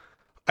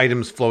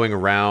items flowing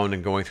around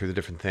and going through the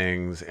different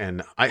things.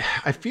 And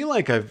I feel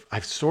like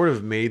I've sort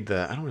of made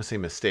I don't want to say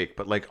mistake,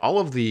 but like all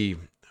of the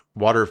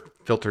water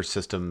filter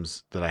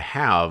systems that I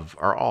have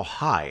are all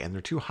high, and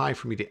they're too high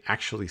for me to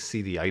actually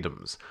see the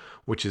items,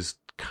 which is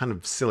kind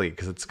of silly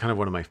because it's kind of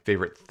one of my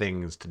favorite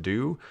things to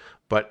do.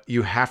 But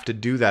you have to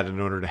do that in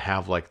order to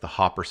have like the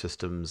hopper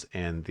systems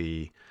and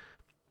the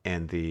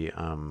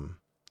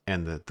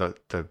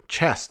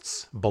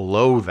chests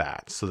below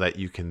that, so that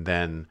you can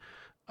then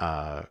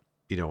have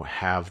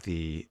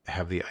the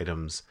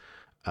items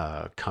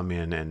come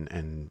in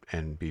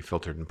and be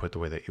filtered and put the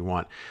way that you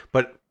want.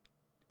 But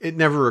it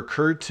never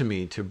occurred to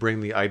me to bring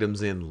the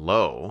items in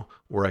low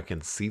where I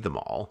can see them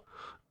all,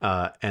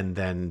 and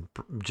then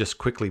just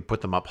quickly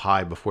put them up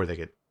high before they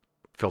get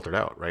filtered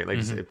out, right?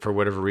 Like for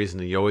whatever reason,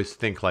 you always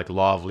think like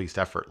law of least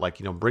effort, like,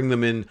 bring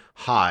them in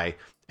high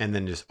and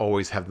then just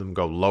always have them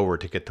go lower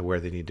to get to where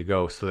they need to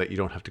go, so that you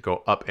don't have to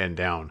go up and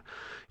down,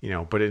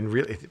 but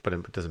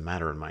it doesn't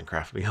matter in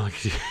Minecraft.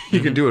 Like you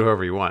can do it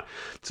however you want.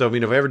 So,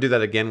 if I ever do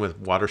that again with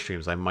water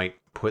streams, I might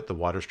put the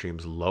water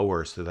streams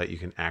lower so that you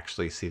can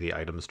actually see the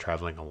items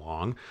traveling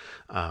along.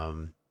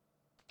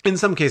 In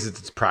some cases,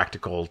 it's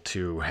practical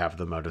to have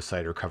them out of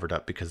sight or covered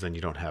up, because then you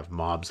don't have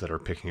mobs that are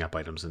picking up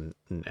items and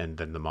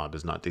then the mob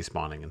is not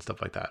despawning and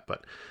stuff like that.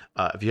 But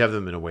if you have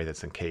them in a way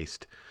that's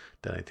encased,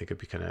 then I think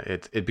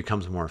it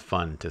becomes more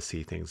fun to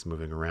see things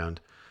moving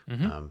around.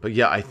 But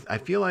yeah, I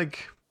feel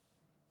like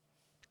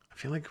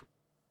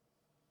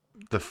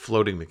the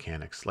floating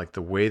mechanics, like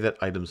the way that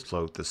items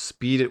float, the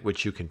speed at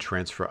which you can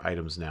transfer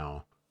items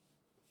now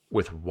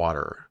with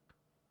water,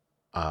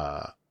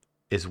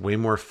 is way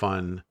more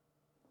fun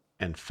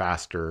and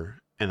faster,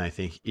 and I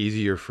think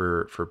easier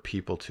for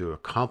people to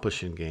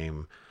accomplish in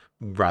game,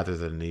 rather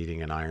than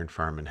needing an iron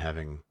farm and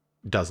having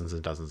dozens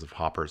and dozens of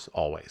hoppers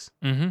always.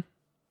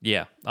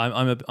 Yeah,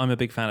 I'm a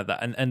big fan of that,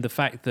 and the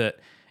fact that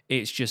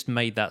it's just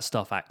made that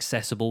stuff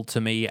accessible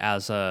to me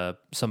as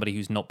somebody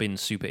who's not been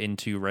super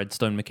into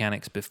redstone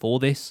mechanics before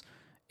this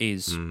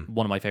is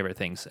one of my favorite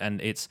things,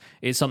 and it's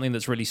something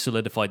that's really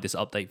solidified this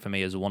update for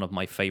me as one of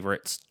my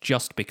favorites,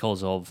 just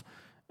because of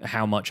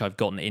how much I've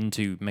gotten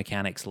into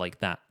mechanics like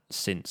that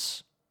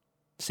since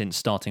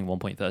starting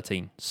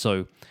 1.13.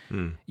 So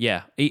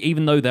yeah,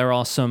 even though there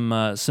are some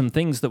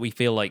things that we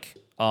feel like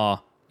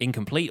are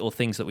incomplete, or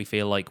things that we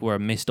feel like were a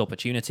missed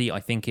opportunity, I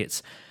think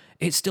it's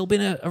still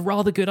been a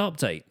rather good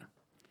update.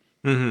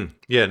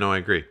 Yeah, no, I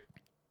agree.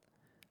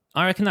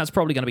 I reckon that's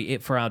probably going to be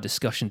it for our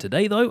discussion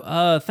today,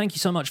 though. Thank you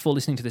so much for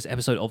listening to this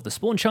episode of The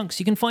Spawn Chunks.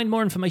 You can find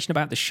more information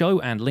about the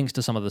show and links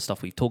to some of the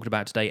stuff we've talked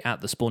about today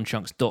at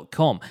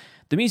thespawnchunks.com.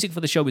 The music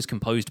for the show is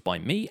composed by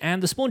me,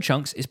 and The Spawn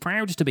Chunks is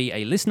proud to be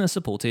a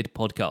listener-supported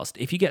podcast.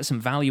 If you get some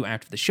value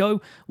out of the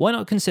show, why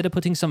not consider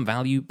putting some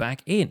value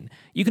back in?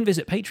 You can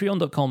visit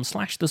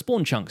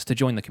patreon.com/thespawnchunks to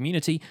join the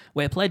community,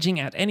 where pledging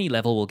at any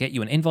level will get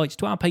you an invite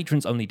to our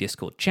patrons-only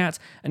Discord chat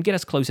and get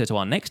us closer to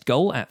our next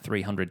goal at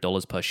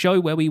 $300 per show,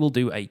 where we will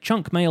do a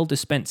chunk mail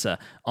dispenser,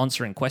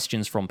 answering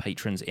questions from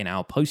patrons in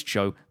our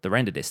post-show, The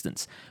Render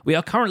Distance. We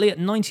are currently at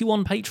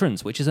 91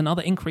 patrons, which is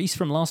another increase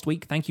from last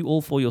week. Thank you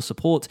all for your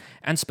support,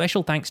 and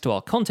special thanks to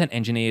our content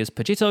engineers,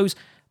 Pajitos,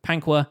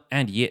 Pankwa,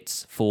 and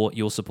Yitz for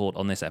your support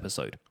on this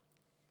episode.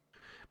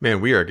 Man,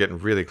 we are getting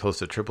really close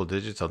to triple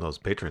digits on those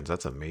patrons.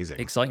 That's amazing.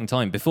 Exciting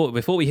time. Before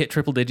we hit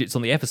triple digits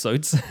on the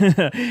episodes.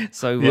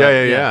 So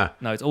yeah.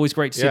 No, it's always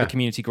great to see the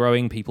community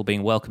growing, people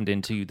being welcomed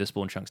into the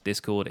Spawn Chunks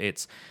Discord.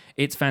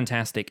 It's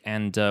fantastic,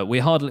 and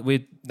we're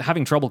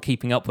having trouble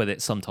keeping up with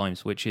it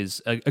sometimes, which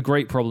is a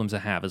great problem to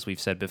have, as we've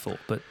said before.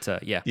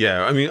 But yeah.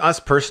 Yeah, I mean, us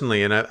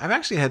personally, and I've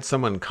actually had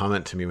someone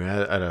comment to me. We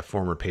had a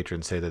former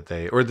patron say that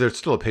they're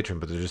still a patron,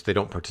 but they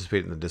don't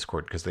participate in the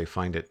Discord because they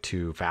find it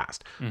too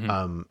fast.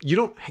 You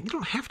don't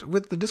have to,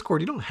 with the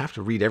Discord, you don't have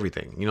to read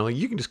everything.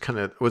 You can just kind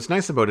of, what's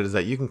nice about it is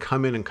that you can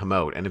come in and come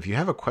out. And if you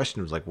have a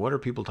question, it's like, what are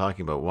people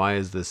talking about? Why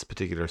is this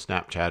particular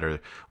Snapchat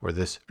or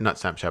this, not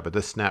Snapchat, but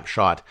this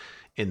snapshot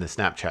in the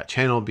Snapchat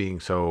channel being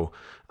so,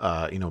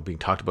 being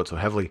talked about so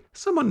heavily?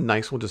 Someone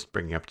nice will just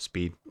bring you up to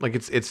speed. Like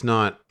it's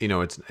not,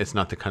 it's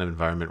not the kind of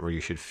environment where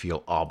you should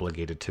feel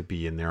obligated to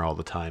be in there all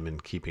the time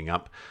and keeping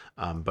up.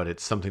 But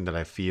it's something that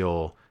I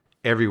feel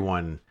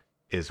everyone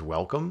is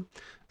welcome.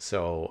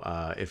 So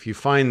if you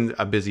find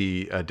a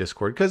busy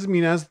Discord, because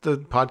as the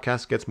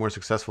podcast gets more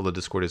successful, the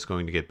Discord is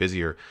going to get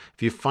busier.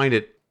 If you find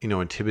it,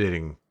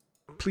 intimidating,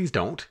 please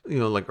don't,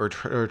 like,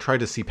 or try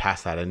to see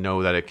past that and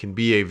know that it can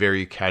be a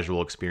very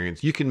casual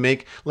experience. You can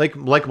make, like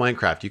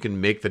Minecraft, you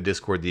can make the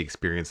Discord the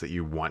experience that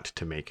you want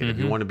to make it. If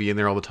you want to be in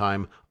there all the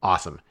time,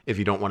 awesome. If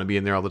you don't want to be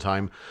in there all the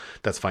time,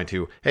 that's fine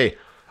too. Hey,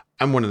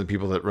 I'm one of the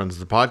people that runs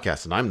the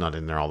podcast, and I'm not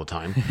in there all the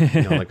time.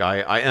 Like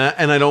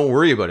I don't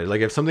worry about it.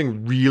 Like, if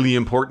something really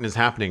important is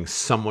happening,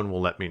 someone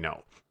will let me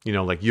know.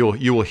 Like you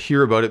will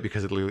hear about it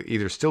because it'll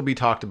either still be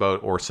talked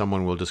about, or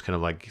someone will just kind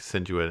of like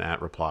send you an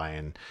 @ reply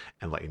and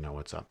let you know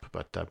what's up.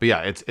 But yeah,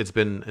 it's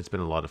been a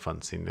lot of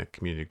fun seeing the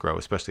community grow,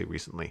 especially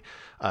recently.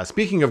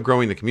 Speaking of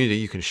growing the community,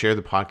 you can share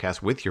the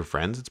podcast with your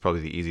friends. It's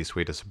probably the easiest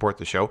way to support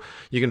the show.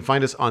 You can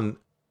find us on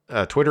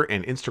Twitter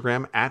and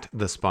Instagram at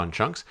The Spawn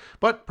Chunks,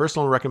 but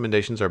personal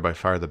recommendations are by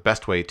far the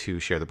best way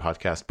to share the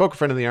podcast. Poke a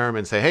friend in the arm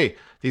and say, hey,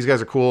 these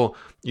guys are cool.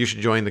 You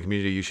should join the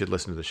community. You should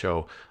listen to the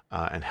show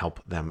and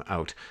help them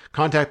out.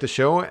 Contact the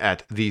show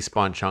at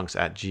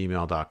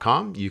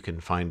thespawnchunks@gmail.com. You can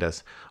find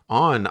us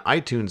on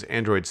iTunes,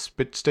 Android,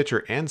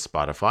 Stitcher, and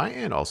Spotify,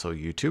 and also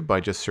YouTube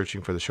by just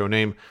searching for the show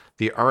name.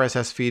 The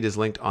RSS feed is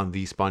linked on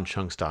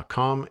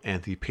thespawnchunks.com,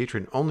 and the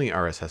patron-only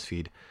RSS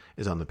feed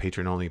is on the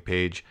patron-only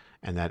page.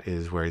 And that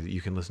is where you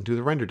can listen to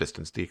the render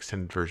distance, the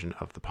extended version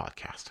of the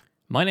podcast.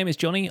 My name is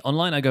Jonny.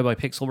 Online, I go by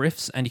Pixel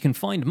Riffs, and you can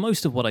find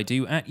most of what I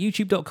do at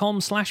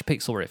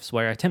youtube.com/pixelriffs,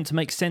 where I attempt to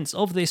make sense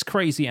of this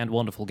crazy and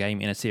wonderful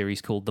game in a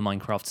series called the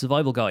Minecraft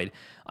Survival Guide.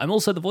 I'm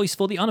also the voice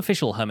for the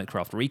unofficial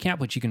Hermitcraft recap,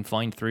 which you can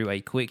find through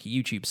a quick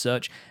YouTube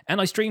search, and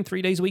I stream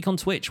 3 days a week on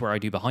Twitch, where I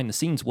do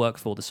behind-the-scenes work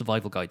for the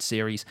Survival Guide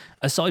series.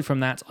 Aside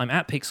from that, I'm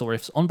at Pixel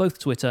Riffs on both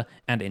Twitter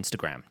and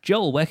Instagram.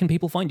 Joel, where can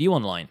people find you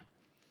online?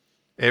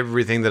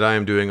 Everything that I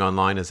am doing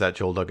online is at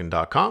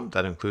joelduggan.com.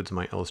 That includes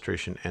my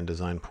illustration and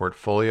design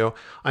portfolio.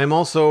 I am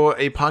also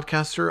a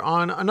podcaster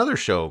on another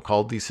show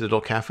called The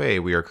Citadel Cafe.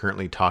 We are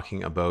currently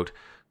talking about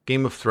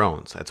Game of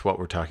Thrones. That's what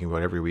we're talking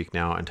about every week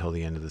now until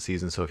the end of the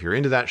season. So if you're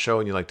into that show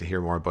and you'd like to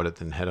hear more about it,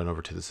 then head on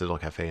over to The Citadel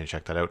Cafe and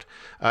check that out.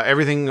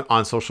 Everything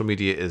on social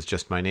media is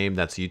just my name.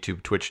 That's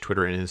YouTube, Twitch,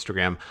 Twitter, and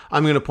Instagram.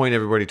 I'm going to point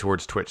everybody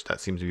towards Twitch.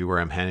 That seems to be where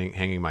I'm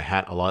hanging my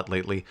hat a lot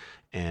lately,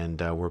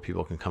 and where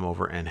people can come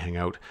over and hang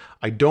out.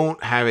 I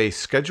don't have a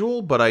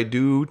schedule, but I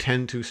do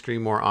tend to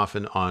stream more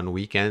often on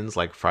weekends,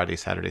 like Friday,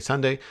 Saturday,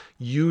 Sunday,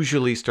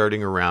 usually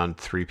starting around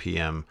 3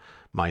 p.m.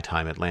 my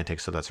time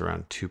Atlantic, so that's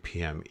around 2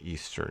 p.m.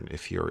 Eastern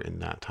if you're in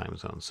that time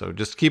zone. So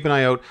just keep an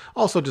eye out.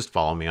 Also, just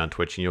follow me on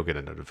Twitch and you'll get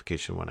a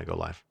notification when I go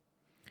live.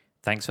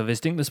 Thanks for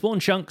visiting the Spawn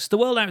Chunks. The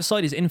world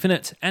outside is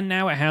infinite, and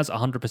now it has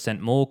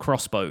 100% more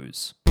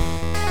crossbows.